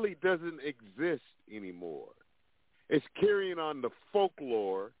 It really doesn't exist anymore. It's carrying on the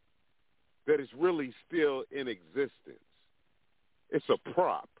folklore that is really still in existence. It's a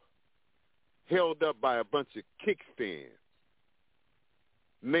prop held up by a bunch of kickstands,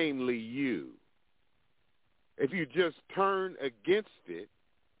 namely you. If you just turn against it,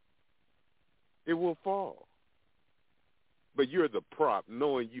 it will fall. But you're the prop,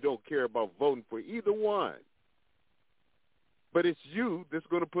 knowing you don't care about voting for either one. But it's you that's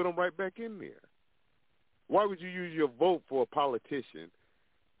going to put them right back in there. Why would you use your vote for a politician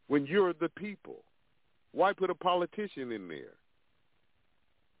when you're the people? Why put a politician in there?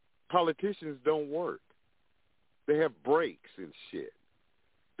 Politicians don't work. They have breaks and shit.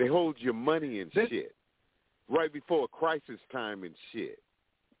 They hold your money and shit. Right before a crisis time and shit.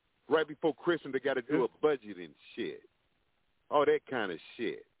 Right before Christmas, they got to do a budget and shit. All that kind of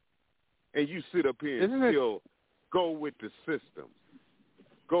shit. And you sit up here and still go with the system.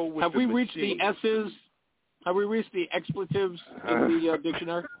 Go with Have the we machine. reached the S's? Have we reached the expletives in the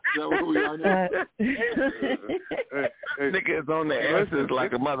dictionary? Is that where we are now? Nigga is on the S's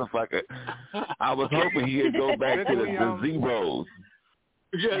like a motherfucker. I was hoping he'd go back to the zeros.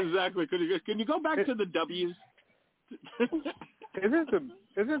 Yeah, exactly. Can you go back to the W's?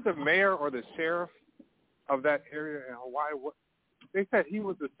 Isn't the mayor or the sheriff of that area in Hawaii? They said he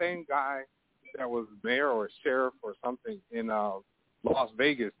was the same guy that was mayor or sheriff or something in Las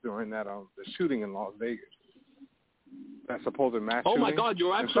Vegas during that the shooting in Las Vegas. That supposed mass shooting. Oh my God,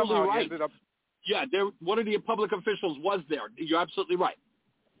 you're absolutely right. Yeah, one of the public officials was there. You're absolutely right.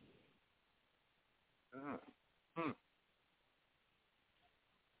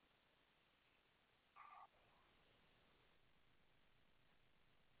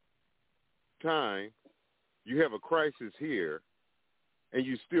 Time, you have a crisis here, and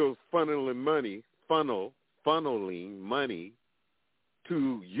you still funneling money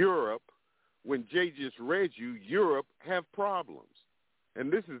to Europe. When Jay just read you, Europe have problems,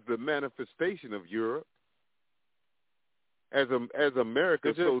 and this is the manifestation of Europe. As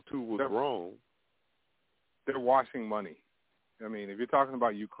America, so too was Rome. They're washing money. I mean, if you're talking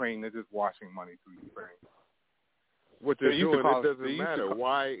about Ukraine, they're just washing money through Ukraine. What they're doing, it doesn't matter.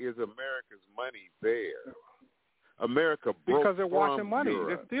 Why is America's money there? America broke because they're washing money. Europe.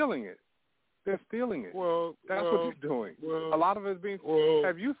 They're stealing it. They're stealing it. Well, that's what they're doing. A lot of it's being.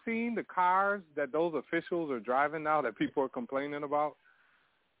 Have you seen the cars that those officials are driving now that people are complaining about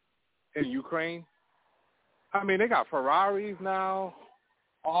in Ukraine? I mean, they got Ferraris now,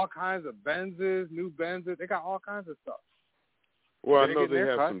 all kinds of Benzes, new Benzes. They got all kinds of stuff. Well, I know they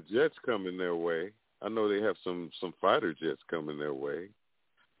have some jets coming their way. I know they have some fighter jets coming their way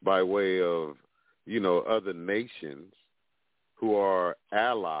by way of, other nations who are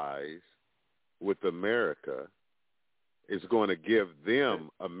allies with America is going to give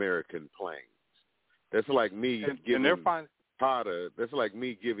them American planes. That's like me giving Potter. That's like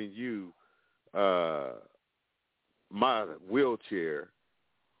me giving you my wheelchair,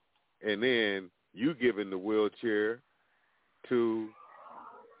 and then you giving the wheelchair to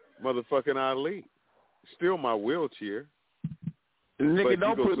motherfucking Ali. Still my wheelchair. Nigga,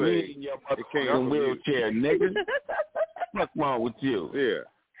 don't put me in your motherfucking wheelchair, nigga. What's wrong with you? Yeah.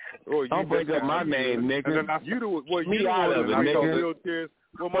 Oh, don't bring up my name, nigga. Me out of it, nigga.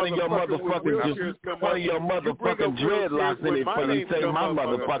 One of your motherfucking dreadlocks in it for you say my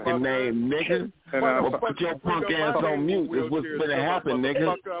motherfucking name, nigga. Well, put your punk ass on mute is what's gonna happen,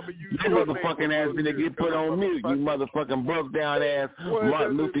 nigga. Your motherfucking ass gonna get put on mute, you motherfucking broke down ass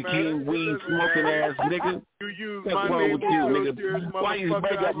Martin Luther King weed smoking ass nigga. What's wrong with you, nigga? Why you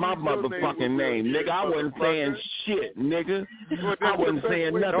break up my motherfucking name, nigga? I wasn't saying shit, nigga. I wasn't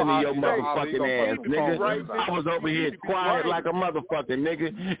saying nothing to your motherfucking ass, nigga. I was over here quiet like a motherfucker, nigga.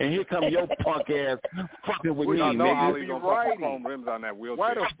 And here come your punk ass fucking with me, nigga.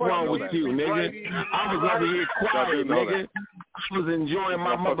 What's wrong with you, nigga? I was over here quiet, nigga. I was enjoying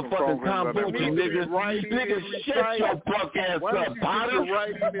my motherfucking kombucha, nigga. Nigga, shut your punk ass up, Potter.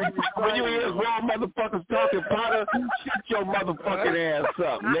 When you hear wrong motherfuckers talking, Potter, shut your motherfucking ass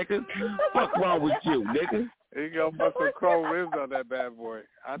up, nigga. What's wrong with you, nigga? He gonna put some chrome rims on that bad boy.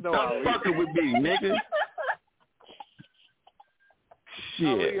 I know. Stop fucking with me, nigga. Shit.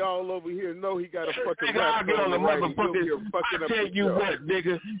 Ali all over here know he got a fucking nigga, I'll get on the motherfucker. I tell you what,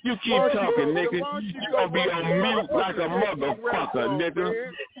 nigga. You keep talking, nigga. You gonna be on mute like a motherfucker,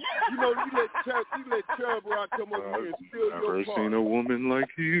 nigga. You know, you let Chubb Rock come over here and steal your part. Never seen a woman like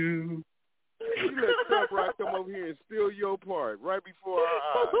you. You let Chubb Rock come over here and steal your part right before our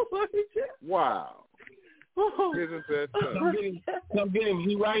eyes. Wow. Isn't that tough? Come get him.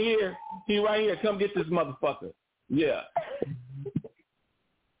 He right here. He right here. Come get this motherfucker. Yeah.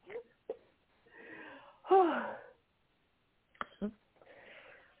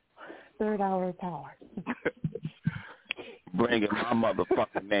 Third hour of power. Bringing my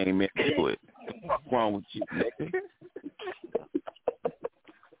motherfucking name into it. What's wrong with you, nigga?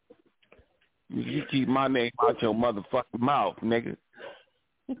 You keep my name out your motherfucking mouth, nigga.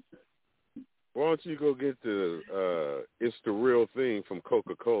 Why don't you go get the It's the Real Thing from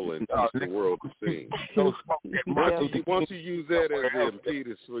Coca-Cola and teach the world to sing? Once you use that as the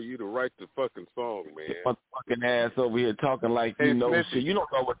impetus for you to write the fucking song, man. Motherfucking ass over here talking like you know shit. You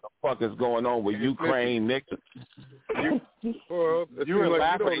don't know what the fuck is going on with Ukraine, nigga. You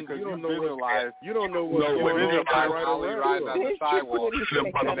laughing because you visualize. You don't know what's going on. How he rides on the sidewalk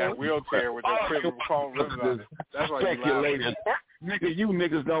in that wheelchair with the chrome rims on it. That's why you laughing. Nigga, you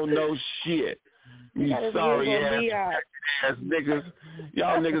niggas don't know shit. You sorry ass niggas.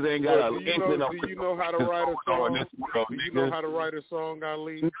 Y'all niggas ain't got a inkling of Do you know how to write a song? Do you know how to write a song,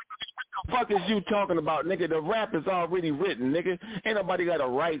 Ali? What the fuck is you talking about, nigga? The rap is already written, nigga. Ain't nobody got to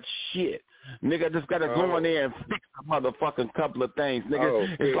write shit. Nigga just got to go in there and fix a motherfucking couple of things,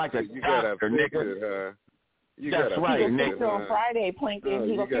 nigga. It's like a doctor, nigga. That's right, nigga. He on Friday, Plankton.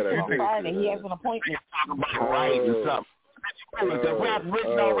 He gonna fix it on Friday. He has an appointment. Right and something. The rap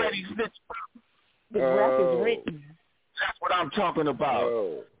written already. The rap is written. That's what I'm talking about.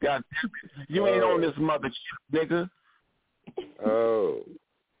 God damn it. You ain't on this mother shit, nigga. Oh.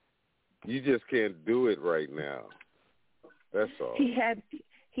 You just can't do it right now. That's all. He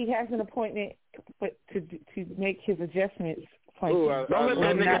has an appointment but to make his adjustments. Don't let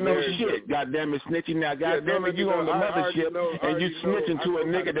that nigga know shit. Goddamn it, snitching now. Goddamn it, you on the mothership and you snitching to a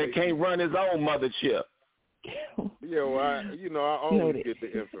nigga that can't run his own mothership. Yeah, well, I always get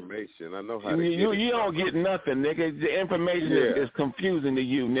the information. I know how to get it. You don't get nothing, nigga. The information is confusing to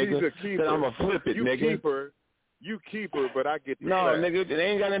you, nigga. She's a keeper. I'm going to flip it, nigga. You keep her, but I get the No, facts. nigga, it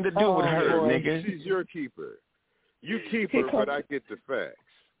ain't got nothing to do with her, nigga. She's your keeper. You keep her, but I get the facts.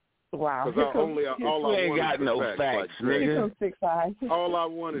 Wow. Because all I ain't got no facts, nigga. All I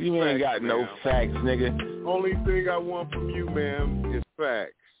want is facts. You ain't got no facts, nigga. Only thing I want from you, ma'am, is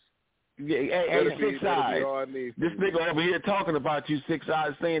facts. Hey, 6 Eyes. This nigga over here talking about you, 6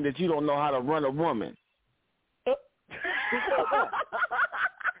 Eyes, saying that you don't know how to run a woman.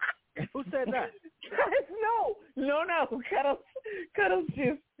 Who said that? No. Cuddles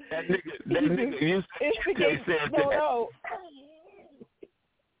just. That nigga, you said that. No.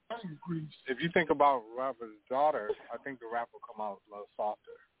 If you think about rapper's daughter, I think the rap will come out a little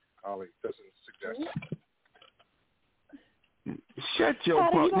softer. Ollie doesn't suggest that. Shut your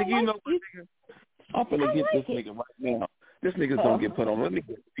punk, nigga. You know what, nigga? I'm finna get this nigga right now. This nigga's gonna get put on. Let me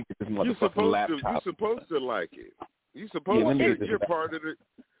get this motherfucking laptop. You're supposed to like it. You're supposed to. You're part of it.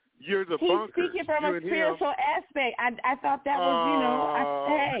 You're the bunker. He's speaking from a spiritual aspect. I thought that was,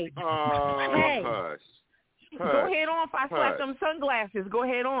 hey. Hush. Go ahead on. If I slap them sunglasses, go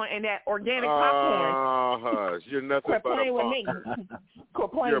ahead on. And that organic popcorn. Hush. You're nothing but a bunker.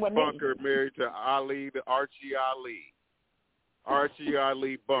 You're a bunker married to Ali, the Archie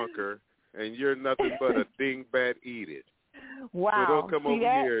Ali bunker, and you're nothing but a dingbat eat it. Wow. So don't come over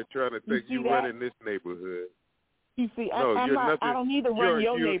here trying to think you running this neighborhood. You see, I don't need to run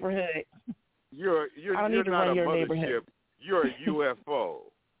your neighborhood. You're not a mothership. You're a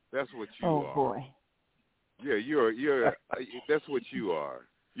UFO. That's what you are. Oh boy. Yeah, you're. That's what you are.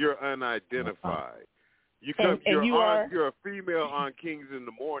 You're unidentified. You're a female on Kings in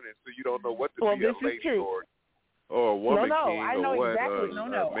the Morning, so you don't know what to be a lady or a woman king I know or what. Exactly.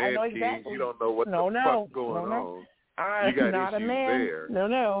 I know exactly. King. You don't know what the fuck's going on. You got not issues a man. there.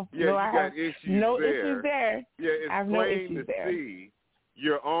 No. Yeah, you got issues issues there. Yeah, it's I have plain no to see.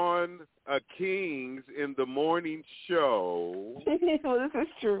 You're on a Kings in the Morning show. Well, this is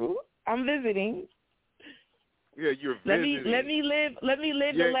true. I'm visiting. Yeah, you're visiting. Let me live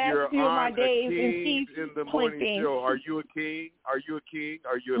the last few of my days in peace. In the Morning show. Are you a king? Are you a king?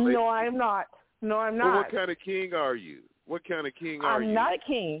 Are you a lady? No, I'm not. Well, what kind of king are you? What kind of king are you? I'm not a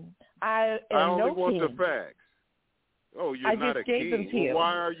king. I am only no want king. the facts. Oh, you're not a king. I just gave them to you.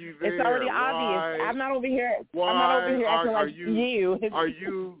 Why are you there? It's already obvious. I'm not over here. Why I'm not over here acting like you. Are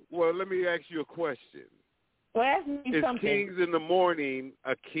you? Well, let me ask you a question. Well, ask me something. Is Kings in the Morning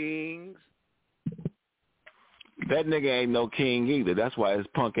a Kings? That nigga ain't no king either. That's why his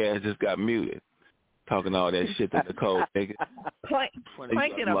punk ass just got muted. Talking all that shit to Nicole, nigga.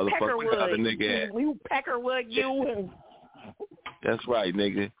 Planking a Peckerwood. You Peckerwood, you. That's right,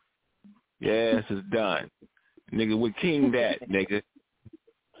 nigga. Yes, it's done. Nigga, with King that, nigga.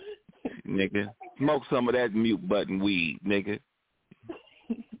 Nigga. Smoke some of that mute button weed, nigga.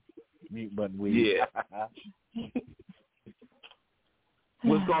 Mute button weed. Yeah.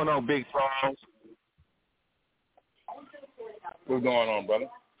 What's going on, Big Charles? What's going on, brother?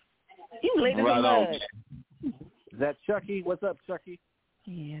 You late in the mud. Is that Chucky? What's up, Chucky?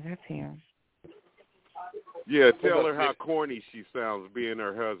 Yeah, that's him. Yeah, tell her how corny she sounds being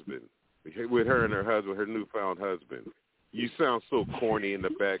her husband. With her and her husband, her newfound husband. You sound so corny in the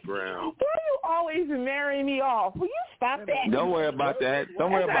background. Why are you always marrying me off? Will you stop that? Don't worry about that.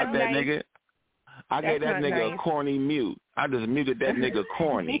 Don't worry about that, nice. Nigga. I gave that nigga nice. a corny mute. I just muted that nigga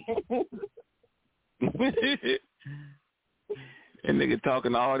corny. That nigga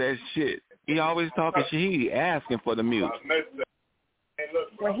talking all that shit. He always talking shit. He asking for the mute.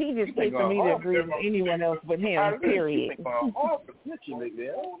 Well, he just takes for me to agree with anyone else but him, period. What you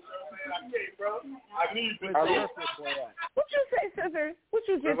say, Scissors? What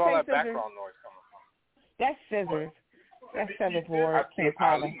you just Where's say, all that Scissors? background noise coming from? That's Scissors. That's Seventh Ward, St.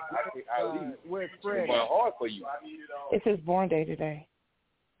 Paul. Where's Fred? Hard for you. It's his born day today.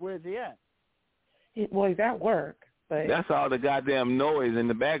 Where's he at? Well, he's at work. But that's all the goddamn noise in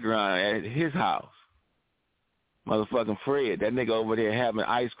the background at his house. Motherfucking Fred, that nigga over there having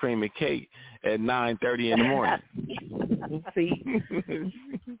ice cream and cake at 9:30 in the morning. See?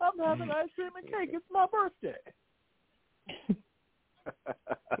 I'm having ice cream and cake. It's my birthday.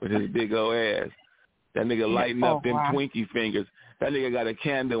 With his big old ass. That nigga lighting up them Twinkie fingers. That nigga got a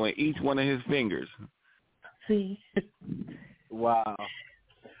candle in each one of his fingers. See? Wow.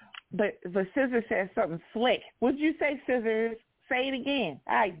 But Scissors said something slick. What'd you say, Scissors? Say it again.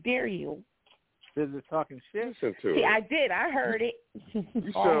 I dare you. Scissors talking shit? Listen to See, it. I did. I heard it.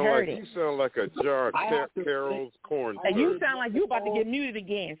 You sound like a jar of Carol's corn. And you sound like you about to get muted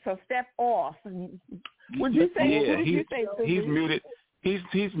again. So step off. What'd you say? Yeah, what did you say, Scissors? he's muted.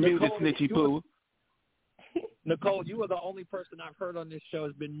 He's muted, Snitchy Poo. Nicole, you are the only person I've heard on this show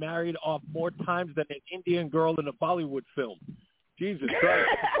has been married off more times than an Indian girl in a Bollywood film. Jesus Christ.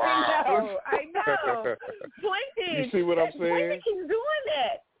 Wow. I know. Plankton. You see what I'm saying? Plankton keeps doing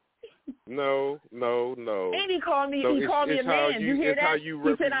that. No. And he called me. So he called me a man. You hear that? How you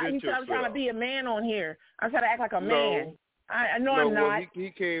represent he said I'm trying to be a man on here. I'm trying to act like a man. I know I'm not. Well,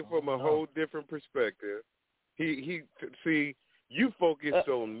 he came from a whole different perspective. He see, you focused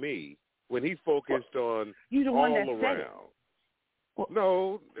on me when he focused on you the all one that around. said it. Well,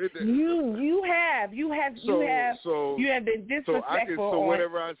 no, you have been disrespectful. So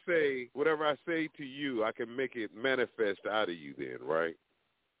whatever I say to you, I can make it manifest out of you. Then, right?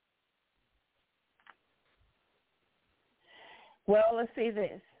 Well, let's say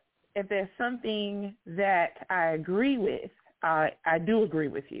this: if there's something that I agree with, I do agree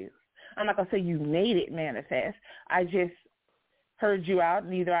with you. I'm not gonna say you made it manifest. I just heard you out,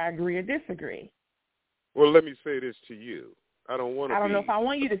 and either I agree or disagree. Well, let me say this to you. I don't know if I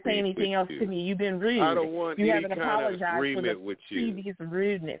want you to say anything else to me. You've been rude. I don't want you any haven't kind of apologized agreement for the with you. previous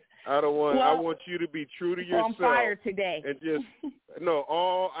rudeness. I don't want. I want you to be true to yourself. I'm fired today. And just no.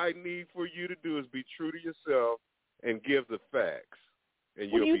 All I need for you to do is be true to yourself and give the facts.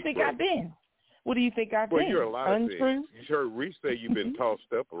 And what do you'll you think great. I've been? What do you think I've well, been? You're a lot Untrue? of things. You heard Reese say you've been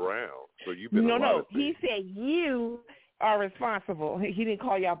tossed up around, so you've been a lot of things. He said you are responsible. He didn't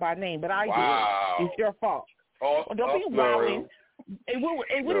call y'all by name, but I did. It's your fault. Well, don't be wilding. And what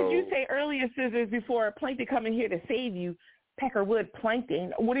did you say earlier, Scissors, before Plankton coming here to save you? Peckerwood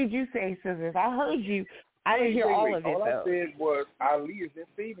Plankton. What did you say, Scissors? I heard you. I didn't hear all of it, all though. I said was Ali has been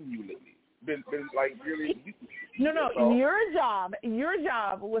saving you lately. Been like really. No. Your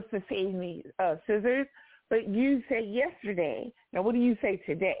job was to save me, Scissors. But you said yesterday. Now, what do you say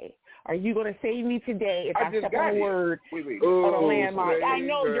today? Are you going to save me today if I step on a word on a landmark? I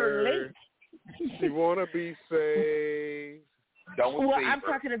know you're late. You want to be saved. I'm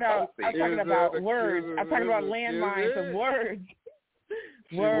talking about words. I'm talking about landmines of words.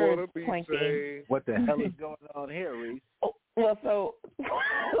 Words, Plankton. What the hell is going on here, Reese? Well, so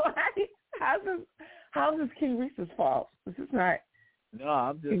how's this King Reese's fault? This is not. No,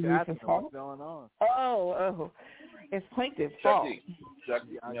 I'm just asking what's going on. Oh, it's Plankton's fault.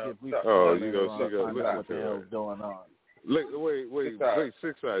 Chucky, you go. She goes. What the hell is going on? Wait,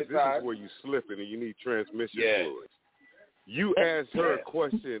 6 eyes. This is where you slipping and you need transmission fluids. You asked her a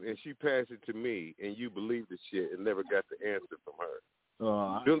question and she passed it to me, and you believed the shit and never got the answer from her.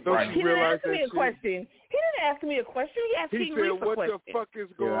 Don't you realize that shit? He didn't ask me a question. He asked me a question. What the fuck is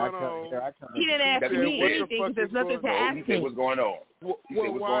going on? He didn't ask me anything because there's nothing to ask me. He said what's going on.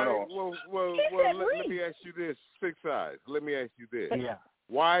 Well, let me ask you this, 6 eyes. Let me ask you this. Yeah.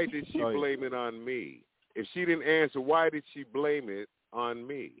 Why did she blame it on me? If she didn't answer, why did she blame it on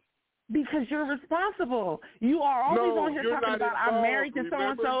me? Because you're responsible. You are always on here talking about I'm married to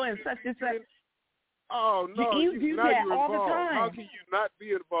so-and-so and such and such. Oh, no. You do that all the time. How can you not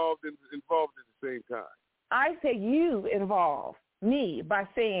be involved at the same time? I said you involve me by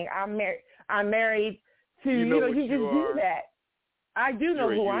saying I'm married to, you just do that. I do know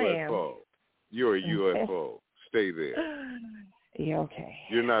who I am. You're a UFO. Stay there. Yeah, okay.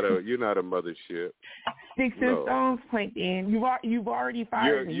 You're not a mothership. Sticks and stones, Plankton. You've already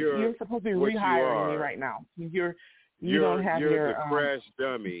fired me. You're supposed to be rehiring me right now. You don't have you're your the crash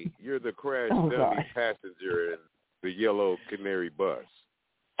dummy. You're the crash dummy passenger in the yellow canary bus.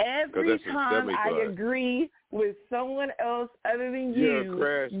 Every time I agree with someone else other than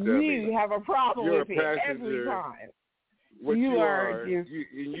you have a problem with it. Every time. What you are,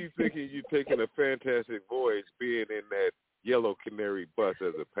 you thinking you're taking a fantastic voyage being in that yellow canary bus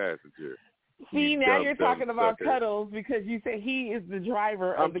as a passenger. See, now you're talking about Cuddles because you say he is the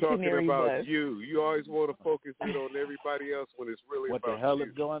driver of the canary bus. I'm talking about you. You always want to focus in on everybody else when it's really what about the hell you.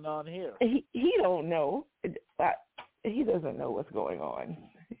 is going on here? He don't know. He doesn't know what's going on.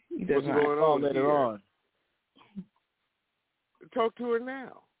 What's going on later on? Talk to her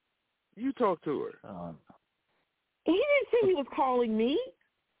now. You talk to her. He didn't say he was calling me.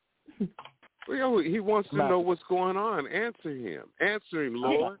 Well, he wants to know what's going on. Answer him. Answer him,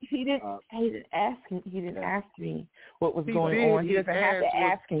 Lord. He didn't ask him. He didn't ask me what was going on. He doesn't have to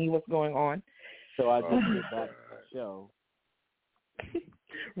ask me what's going on. So I just get back to the show.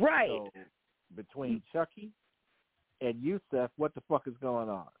 Right. So between Chucky and Yusef, what the fuck is going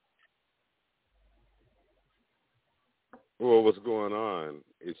on? Well, what's going on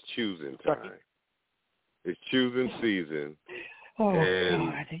is choosing time. It's choosing season.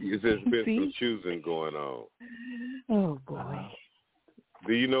 And there's been some choosing going on. Oh, boy.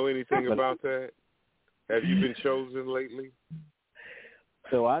 Do you know anything about that? Have you been chosen lately?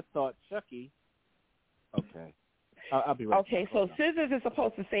 So I thought Chucky. Okay. I'll be right back. Okay, so Scissors is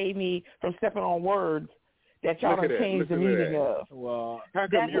supposed to save me from stepping on words that y'all done changed the meaning of. Well, how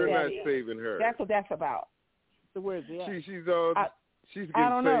come you're not saving her? That's what that's about. So where's he at? She's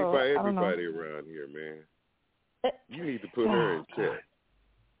getting saved by everybody around here, man. You need to put her in check.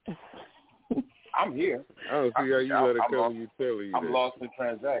 I'm here. I don't see how you let her come and you tell her. I'm lost in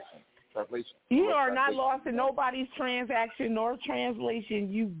translation. You are not lost in nobody's transaction nor translation,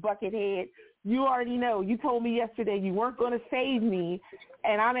 you buckethead. You already know. You told me yesterday you weren't going to save me,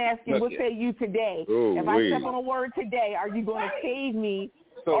 and I'm asking, what say you today? If I step on a word today, are you going to save me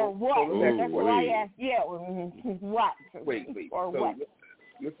or what? That's what I asked. Yeah, what? Wait. Or what?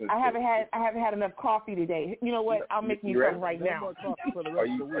 Listen, I haven't had enough coffee today. You know what? I'll make me some right now. Are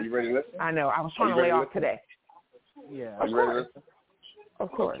you ready to listen? I know. I was trying to lay off today. Yeah. Are you ready to listen?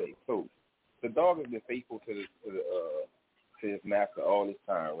 Of course. Okay, so the dog has been faithful to his master all this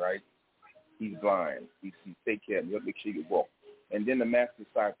time, right? He's blind. He take care of him. He'll make sure he can walk. And then the master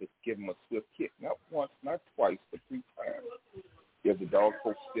decides to give him a swift kick, not once, not twice, but 3 times. Does the dog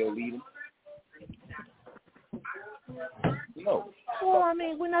folks still lead him? No. Well, I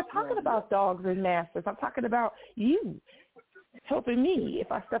mean, we're not talking about dogs and masters. I'm talking about you helping me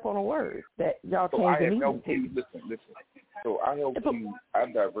if I step on a word that y'all change the meaning to. Listen. So I helped you. I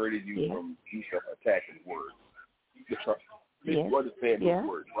diverted you from you attacking words. You understand those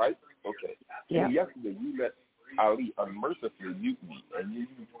words, right? Okay. Yeah. And yesterday you let Ali unmercifully mute me, and you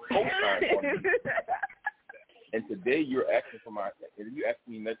co-signed on me. And today you're asking for you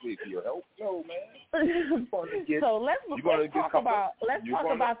asking me next week for your help? No, man. So let's talk about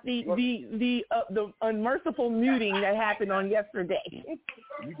the unmerciful muting that happened on yesterday.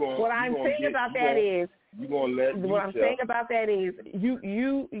 What I'm saying about that is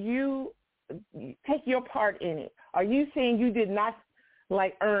you take your part in it. Are you saying you did not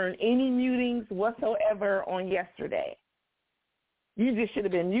earn any mutings whatsoever on yesterday? You just should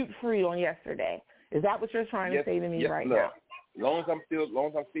have been mute free on yesterday. Is that what you're trying to say to me right now? As long as I'm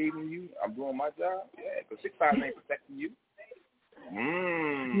saving you, I'm doing my job. Yeah, because 6 5 ain't protecting you.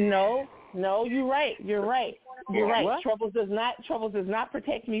 No, you're right. You're right. You're right. What? Troubles does not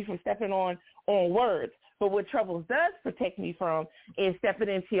protect me from stepping on words. But what Troubles does protect me from is stepping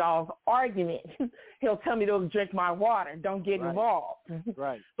into y'all's argument. He'll tell me to drink my water. Don't get involved.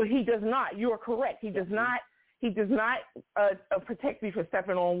 Right. But he does not. You are correct. He does not. He does not protect me from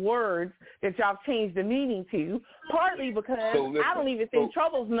stepping on words that y'all changed the meaning to. Partly because I don't even think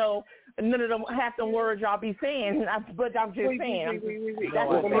Troubles know none of them half the words y'all be saying. But I'm just saying.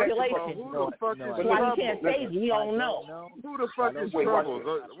 That's a speculation. Who the fuck is why you can't say it. You don't know. Who the fuck is Troubles?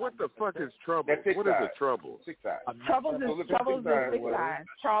 What the fuck is Trouble? What is a Trouble? Troubles is Six Eyes.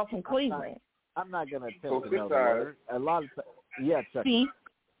 Charles from Cleveland. I'm not gonna tell you another word. A lot of Chuck. See?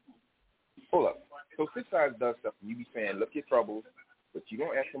 Hold up. So 6 Eyes does stuff, and you be saying, look at Troubles, but you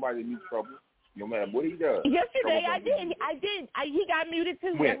don't ask somebody to mute Troubles, no matter what he does. Yesterday I did. He got muted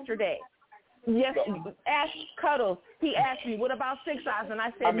too yesterday. Yes, Ash Cuddles. He asked me, what about 6 Eyes? And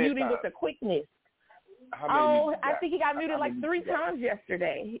I said, muting with the quickness. I think he got muted like 3 times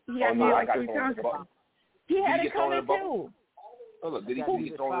yesterday. He got muted like 3 times yesterday. He had it coming too. Oh, look, did he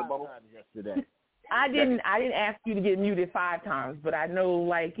get thrown in the bubble yesterday? I didn't ask you to get muted 5 times, but I know,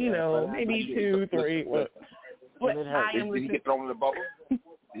 like, maybe 2, 3. Did he get thrown in the bubble? Did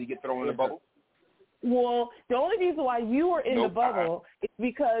he get thrown in the bubble? Well, the only reason why you were in the bubble is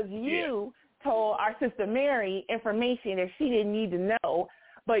because you told our sister Mary information that she didn't need to know,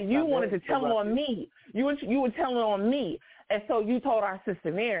 but you wanted to tell her on me. You were telling her on me, and so you told our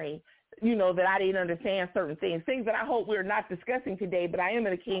sister Mary, that I didn't understand certain things that I hope we're not discussing today, but I am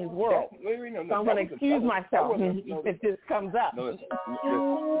in a king's world. So I'm going to excuse myself if this comes up. No, you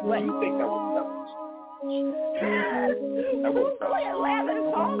think that was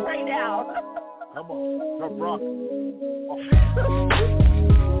laughing song right now. Come on, come rock.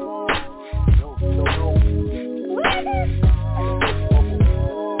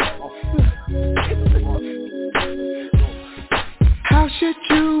 How should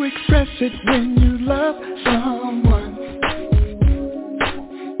you express it when you love someone?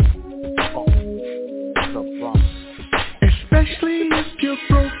 Especially if you're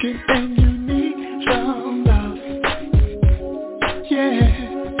broken and you need some love. Yeah.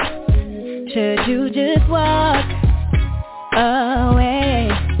 Should you just walk away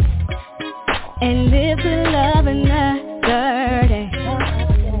and live to love another day?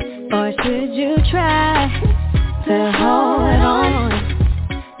 Or should you try to hold on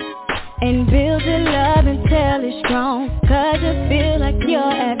and build your love until it's strong, 'cause you feel like you're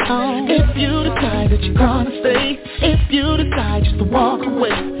at home? If you decide that you're gonna stay, if you decide just to walk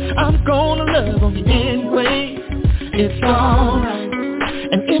away, I'm gonna love on you anyway. It's alright.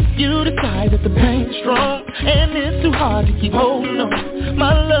 And if you decide that the pain's strong and it's too hard to keep holding on,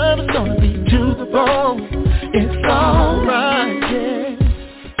 my love is gonna be to the bone. It's alright, yeah.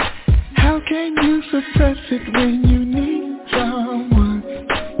 How can you suppress it when you need someone?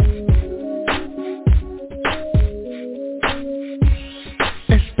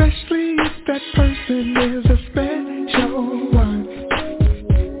 Especially if that person is a special one.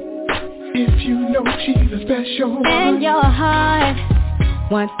 If you know she's a special one. And your heart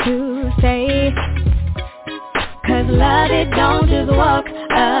wants to stay, 'cause love, it don't just walk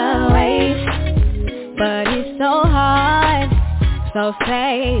away. But it's so hard, so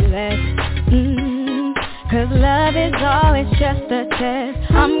say less. 'Cause love is always just a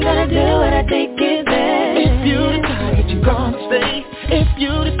test. I'm gonna do what I think is best. If you decide that you're gonna stay, if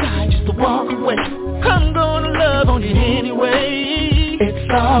you decide just to walk away, I'm gonna love on you anyway. It's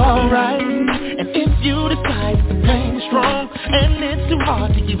alright. And if you decide that the pain is strong and it's too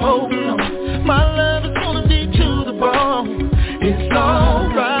hard to keep holding on, my love is gonna be to the bone. It's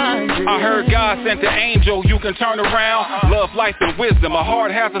alright. I heard God sent the angel, you can turn around. Love, life, and wisdom, a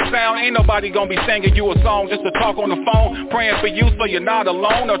heart has a sound. Ain't nobody gonna be singing you a song just to talk on the phone. Praying for you so you're not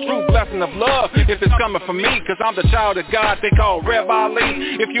alone. A true blessing of love, if it's coming from me, 'cause I'm the child of God they call Rev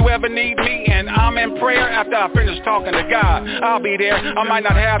Ali. If you ever need me and I'm in prayer, after I finish talking to God, I'll be there. I might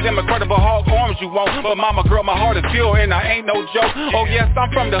not have them incredible Hulk arms you want, but mama girl, my heart is pure and I ain't no joke. Oh yes,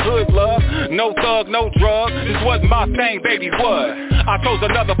 I'm from the hood, love. No thug, no drug. This wasn't my thing, baby, what? I chose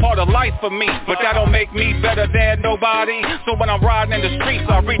another part of life for me, but that don't make me better than nobody. So when I'm riding in the streets,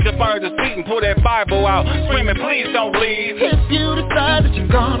 I reach up under the seat and pull that Bible out, screaming, please don't leave. If you decide that you're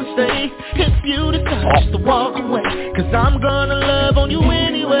gonna stay, if you decide just to walk away, 'cause I'm gonna love on you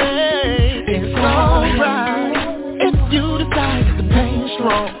anyway. It's alright. If you decide that the pain's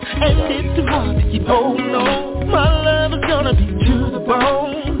strong and it's too hard to keep holding on, my love is gonna be to the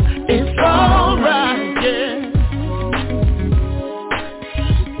bone. It's alright, yeah.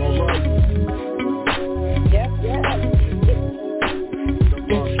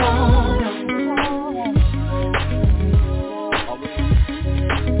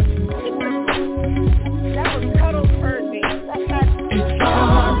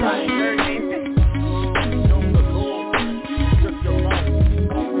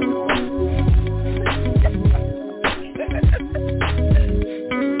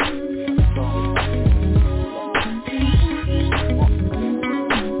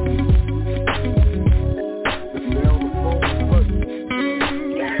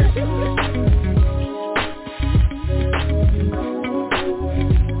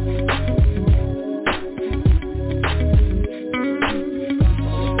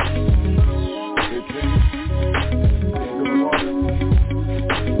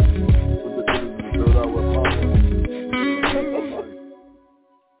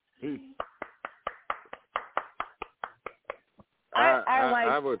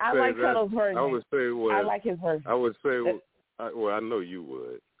 I like Cuddle's version. I would say what I like his version. I would say I know you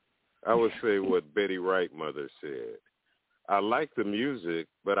would. I would say what Betty Wright mother said. I like the music,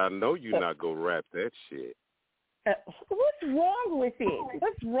 but I know you're not gonna rap that shit. What's wrong with it?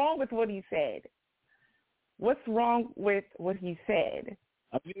 What's wrong with what he said? What's wrong with what he said?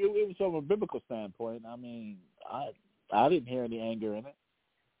 I mean, it was from a biblical standpoint. I mean, I didn't hear any anger in it.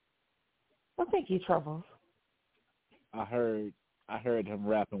 Well, thank you, Troubles. I heard him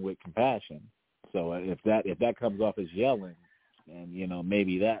rapping with compassion. So if that comes off as yelling, and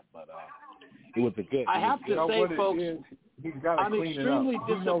maybe that, but it was a good. I have to say, folks, I'm extremely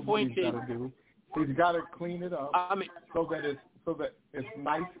disappointed. He's got to clean it up so that it's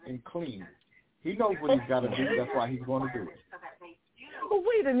nice and clean. He knows what he's got to do. That's why he's going to do it. Well,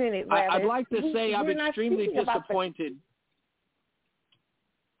 wait a minute, Rabbit. I'd like to say I'm extremely disappointed.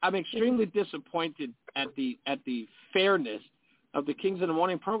 I'm extremely disappointed at the fairness of the Kings in the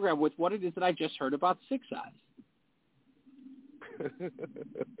Morning program with what it is that I just heard about 6 Eyes.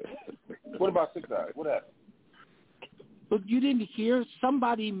 What about 6 Eyes? What happened? But you didn't hear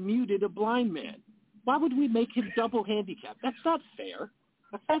somebody muted a blind man. Why would we make him double handicapped? That's not fair.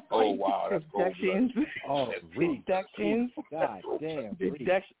 That's not oh, wow. That's reductions. Reductions. God damn.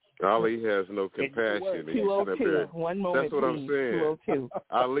 Ali has no compassion. 202. One moment, that's what I'm saying. 202.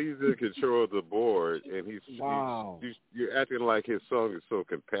 Ali's in control of the board, and you're acting like his song is so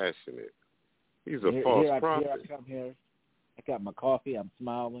compassionate. He's a false prophet. Here I come here. I got my coffee. I'm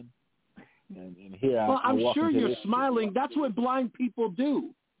smiling. And here I'm sure you're smiling. That's what blind people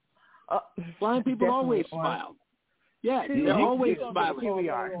do. Blind people always smile. Yeah, they're always smiling. Here we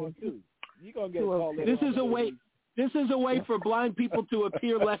are. You're gonna get called. This is a way for blind people to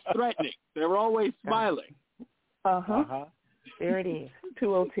appear less threatening. They're always smiling. There it is.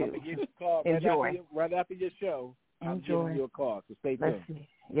 202. Enjoy. Right after your show, I'm giving you a call. So stay tuned. Let's see.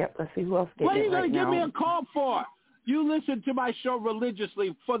 Yep. Let's see who else gets What are you going to give me a call for? You listen to my show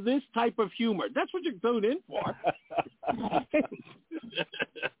religiously for this type of humor. That's what you tune in for.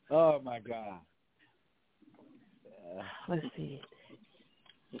 Oh my God. Let's see.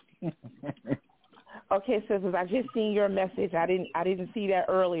 Okay, sisters, I just seen your message. I didn't see that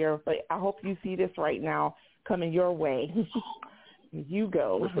earlier, but I hope you see this right now coming your way. You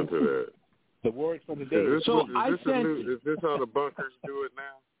go. Listen to that. The words for the day. Is this how the bunkers do it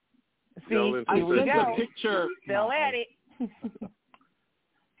now? See, I sent a picture. Still at it.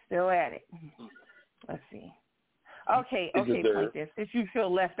 Still at it. Let's see. Okay, Plaintiff. Since you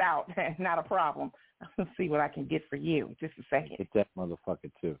feel left out, not a problem. Let's see what I can get for you. Just a second. Get that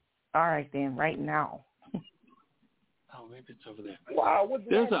motherfucker too. All right, then, right now. Oh, maybe it's over there. Wow, what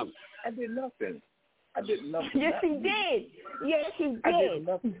did I did nothing. Yes, you did. Yes, you did. I did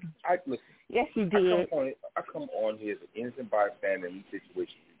nothing. Listen. Yes, you did. I come on here as an innocent bystander in these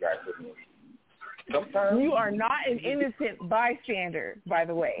situations you guys put me in. Sometimes you are not an innocent bystander, by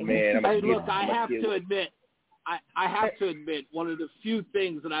the way. Man, I have to admit, one of the few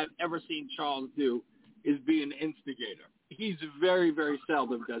things that I've ever seen Charles do is be an instigator. He's very, very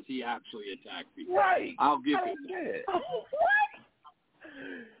seldom does he actually attack people. Right. I'll give him that. What?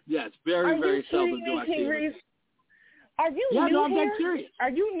 Yes, very, very seldom do I see him. Are you new here? I'm dead serious. Are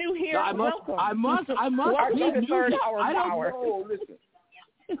you new here? Welcome. I must Welcome be to the third new. hour I don't power. know. Listen,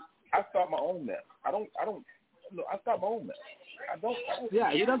 I start my own mess. I start my own mess. I don't.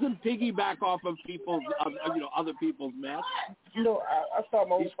 Yeah, he doesn't piggyback off of people's, other people's mess. I start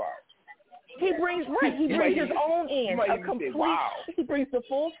my own fire. He brings his own in. A complete. He brings the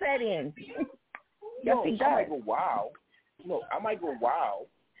full set in. Yes, he does. I might go wow. No, I might go wow.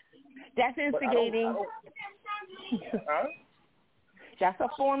 That's instigating. Huh? That's a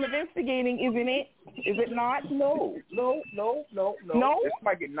form of instigating, isn't it? Is it not? No. No? If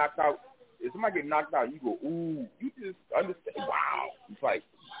somebody get knocked out, you go, ooh. You just understand. Wow. It's like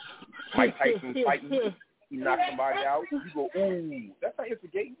Mike Tyson fighting. He knocks somebody out. You go, ooh. That's not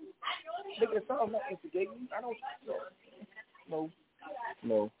instigating. Making it sound not instigating. I don't know.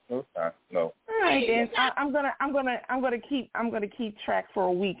 No, it's not. No. All right, then. I'm gonna keep track for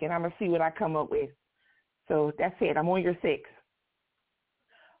a week, and I'm gonna see what I come up with. So that's it. I'm on your 6.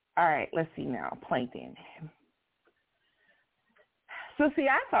 All right, let's see now. Plankton. So see,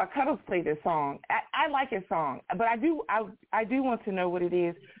 I thought Cuddles played this song. I like his song, but I do want to know what it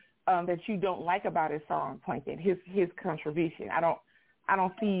is that you don't like about his song, Plankton. His contribution. I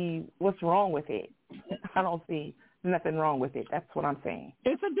don't see what's wrong with it. I don't see nothing wrong with it. That's what I'm saying.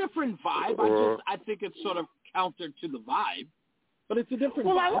 It's a different vibe. I think it's sort of counter to the vibe, but it's a different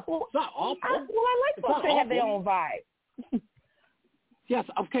vibe. It's not awful. I like folks that have their own vibe. Yes.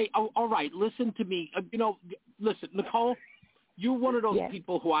 Okay. All right. Listen to me. Listen, Nicole. You're one of those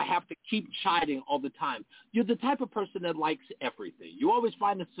people who I have to keep chiding all the time. You're the type of person that likes everything. You always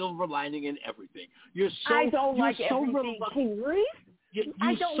find a silver lining in everything. I don't like everything, King Reese.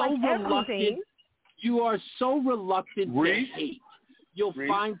 I don't like everything. You are so reluctant to hate. You'll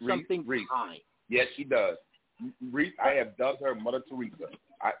find something kind. Yes, she does. Reese, I have dubbed her Mother Teresa.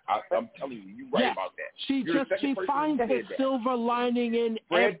 I'm telling you, you're right about that. She finds the silver lining in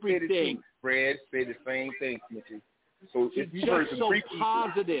everything. Fred said the same thing, Smithy. So if you heard some so three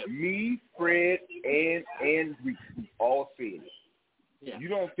positive. People, me, Fred, and Reese, we all said it. Yeah. You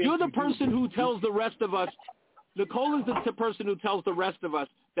don't think you're the person who tells the rest of us. Nicole is the person who tells the rest of us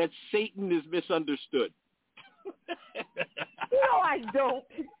that Satan is misunderstood. No, I don't.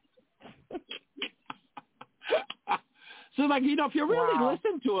 So, if you really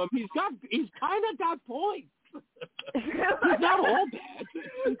listen to him, he's kind of got points. He's not all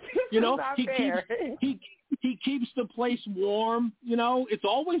bad. He keeps the place warm. It's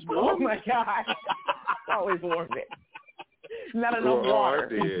always warm. Oh my God, it's always warm. Not enough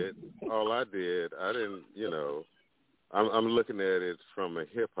water. All I did, I didn't. I'm looking at it from a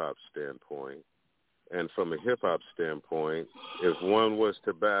hip hop standpoint, and from a hip hop standpoint, if one was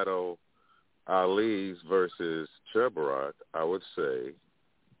to battle Ali's versus Chubrock, I would say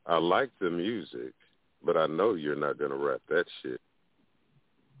I like the music, but I know you're not going to rap that shit.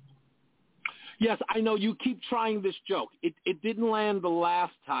 Yes, I know you keep trying this joke. It didn't land the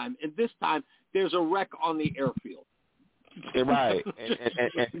last time, and this time there's a wreck on the airfield. Right,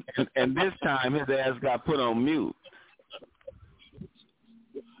 and this time his ass got put on mute.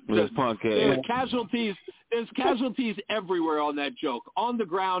 This punk ass. There's casualties everywhere on that joke. On the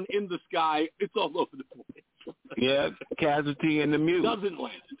ground, in the sky, it's all over the place. Yeah, casualty in the mute. Doesn't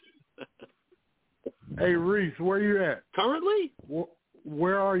land. Hey, Reese, where you at? Currently?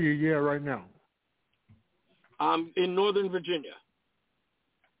 Where are you? Yeah, right now. I'm in Northern Virginia.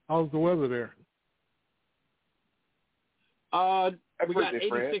 How's the weather there? We got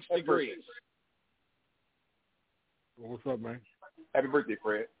 86 degrees. What's up, man? Happy birthday,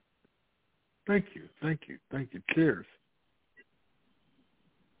 Fred. Thank you. Cheers.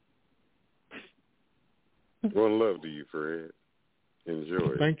 One love to you, Fred.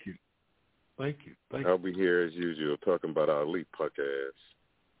 Enjoy. Thank you. I'll be here as usual talking about our elite punk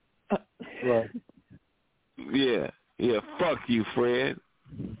ass. Right. Yeah. Fuck you, Fred.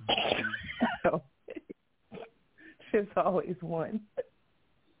 There's always one.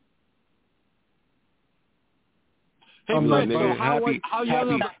 Hey, Fred, so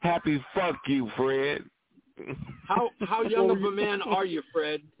happy fuck you, Fred. How young of a man are you,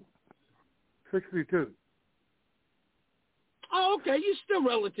 Fred? 62. Oh, okay. You're still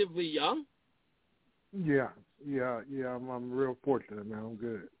relatively young. Yeah. I'm real fortunate, man. I'm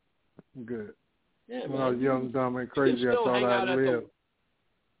good. Yeah, when I was young, dumb, and crazy, I thought I'd live.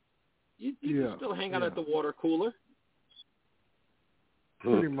 You can still hang out at the water cooler.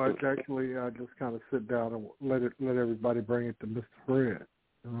 Pretty much, actually, I just kind of sit down and let everybody bring it to Mr. Fred.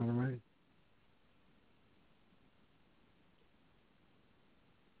 You know what I mean?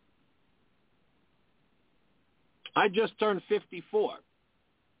 I just turned 54.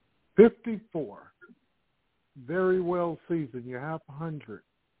 54. Very well seasoned. You're half 100.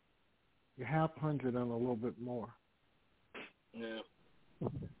 You're half 100 and a little bit more. Yeah.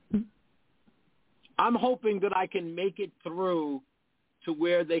 I'm hoping that I can make it through to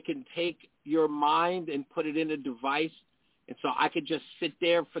where they can take your mind and put it in a device, and so I could just sit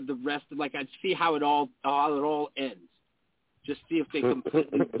there for the rest of, I'd see how it all ends. Just see if they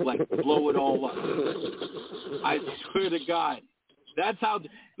completely blow it all up. I swear to God, that's how.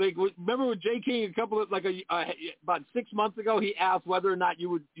 Remember with J. King about 6 months ago, he asked whether or not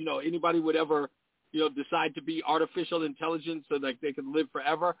anybody would ever decide to be artificial intelligence so that they could live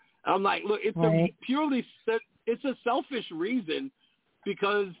forever. And I'm like, look, it's it's a selfish reason.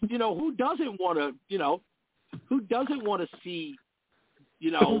 Because, who doesn't want to see,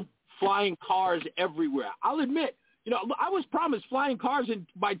 flying cars everywhere? I'll admit, I was promised flying cars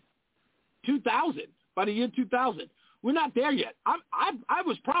by the year 2000. We're not there yet. I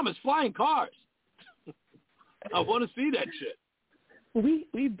was promised flying cars. I want to see that shit.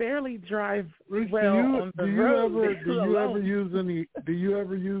 We barely drive on the road. Do you ever use any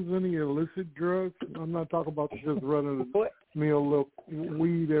illicit drugs? I'm not talking about just running me a little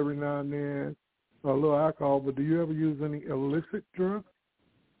weed every now and then, or a little alcohol, but do you ever use any illicit drugs?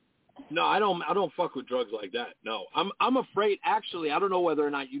 No, I don't fuck with drugs like that. No, I'm afraid. Actually, I don't know whether or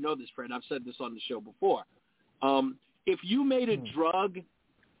not you know this, Fred. I've said this on the show before. If you made a drug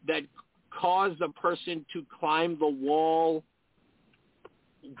that caused a person to climb the wall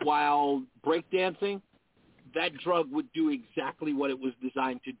while breakdancing, that drug would do exactly what it was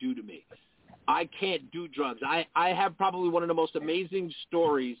designed to do to me. I can't do drugs. I have probably one of the most amazing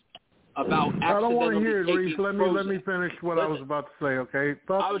stories about accidentally I don't want to hear it, taking Reese. Let me finish what I was about to say, okay?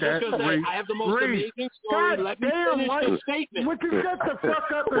 Fuck I was that, just going to say, Reese. I have the most Reese. amazing story. God let me damn, finish the statement. Would you shut the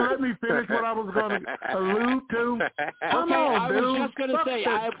fuck up and let me finish what I was going to allude to? Come on, I dude. was just going to say,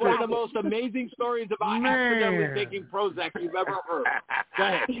 I have one of the shit. most amazing stories about accidentally taking Prozac you've ever heard. Go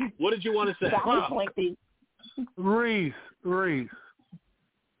ahead. What did you want to say? Reese,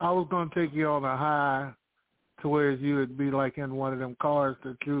 I was going to take you on a high to where you would be like in one of them cars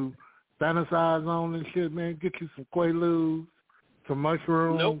that you fantasize on and shit, man. Get you some Quaaludes, some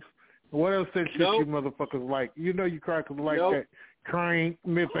mushrooms. Nope. What else that shit you motherfuckers like? You know you crackers like that. Crank,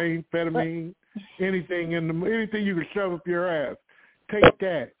 methamphetamine, anything anything you can shove up your ass. Take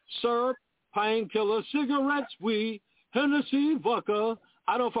that. Syrup, painkiller, cigarettes, weed, Hennessy, vodka.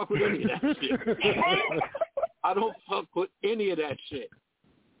 I don't fuck with any of that shit. I don't fuck with any of that shit.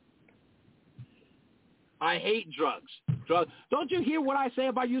 I hate drugs. Don't you hear what I say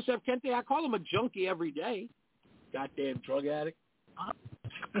about Yusef Kente? I call him a junkie every day. Goddamn drug addict.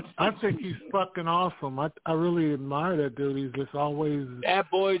 I think he's fucking awesome. I really admire that dude. He's just always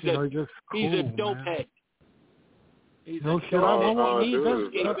that boy's he's a dope head. No shit. I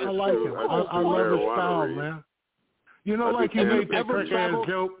like him. I love his style, man. You know, like you made that crack ass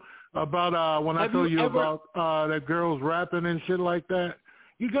joke about when I told you about that girls rapping and shit like that.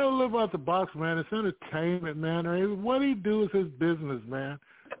 You gotta live out the box, man. It's entertainment, man. What he do is his business, man.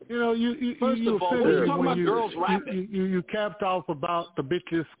 You know, you First of all, what are you talking about girls rapping? You capped off about the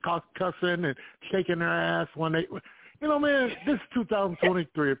bitches cussing and shaking their ass when they, you know, man. This is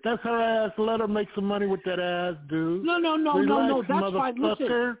 2023. If that's her ass, let her make some money with that ass, dude. No. Relax, That's fine.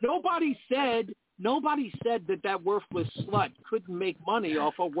 Listen, nobody said that worthless slut couldn't make money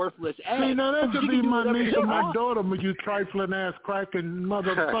off a worthless ass. See, now that could be my niece or my daughter, you trifling ass cracking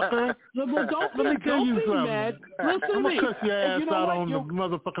motherfucker. Well, don't be mad. Listen to me. I'm gonna cuss your ass out on the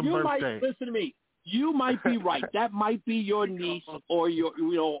motherfucking birthday. Listen to me. You might be right. That might be your niece or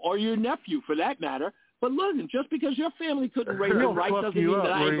your nephew for that matter. But listen, just because your family couldn't raise it right doesn't mean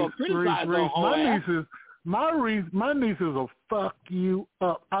that I ain't gonna criticize the whole ass. My nieces will fuck you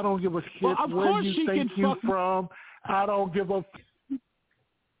up. I don't give a shit where you think you from. I don't give a.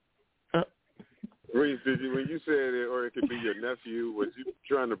 Reese, when you said it, or it could be your nephew, was you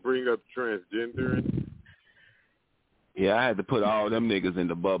trying to bring up transgender? Yeah, I had to put all them niggas in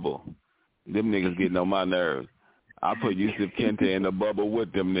the bubble. Them niggas getting on my nerves. I put Yusef Kente in the bubble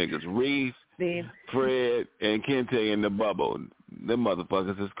with them niggas. Reese, Fred, and Kente in the bubble. Them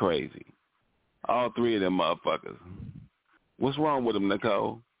motherfuckers is crazy. All three of them motherfuckers. What's wrong with them,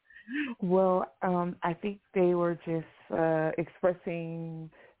 Nicole? Well, I think they were just expressing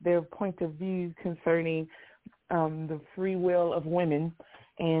their point of view concerning the free will of women,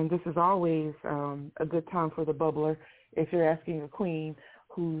 and this is always a good time for the bubbler if you're asking a queen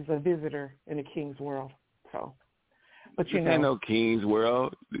who's a visitor in a king's world. So, but you know, ain't no king's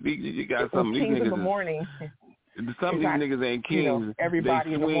world. You got some of these kings niggas in the morning. Some of these niggas ain't kings. You know, everybody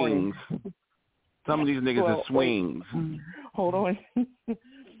they in the morning. Some of these niggas are swings. Hold on.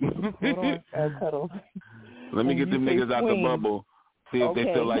 Cuddles. Let me get them niggas out the bubble. See if they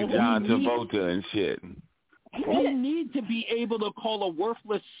feel like John Travolta and shit. We need to be able to call a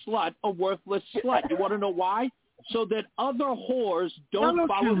worthless slut a worthless slut. You want to know why? So that other whores don't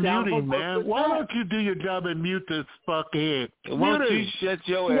follow down her man. Why don't you do your job and mute this fuckhead? Why don't you shut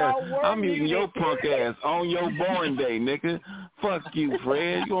your ass? I'm muting your punk ass on your born day, nigga. Fuck you,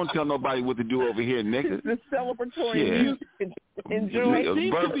 Fred. You won't tell nobody what to do over here, nigga. The celebratory music.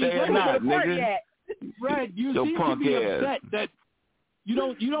 Enjoy. Birthday or not, nigga. Fred, you seem to be upset that you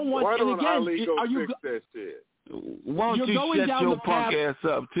don't want. Why don't and again, Ali go fix that shit? Why don't you shut your punk ass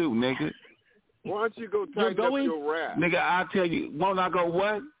up too, nigga? Why don't you go tighten up your rap? Nigga, I'll tell you. Won't I go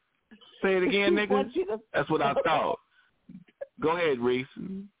what? Say it again, nigga. That's what I thought. Go ahead, Reese.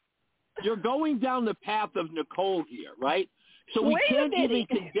 You're going down the path of Nicole here, right? So we can't even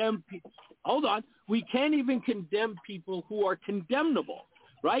condemn people. Hold on. We can't even condemn people who are condemnable,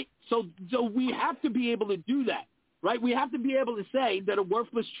 right? So we have to be able to do that, right? We have to be able to say that a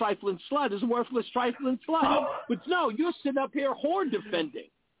worthless trifling slut is a worthless trifling slut. But no, you're sitting up here whore defending.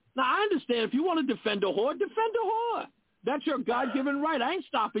 Now, I understand if you want to defend a whore, defend a whore. That's your God-given right. I ain't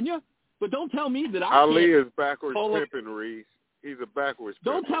stopping you. But don't tell me that I Ali can't. is backwards pimping, Reese. He's a backwards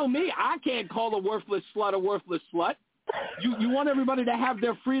Don't tell me I can't call a worthless slut a worthless slut. You want everybody to have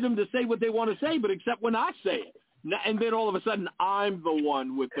their freedom to say what they want to say, but except when I say it. And then all of a sudden, I'm the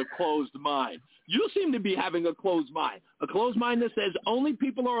one with the closed mind. You seem to be having a closed mind that says only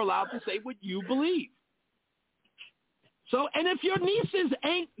people are allowed to say what you believe. So, and if your nieces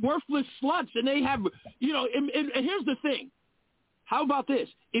ain't worthless sluts and they have, and here's the thing. How about this?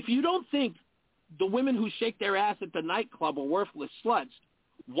 If you don't think the women who shake their ass at the nightclub are worthless sluts,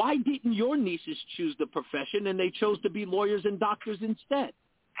 why didn't your nieces choose the profession and they chose to be lawyers and doctors instead?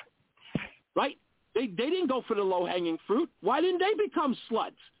 Right? They didn't go for the low-hanging fruit. Why didn't they become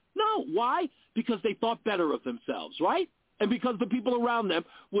sluts? No. Why? Because they thought better of themselves, right? And because the people around them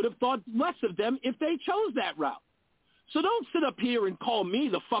would have thought less of them if they chose that route. So don't sit up here and call me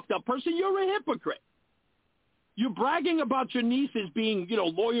the fucked up person. You're a hypocrite. You're bragging about your nieces being,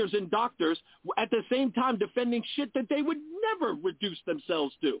 lawyers and doctors at the same time defending shit that they would never reduce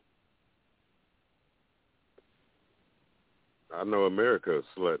themselves to. I know America is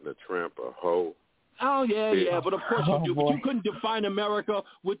slut and a tramp, a hoe. Oh, yeah, but of course you do. But you couldn't define America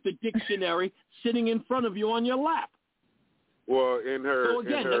with the dictionary sitting in front of you on your lap. Well, in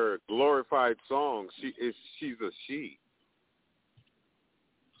her glorified song, she's a she.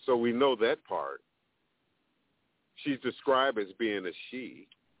 So we know that part. She's described as being a she.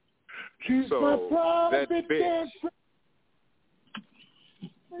 She's so that bitch,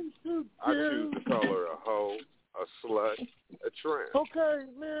 I choose to call her a hoe, a slut, a tramp. Okay,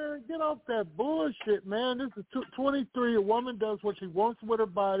 man, get off that bullshit, man. This is 23. A woman does what she wants with her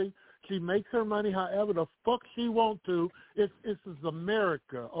body. She makes her money however the fuck she wants to. This is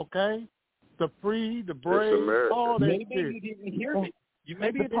America, okay? The free, the brave, all that shit. Maybe you didn't hear me.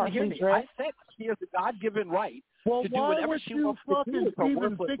 Maybe you didn't hear me. I said she has a God-given right to do whatever she wants to do with her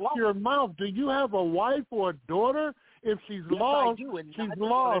even fix your mouth? Do you have a wife or a daughter? If she's lost, she's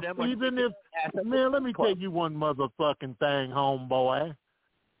lost. Even if, man, let me tell you one motherfucking thing, homeboy.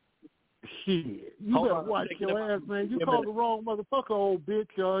 Shit, you better watch your ass, man. You called the wrong motherfucker, old bitch.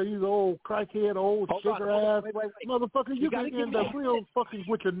 He's old crackhead, old sugar ass motherfucker. You can end up real fucking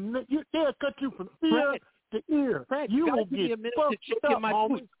with your neck. They'll cut you from ear to ear. You will get fucked up,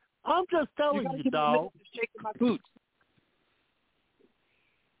 homie. I'm just telling you, dog. Shaking my boots.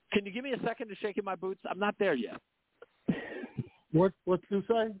 Can you give me a second to shake in my boots? I'm not there yet. What you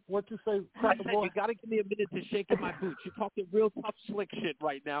say? What you say? I said you got to give me a minute to shake in my boots. You're talking real tough, slick shit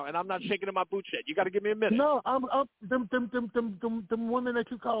right now, and I'm not shaking in my boots yet. You got to give me a minute. No, I'm them women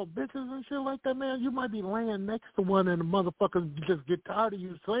that you call bitches and shit like that, man. You might be laying next to one, and the motherfuckers just get tired of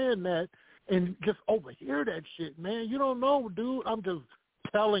you saying that and just overhear that shit, man. You don't know, dude. I'm just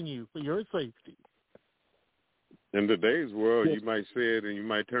telling you for your safety. In today's world, you might say it, and you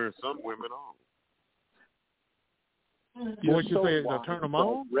might turn some women on. What you say? Turn them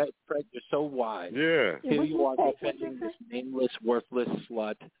on? Fred, you're so wise. Yeah. Here you are defending this nameless, worthless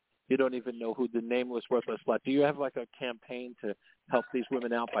slut. You don't even know who the nameless, worthless slut. Do you have like a campaign to help these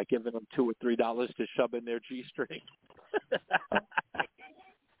women out by giving them $2 or $3 to shove in their G-string?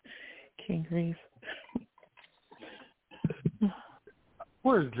 King Grease.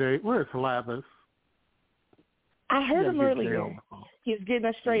 Where's Jay? Where's Lavis? I heard him earlier. He's getting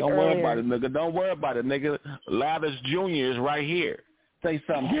us straight Don't earlier. worry about it, nigga. Don't worry about it, nigga. Lavis Jr. is right here. Say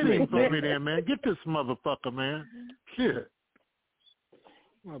something. Get him for me there, man. Get this motherfucker, man. Shit.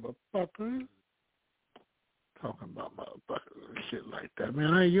 Motherfucker. Talking about motherfuckers and shit like that,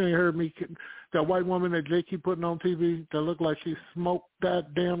 man. You ain't heard me. That white woman that Jay keep putting on TV that look like she smoked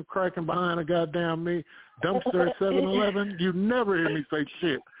goddamn cracking behind a goddamn dumpster at 7-Eleven. You never hear me say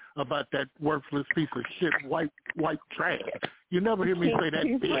shit about that worthless piece of shit, white trash. You never hear me say that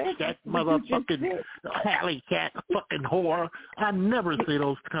bitch, that motherfucking alley cat, fucking whore. I never say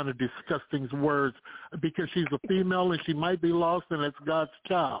those kind of disgusting words because she's a female and she might be lost and it's God's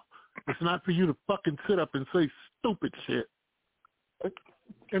child. It's not for you to fucking sit up and say stupid shit.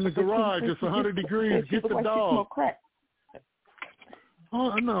 In the garage, it's 100 degrees. Get the dog.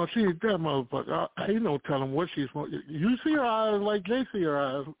 Oh, no, she ain't that motherfucker. Ain't no telling what she's smoking. You see her eyes like they see her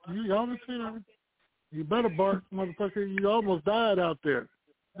eyes. Y'all don't see her? You better bark, motherfucker. You almost died out there.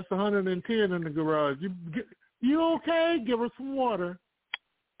 It's 110 in the garage. You okay? Give her some water.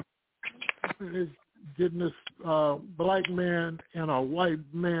 It's getting this black man in a white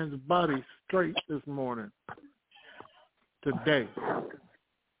man's body straight this morning. Today.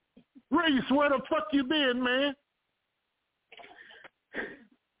 Reese, where the fuck you been, man?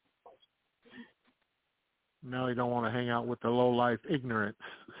 Now he don't want to hang out with the low-life ignorance.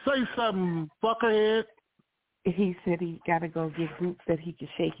 Say something, fuckerhead. He said he got to go get boots that he can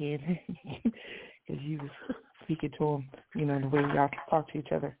shake in because you was speaking to him, the way y'all talk to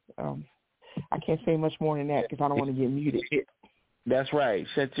each other. I can't say much more than that because I don't want to get muted. That's right.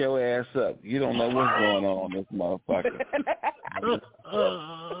 Shut your ass up. You don't know what's going on, this motherfucker.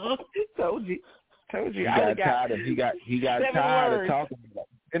 Told you. He got tired of talking about it.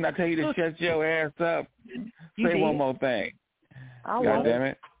 Didn't I tell you to shut your ass up? Say one more thing. God damn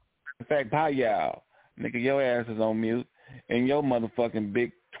it. In fact, hi y'all. Nigga, your ass is on mute, and your motherfucking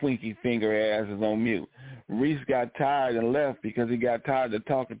big Twinkie finger ass is on mute. Reese got tired and left because he got tired of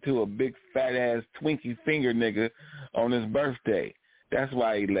talking to a big fat ass Twinkie finger nigga on his birthday. That's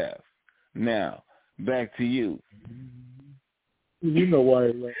why he left. Now, back to you. You know why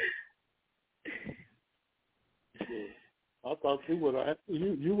he left. I thought you would have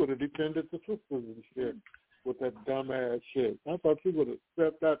defended the sisters and shit with that dumbass shit. I thought you would have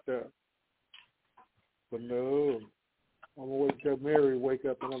stepped out there. But no. I'm going to wait till Mary wake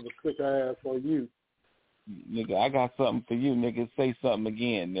up and I'm going to stick her ass on you. Nigga, I got something for you, nigga. Say something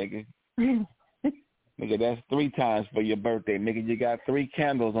again, nigga. Nigga, that's 3 times for your birthday, nigga. You got 3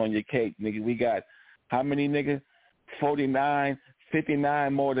 candles on your cake, nigga. We got, how many, nigga? 49,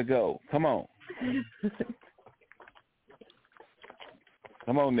 59 more to go. Come on.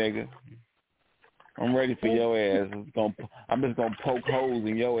 Come on, nigga. I'm ready for your ass. I'm just going to poke holes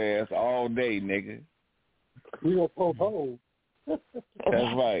in your ass all day, nigga. We going to poke holes.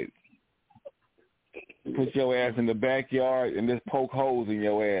 That's right. Put your ass in the backyard and just poke holes in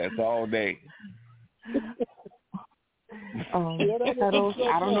your ass all day. I don't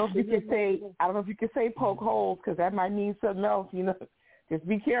know if you can say poke holes because that might mean something else. You know, just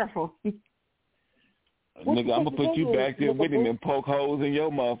be careful. Nigga, I'm gonna put you back there with him and poke holes in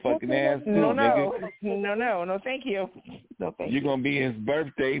your motherfucking ass too, nigga. No, thank you. No, thank you. You're gonna be his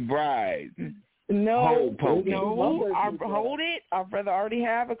birthday bride. No, hold it. Our brother already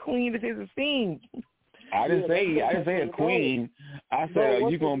have a queen of his esteem. I didn't say a queen. I said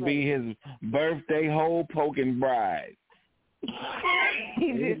you're gonna be his birthday hole poking bride.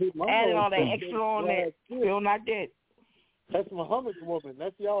 He just added all that extra on there. Still not dead. That's Muhammad's woman.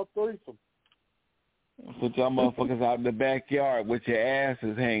 That's y'all threesome. Put y'all motherfuckers out in the backyard with your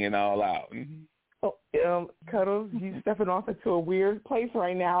asses hanging all out. Cuddles, you stepping off into a weird place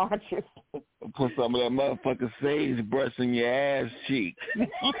right now, aren't you? Put some of that motherfucking sagebrush in your ass cheek. Y'all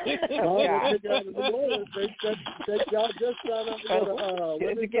just trying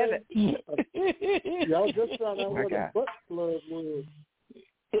out what a butt plug was.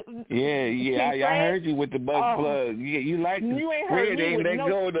 Yeah, I heard you with the butt plug. Yeah, you like the Fred ain't let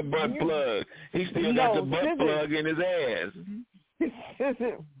go of the butt plug. He still got the butt plug in his ass.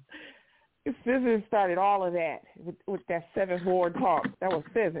 Scissors started all of that with that 7th Ward talk. That was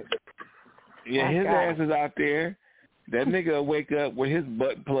Scissors. Yeah, his ass is out there. That nigga will wake up with his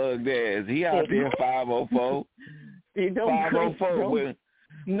butt plugged ass. He out there 504. 504.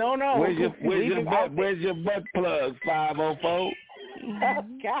 No. Where's your butt plug? 504. Oh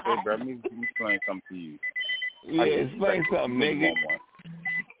God. Hey, bro, let me explain something to you. Yeah, explain something, nigga.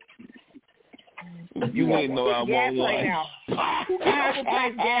 You ain't know I want one. Right now. Who got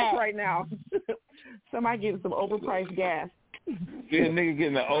overpriced gas right now? Somebody getting some overpriced gas. Yeah, nigga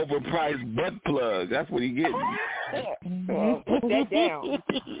getting an overpriced butt plug. That's what he getting. Put that down.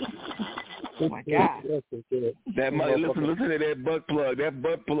 Oh my God. Listen to that butt plug. That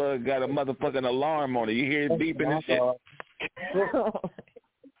butt plug got a motherfucking alarm on it. You hear it beeping and shit?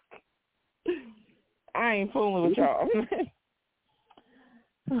 I ain't fooling with y'all.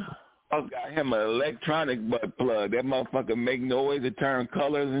 I got him an electronic butt plug. That motherfucker make noise and turn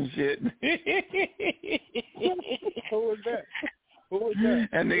colors and shit. Who was that?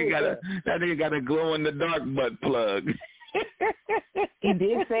 That nigga got a glow in the dark butt plug. He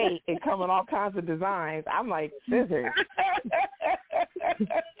did say it come in all kinds of designs. I'm like, Scissors.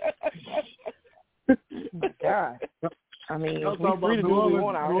 Oh my God. I mean, we free to do what we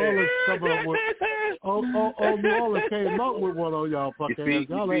want out here. New Orleans came up with one on y'all fucking ass.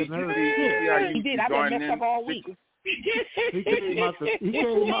 Y'all ain't heard shit. He did. I've been messed up all week. He came out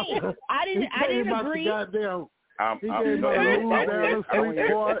the I didn't agree. I didn't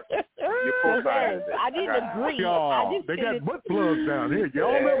agree. They got butt plugs down here.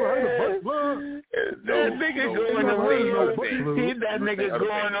 Y'all never heard of butt plugs? That nigga go in the room. That nigga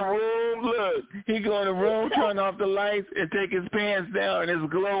go in the room. Look, he go in the room, turn off the lights, and take his pants down, and it's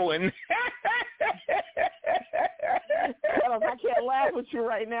glowing. I can't laugh with you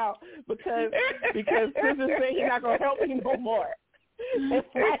right now because Scissors say he's not gonna help me no more. Hey,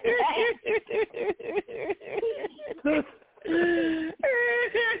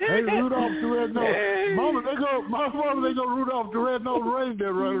 Rudolph the Red-Nosed Mama, they go Rudolph the Red-Nosed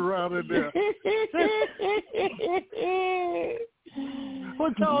Reindeer running around in there.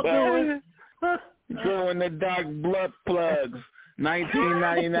 What y'all doing? Go in the dark blood plugs.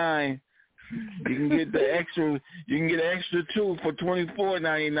 $19.99. You can get the extra. You can get an extra 2 for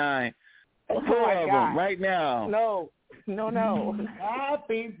 $24.99. 4 of them right now. No.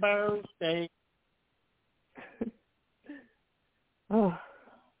 Happy birthday.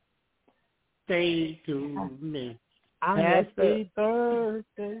 Say to me. Happy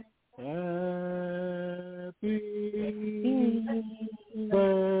birthday. Happy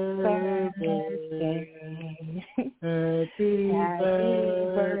birthday. Happy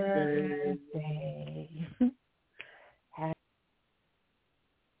birthday.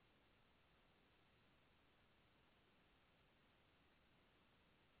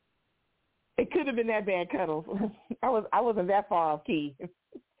 It could have been that bad, Cuddles. I wasn't that far off key.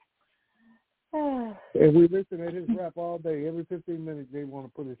 If we listen to his rap all day, every 15 minutes they want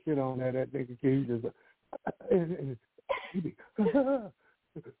to put a shit on that nigga. He just and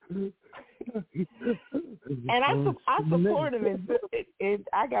I support him. And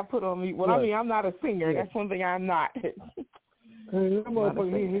I got put on mute. Well, I mean, I'm not a singer. That's one thing I'm not. That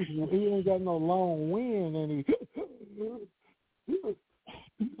motherfucker, he ain't got no long wind, and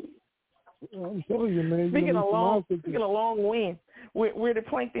I'm telling you, man. Speaking of long wind, where did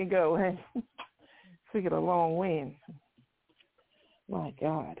Plankton go? Speaking of long wind, my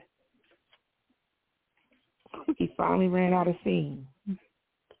God, he finally ran out of steam.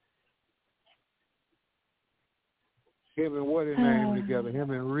 Him and what his name together?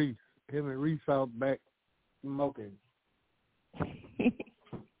 Him and Reese out back smoking.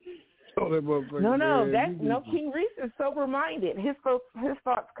 King Reese is sober-minded. His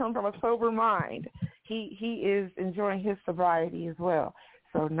thoughts come from a sober mind. He is enjoying his sobriety as well.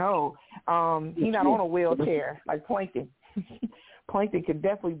 So he's not on a wheelchair like Plankton. Plankton could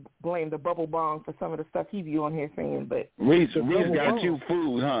definitely blame the bubble bomb for some of the stuff he be on here saying. But Reese got you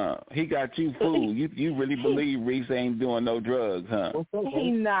fooled, huh? He got you fooled. You really believe Reese ain't doing no drugs, huh?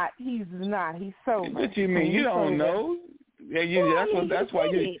 He's not. He's sober. What you mean? You don't know? Yeah, that's why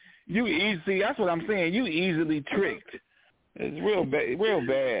you easy. That's what I'm saying. You easily tricked. It's real bad.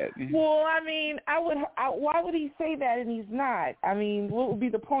 Well, I mean, why would he say that and he's not? I mean, what would be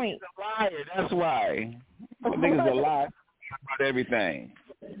the point? He's a liar. That's why. Nigga's a liar about everything.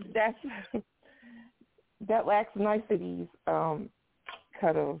 That lacks niceties,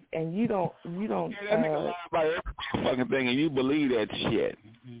 Cuddles, and you don't. That nigga lie about every fucking thing, and you believe that shit.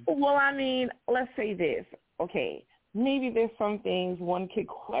 Well, I mean, let's say this. Okay, maybe there's some things one could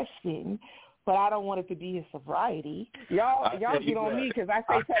question, but I don't want it to be his sobriety. Y'all get on me because I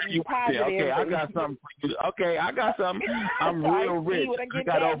say something positive. Okay, I got something for you. Okay, I got something. I'm real rich. I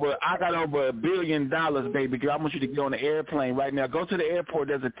got over $1 billion, baby girl. I want you to get on the airplane right now. Go to the airport.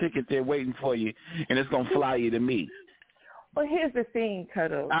 There's a ticket there waiting for you, and it's gonna fly you to me. Well, here's the thing,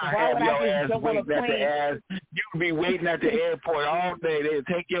 Cuddles. Why would I just jump on a plane? You be waiting at the airport all day. They'll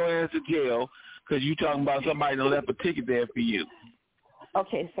take your ass to jail because you talking about somebody that left a ticket there for you.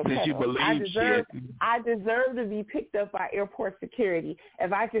 Okay, so I deserve to be picked up by airport security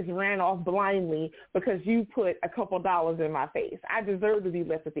if I just ran off blindly because you put a couple dollars in my face. I deserve to be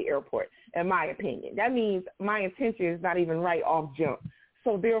left at the airport, in my opinion. That means my intention is not even right off jump.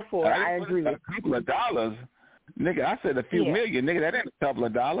 So therefore, I agree with you. A couple of dollars? Nigga, I said a few million. Nigga, that ain't a couple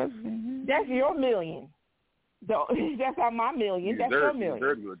of dollars. That's your million. That's not my million. That's your million. You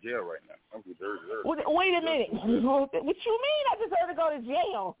deserve to go to jail right now. Wait a minute. What you mean I deserve to go to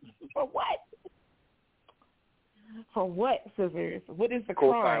jail? For what? For what, Scissors? What is the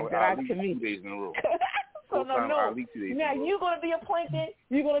crime that I've committed? So no. Now you're going to be a Plankton?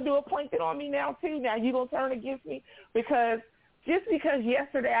 You're going to do a Plankton on me now, too? Now you're going to turn against me? Because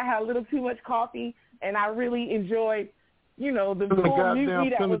yesterday I had a little too much coffee and I really enjoyed, the full mutiny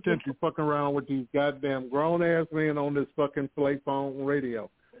that was... You fucking around with these goddamn grown-ass men on this fucking play phone radio.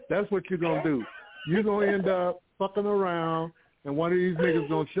 That's what you're going to do. You're going to end up fucking around, and one of these niggas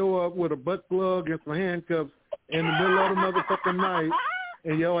going to show up with a butt plug and some handcuffs in the middle of the motherfucking night,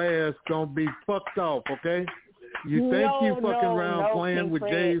 and your ass going to be fucked off, okay? You fucking around playing with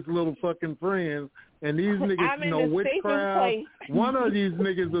Jay's little fucking friends, and these niggas know witchcraft. One of these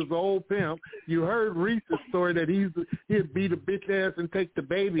niggas is an old pimp. You heard Reese's story that he'd beat a bitch ass and take the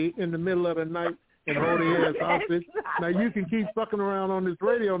baby in the middle of the night and hold her ass hostage. Now you can keep fucking around on this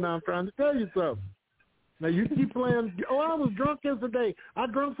radio now. I'm trying to tell you something. Now you keep playing. Oh, I was drunk yesterday. I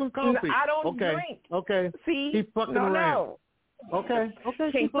drank some coffee. I don't drink. Okay. See? Keep fucking around. Okay.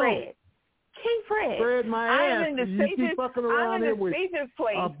 King Fred. Fred, my ass. You keep fucking around here with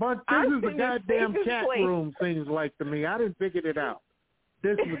a bunch. This is a goddamn chat room, seems like to me. I didn't figure it out.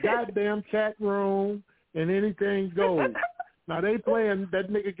 This is a goddamn chat room, and anything goes. Now they playing. That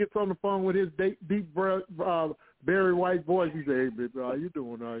nigga gets on the phone with his deep Barry White voice. He said, "Hey, baby, how you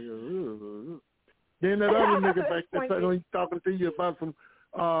doing out here?" Then that other nigga back there he's talking to you about some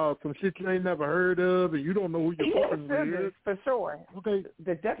shit you ain't never heard of, and you don't know who you're talking with. For sure. Okay.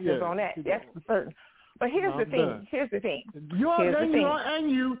 The deductions on that. That's for certain. But here's the thing. You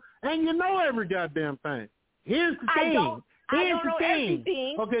know every goddamn thing. Here's the thing.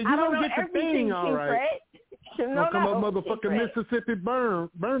 Everything. Okay, you don't get the thing, all right. Come up, motherfucking Mississippi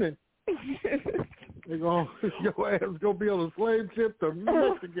burning. Your ass gonna be on a slave ship to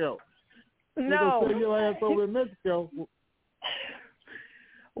Mexico. No. They're gonna send your ass over in Mexico.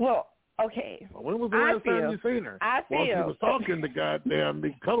 Well, okay. When was the last time you seen her? Well, she was talking to goddamn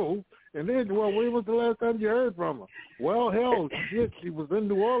me cuddles. And then, when was the last time you heard from her? Well, hell, shit, she was in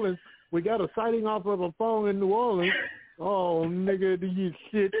New Orleans. We got a sighting off of a phone in New Orleans. Oh, nigga, you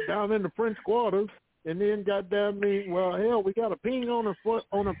shit down in the French quarters. And then, goddamn me, well, hell, we got a ping on her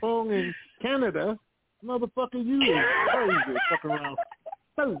phone in Canada. Motherfucker, you is crazy fucking around.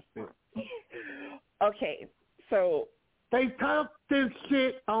 Stupid. Okay, so they talk this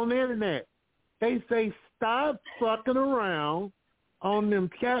shit on the internet. They say stop fucking around on them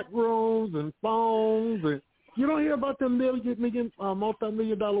chat rooms and phones, and you don't hear about them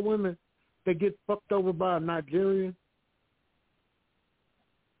multi-million-dollar women that get fucked over by a Nigerian.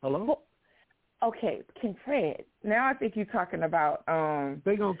 Hello? Well, okay, King Fred. Now I think you're talking about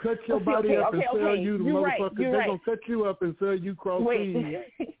they gonna cut your body up and sell you the motherfucker. They gonna cut you up and sell you cross-seas.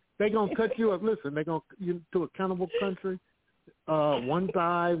 They gonna cut you up. Listen, they gonna to a cannibal country. One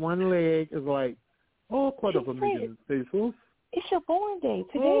thigh, one leg is like, quite a million pesos. It's your born day.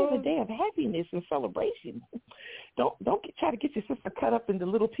 Today is a day of happiness and celebration. Don't try to get your sister cut up into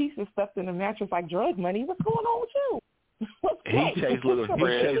little pieces stuffed in a mattress like drug money. What's going on with you? He chased little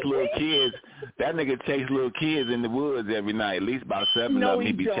kids. That nigga chased little kids in the woods every night. At least about 7 of them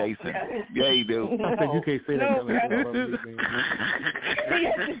he be chasing. Yeah, he do. I think you can't say that.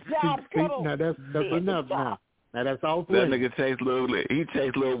 Now that's enough now. Now that's all. That nigga chased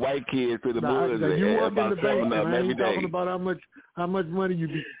little white kids through the woods. You work in the bank, and I ain't talking about how much money you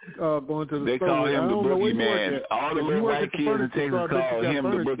be going to the They store. call him the boogeyman. All the little white kids in Texas call him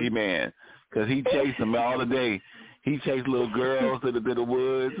the boogeyman because he chased them all the day. He chased little girls to the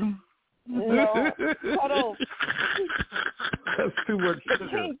woods. No, hold on. That's too much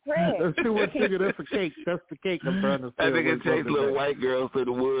sugar. That's too much sugar. That's the cake. That's the cake I'm trying to say. I think it chased little white girls to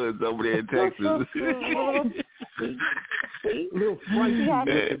the woods over there in Texas. Little flighty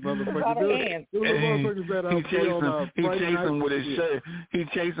motherfuckers. He chased him with his shirt. He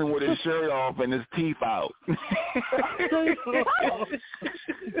chased him with his shirt off and his teeth out.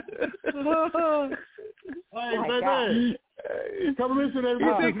 Hey, baby. Come listen,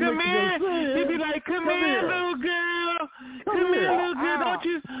 everybody. He said, come here. He'd be like, come here, little girl. Come here, little girl. Don't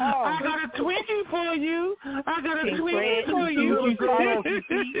you? I got a Twinkie for you. I got a Twinkie for you.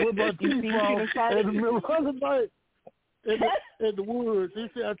 With my teeth off in the middle of the night in the woods. He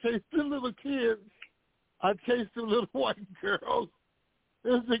said, I chased the little kids. I chased the little white girls.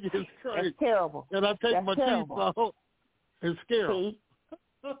 This thing is crazy. That's terrible. And I take my teeth off and scare them.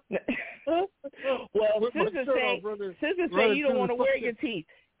 Well, Scissor said you don't want to wear your teeth.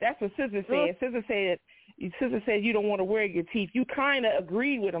 That's what Scissor said. Scissor said you don't want to wear your teeth. You kind of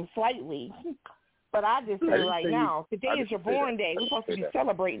agreed with him slightly. But I just said right now, today is your born day. We're supposed to be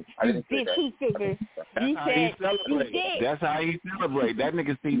celebrating. You did too, Scissor. You said you did. That's how he celebrate. That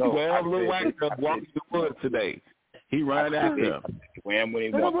nigga see 12 little white girls walking the woods today. He ran after them. When he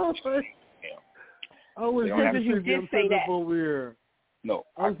walks. You did say that. No,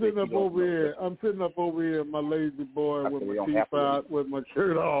 I'm sitting up over here, my lazy boy with my teeth out, with my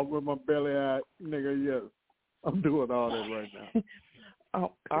shirt off, with my belly out, nigga. Yes, I'm doing all that right now.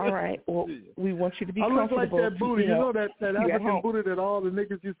 Oh, all right. Well, we want you to be comfortable. I look like that Buddha. You know that African Buddha that all the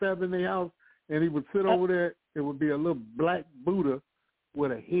niggas used to have in their house, and he would sit over there. It would be a little black Buddha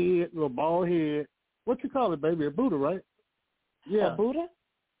with a head, little bald head. What you call it, baby? A Buddha, right? Yeah. A Buddha?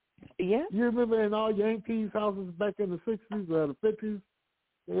 Yeah. You remember in all Yankees' houses back in the 60s or the 50s?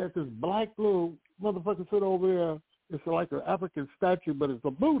 They had this black little motherfucker sit over there. It's like an African statue, but it's a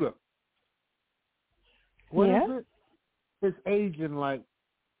Buddha. What is it? It's Asian, like.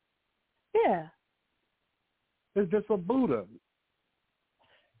 Yeah. It's just a Buddha.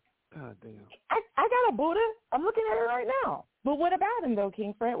 God damn. I got a Buddha. I'm looking at it right now. But what about him, though,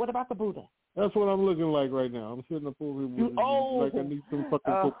 King Fred? What about the Buddha? That's what I'm looking like right now. I'm sitting up over here like I need some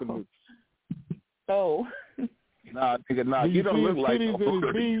fucking coconuts. Oh. Nah, nigga, nah. You don't look like no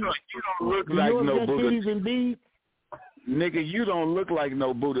Buddha. You don't look like no Buddha. Nigga, you don't look like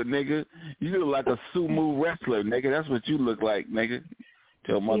no Buddha, nigga. You look like a sumo wrestler, nigga. That's what you look like, nigga.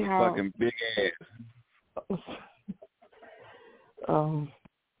 Your motherfucking big ass.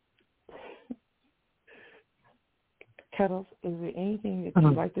 Kettles, is there anything that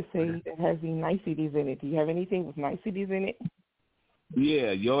you'd like to say that has any niceties in it? Do you have anything with niceties in it?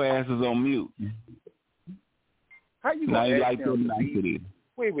 Yeah, your ass is on mute. How you gonna like them niceties?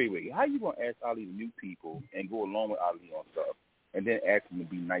 Wait. How you gonna ask all these new people and go along with Ali on stuff, and then ask them to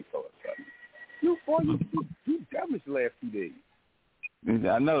be nice all of a sudden? You devilish the last 2 days.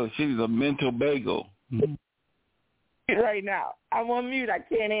 I know she's a mental bagel. Right now, I'm on mute. I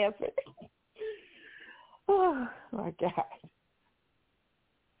can't answer. Oh my God.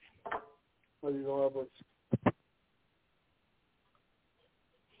 What are you gonna have us?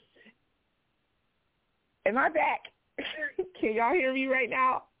 Am I back? Can y'all hear me right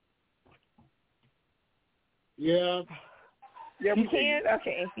now? Yeah. You can?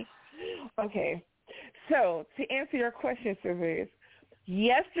 Okay. So, to answer your question, Scissors,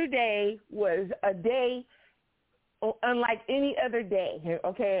 yesterday was a day unlike any other day,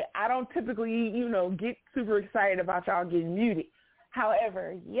 okay? I don't typically, get super excited about y'all getting muted.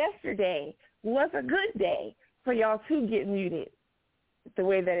 However, yesterday was a good day for y'all to get muted the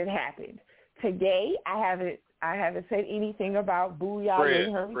way that it happened. Today, I haven't said anything about Booyah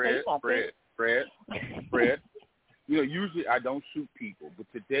letting her say something. Fred. Usually I don't shoot people, but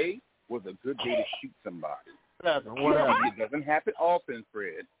today was a good day to shoot somebody. What happened? It doesn't happen often,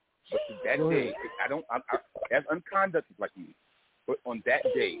 Fred. But that day, that's unconducted like me. But on that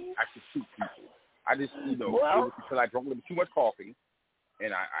day, I could shoot people. I just, it was because I drank a little too much coffee,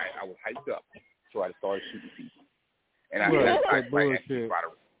 and I was hyped up, so I started shooting people. And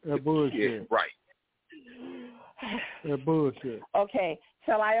That bullshit. Right. That bullshit. Okay.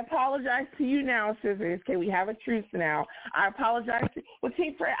 Shall I apologize to you now, Scissors? Can we have a truce now? I apologize to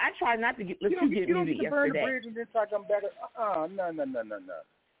Team Fred, I tried not to let you get muted yesterday. You don't get to burn the bridge and then talk I'm better.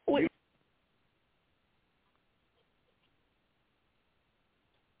 No.